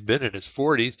 must have been in his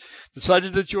 40s,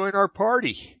 decided to join our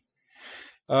party.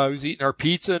 He was eating our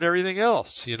pizza and everything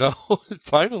else,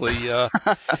 Finally,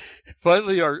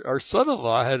 our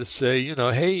son-in-law had to say,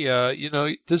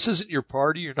 hey, this isn't your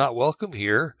party. You're not welcome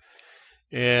here.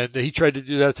 And he tried to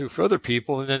do that to other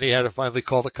people, and then he had to finally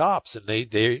call the cops, and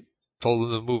they told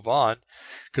him to move on,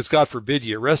 because God forbid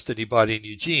you arrest anybody in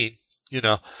Eugene,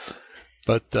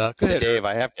 But go ahead, Dave.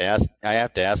 I have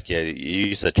to ask you. You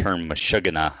use the term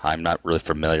Meshuggah. I'm not really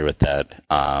familiar with that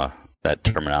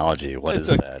terminology. What is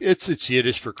that? It's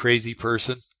Yiddish for crazy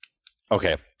person.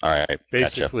 Okay. All right.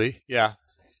 Basically, gotcha. Yeah.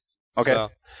 Okay. So,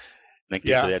 thank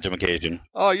you for the education.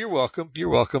 Oh, you're welcome. You're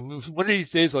welcome. One of these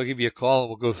days, I'll give you a call and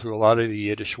we'll go through a lot of the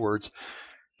Yiddish words.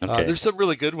 Okay. There's some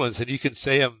really good ones, and you can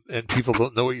say them, and people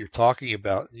don't know what you're talking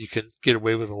about. You can get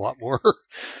away with a lot more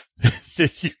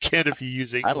than you can if you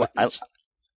use English.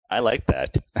 I like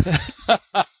that.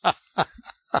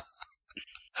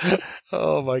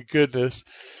 Oh my goodness.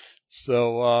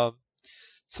 So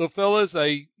fellas,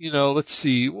 let's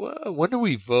see. When do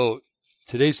we vote?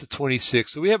 Today's the 26th.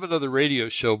 So we have another radio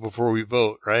show before we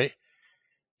vote, right?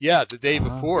 Yeah, the day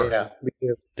before. Yeah, we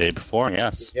do. Day before,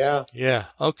 yes. Yeah. Yeah.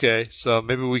 Okay. So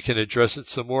maybe we can address it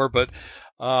some more. But,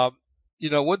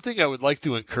 one thing I would like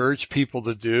to encourage people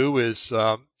to do is,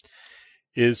 and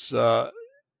I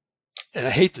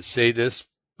hate to say this,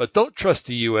 but don't trust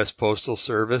the U.S. Postal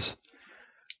Service.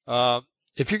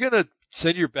 If you're going to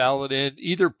send your ballot in,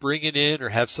 either bring it in or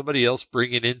have somebody else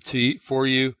bring it in for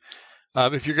you.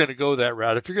 If you're going to go that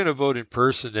route, if you're going to vote in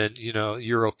person, then,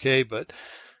 you're okay, but,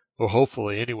 well,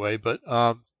 hopefully anyway, but,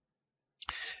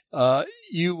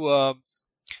 you're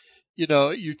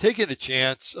taking a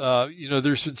chance.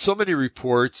 There's been so many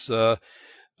reports,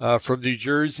 from New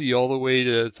Jersey all the way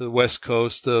to the West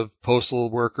Coast of postal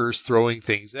workers throwing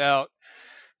things out.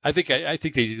 I think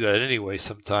they do that anyway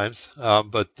sometimes.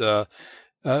 But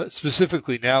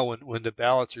specifically now when the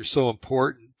ballots are so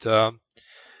important,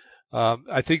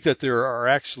 I think that there are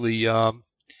actually, apps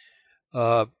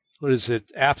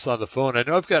on the phone. I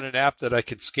know I've got an app that I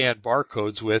can scan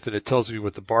barcodes with, and it tells me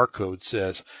what the barcode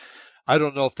says. I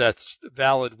don't know if that's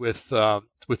valid with the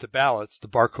ballots, the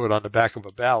barcode on the back of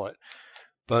a ballot,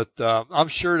 but I'm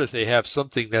sure that they have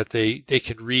something that they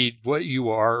can read what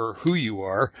you are or who you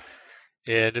are,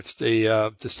 And if they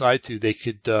decide to, they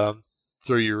could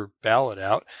throw your ballot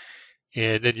out,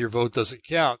 and then your vote doesn't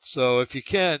count. So if you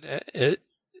can,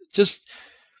 just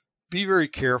be very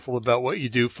careful about what you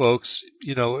do, folks.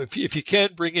 You know, if you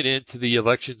can, bring it into the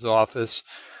elections office.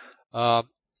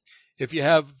 If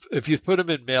you put them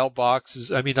in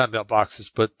mailboxes, I mean not mailboxes,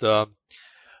 but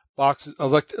boxes,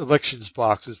 elections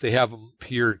boxes. They have them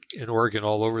here in Oregon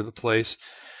all over the place.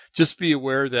 Just be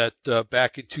aware that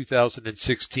back in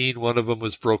 2016, one of them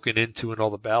was broken into and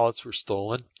all the ballots were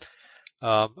stolen,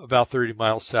 about 30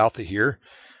 miles south of here.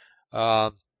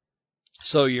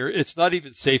 So it's not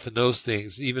even safe in those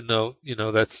things, even though, you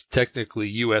know, that's technically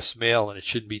U.S. mail and it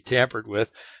shouldn't be tampered with.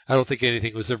 I don't think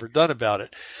anything was ever done about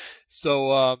it.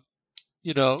 So,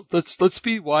 you know, let's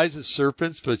be wise as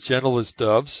serpents, but gentle as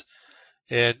doves,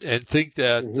 and think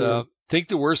that, think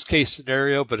the worst case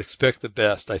scenario, but expect the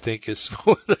best, I think is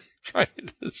what I'm trying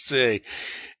to say.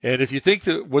 And if you think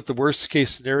that what the worst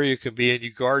case scenario can be and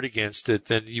you guard against it,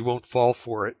 then you won't fall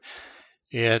for it.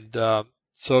 And,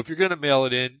 so if you're going to mail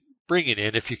it in, bring it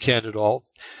in if you can at all,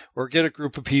 or get a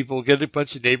group of people, get a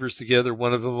bunch of neighbors together.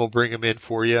 One of them will bring them in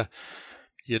for you,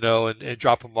 you know, and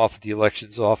drop them off at the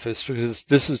elections office, because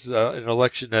this is an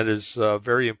election that is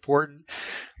very important.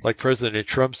 Like President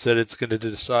Trump said, it's going to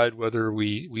decide whether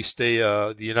we stay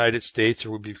the United States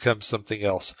or we become something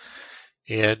else.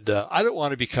 And I don't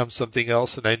want to become something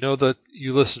else. And I know that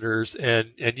you listeners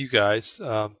and you guys,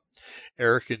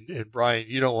 Eric and Brian,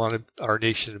 you don't want our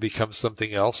nation to become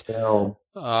something else. No.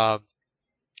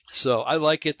 So I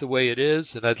like it the way it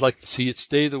is, and I'd like to see it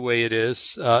stay the way it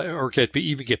is, or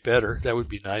even get better. That would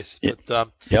be nice. Yep.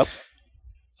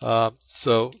 But,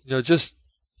 so, you know, just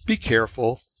be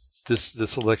careful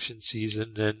this election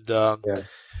season, and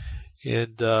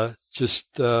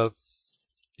just,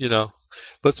 you know,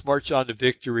 let's march on to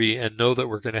victory and know that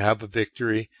we're going to have a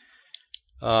victory.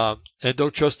 And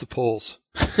don't trust the polls.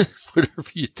 Whatever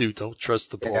you do, don't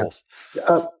trust the polls.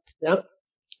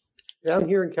 Down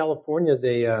here in California,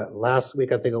 they last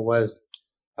week, I think it was,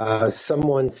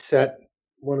 someone set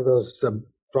one of those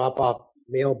drop-off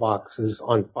mailboxes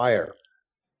on fire.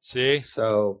 See?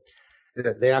 So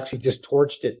they actually just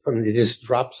torched it they just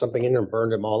dropped something in there and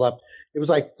burned them all up. It was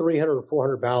like 300 or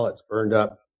 400 ballots burned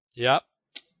up. Yep.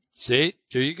 See?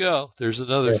 There you go. There's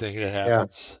another thing that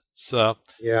happens. So.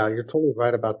 Yeah, you're totally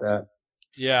right about that.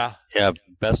 Yeah. Yeah,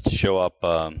 best to show up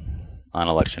on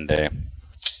Election Day.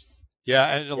 Yeah,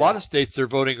 and in a lot of states they're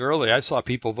voting early. I saw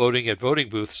people voting at voting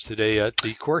booths today at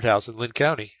the courthouse in Lynn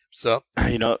County. So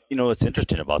you know what's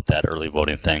interesting about that early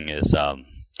voting thing is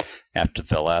after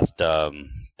the last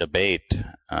debate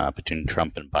between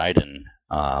Trump and Biden,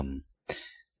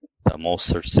 the most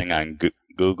searched thing on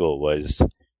Google was,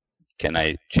 "Can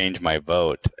I change my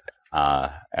vote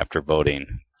after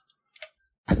voting?"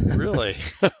 Really?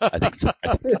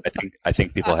 I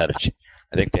think people had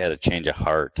they had a change of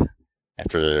heart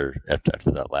after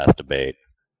that last debate.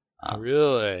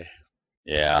 Really?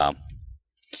 Yeah.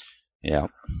 Yeah.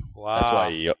 Wow. That's why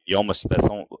you almost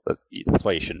that's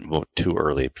why you shouldn't vote too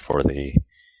early before the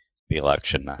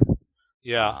election.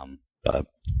 Yeah. But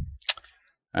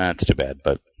it's too bad.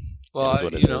 But well,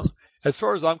 you know, as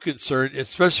far as I'm concerned,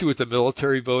 especially with the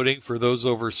military voting for those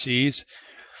overseas,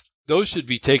 those should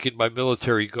be taken by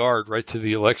military guard right to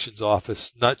the elections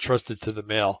office, not trusted to the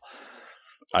mail.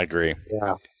 I agree.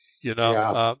 Yeah. You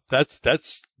know,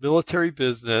 that's military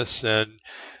business, and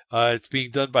it's being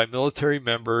done by military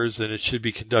members, and it should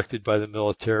be conducted by the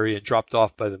military and dropped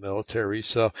off by the military.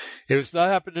 So if it's not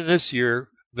happening this year,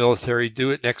 military, do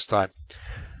it next time.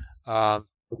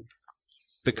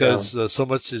 Because so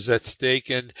much is at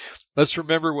stake. And let's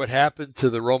remember what happened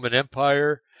to the Roman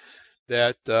Empire.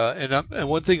 That and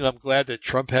one thing, I'm glad that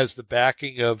Trump has the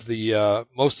backing of the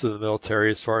most of the military,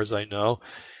 as far as I know.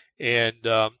 And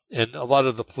a lot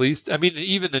of the police, I mean,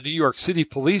 even the New York City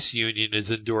Police Union is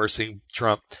endorsing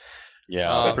Trump.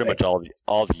 Yeah, pretty much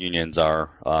all the unions are.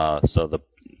 So the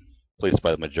police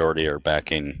by the majority are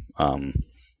backing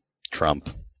Trump.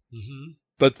 Mm-hmm.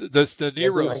 But that's the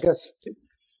Nero. I guess.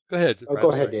 Go ahead. Oh,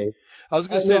 go ahead, Dave. I was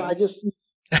going to say. No, I just.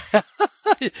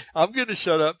 I'm going to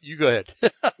shut up. You go ahead.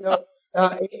 No,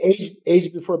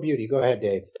 age before beauty. Go ahead,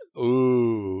 Dave.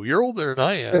 Ooh, you're older than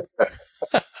I am.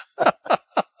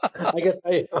 I guess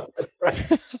I am. That's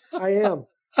right. I am.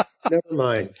 Never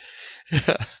mind.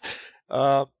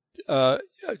 I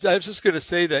was just going to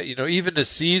say that, you know, even the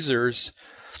Caesars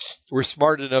were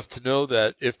smart enough to know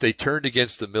that if they turned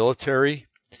against the military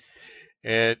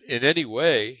and in any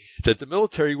way, that the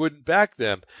military wouldn't back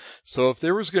them. So if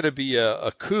there was going to be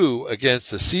a coup against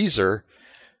the Caesar,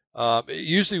 it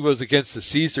usually was against the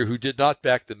Caesar who did not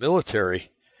back the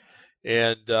military.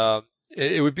 And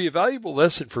it would be a valuable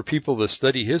lesson for people to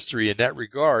study history in that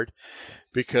regard,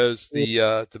 because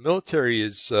the military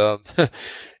is,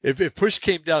 if push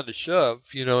came down to shove,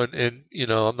 and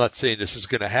I'm not saying this is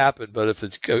going to happen, but if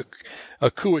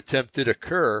a coup attempt did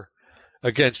occur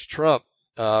against Trump,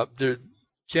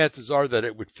 chances are that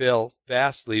it would fail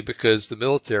vastly, because the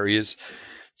military is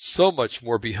so much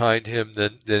more behind him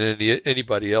than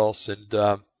anybody else.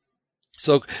 And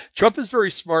so Trump is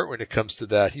very smart when it comes to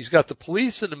that. He's got the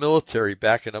police and the military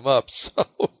backing him up. So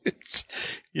it's,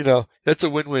 that's a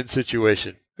win-win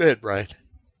situation. Go ahead, Brian.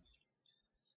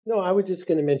 No, I was just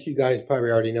going to mention, you guys probably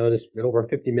already know this, that over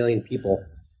 50 million people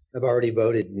have already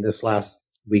voted in this last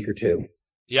week or two.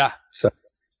 Yeah. So.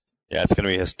 Yeah, it's going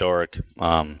to be historic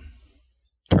in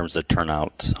terms of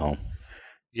turnout. So.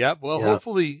 Yeah, well,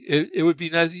 hopefully it would be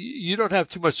nice. You don't have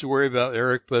too much to worry about,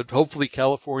 Eric, but hopefully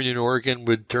California and Oregon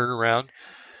would turn around.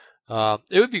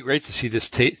 It would be great to see this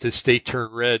state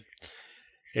turn red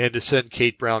and to send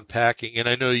Kate Brown packing. And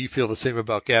I know you feel the same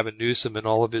about Gavin Newsom and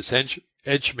all of his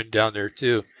henchmen down there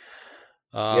too.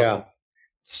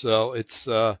 So it's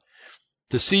to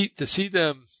see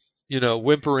them,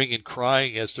 whimpering and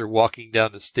crying as they're walking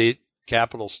down the state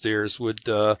capitol stairs would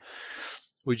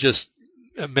just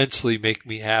immensely make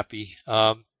me happy.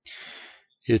 The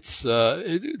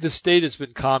state has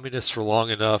been communist for long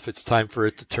enough. It's time for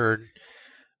it to turn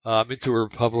into a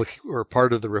republic, or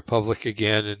part of the republic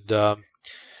again. And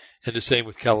the same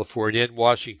with California and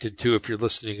Washington too. If you're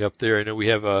listening up there, I know we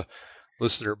have a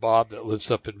listener, Bob, that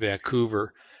lives up in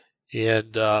Vancouver,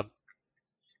 and I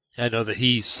know that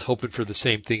he's hoping for the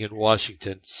same thing in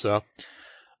Washington. So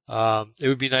it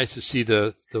would be nice to see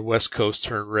the West Coast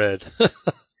turn red.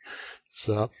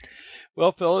 So,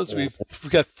 well, fellas, we've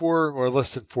got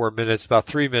less than 4 minutes, about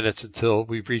 3 minutes until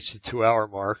we've reached the 2-hour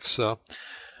mark. So,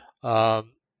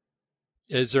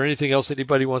 is there anything else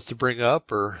anybody wants to bring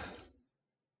up, or?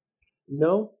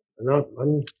 No,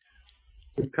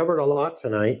 we've covered a lot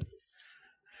tonight.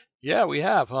 Yeah, we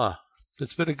have, huh?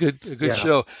 It's been a good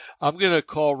show. I'm going to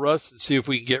call Russ and see if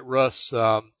we can get Russ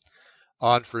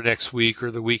on for next week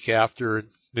or the week after, and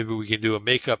maybe we can do a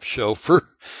makeup show for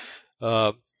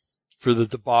the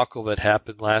debacle that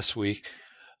happened last week,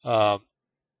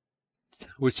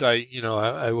 which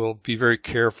I will be very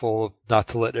careful not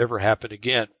to let ever happen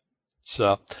again.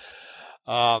 So,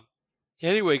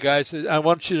 anyway, guys, I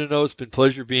want you to know it's been a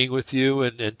pleasure being with you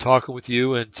and talking with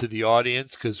you and to the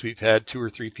audience, because we've had 2 or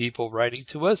 3 people writing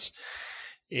to us.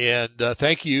 And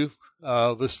thank you,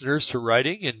 listeners, for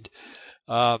writing. And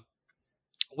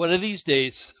one of these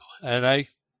days, and I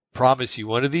promise you,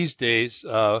 one of these days,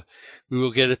 we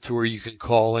will get it to where you can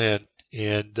call in,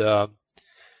 and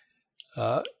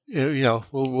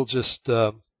we'll just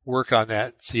work on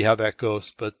that and see how that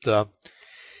goes. But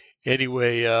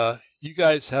anyway, you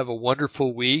guys have a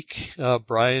wonderful week,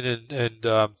 Brian and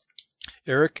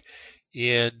Eric,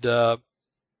 and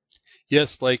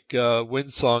yes, like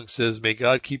Windsong says, may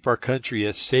God keep our country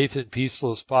as safe and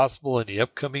peaceful as possible in the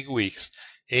upcoming weeks.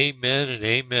 Amen and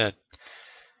amen.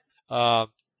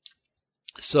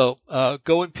 So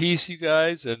go in peace, you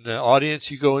guys, and audience,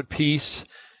 you go in peace,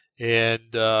 and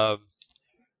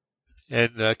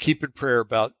keep in prayer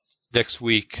about next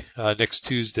week, next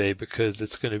Tuesday, because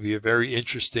it's going to be a very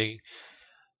interesting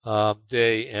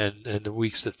day, and the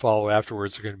weeks that follow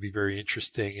afterwards are going to be very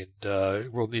interesting,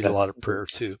 and we'll need a lot of prayer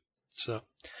too. So,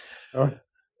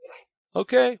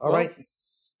 okay, all right.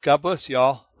 God bless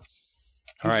y'all.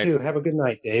 You too. Have a good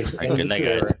night, Dave. All right, good night,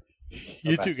 guys.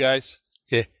 You too, guys.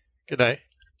 Okay. Good night.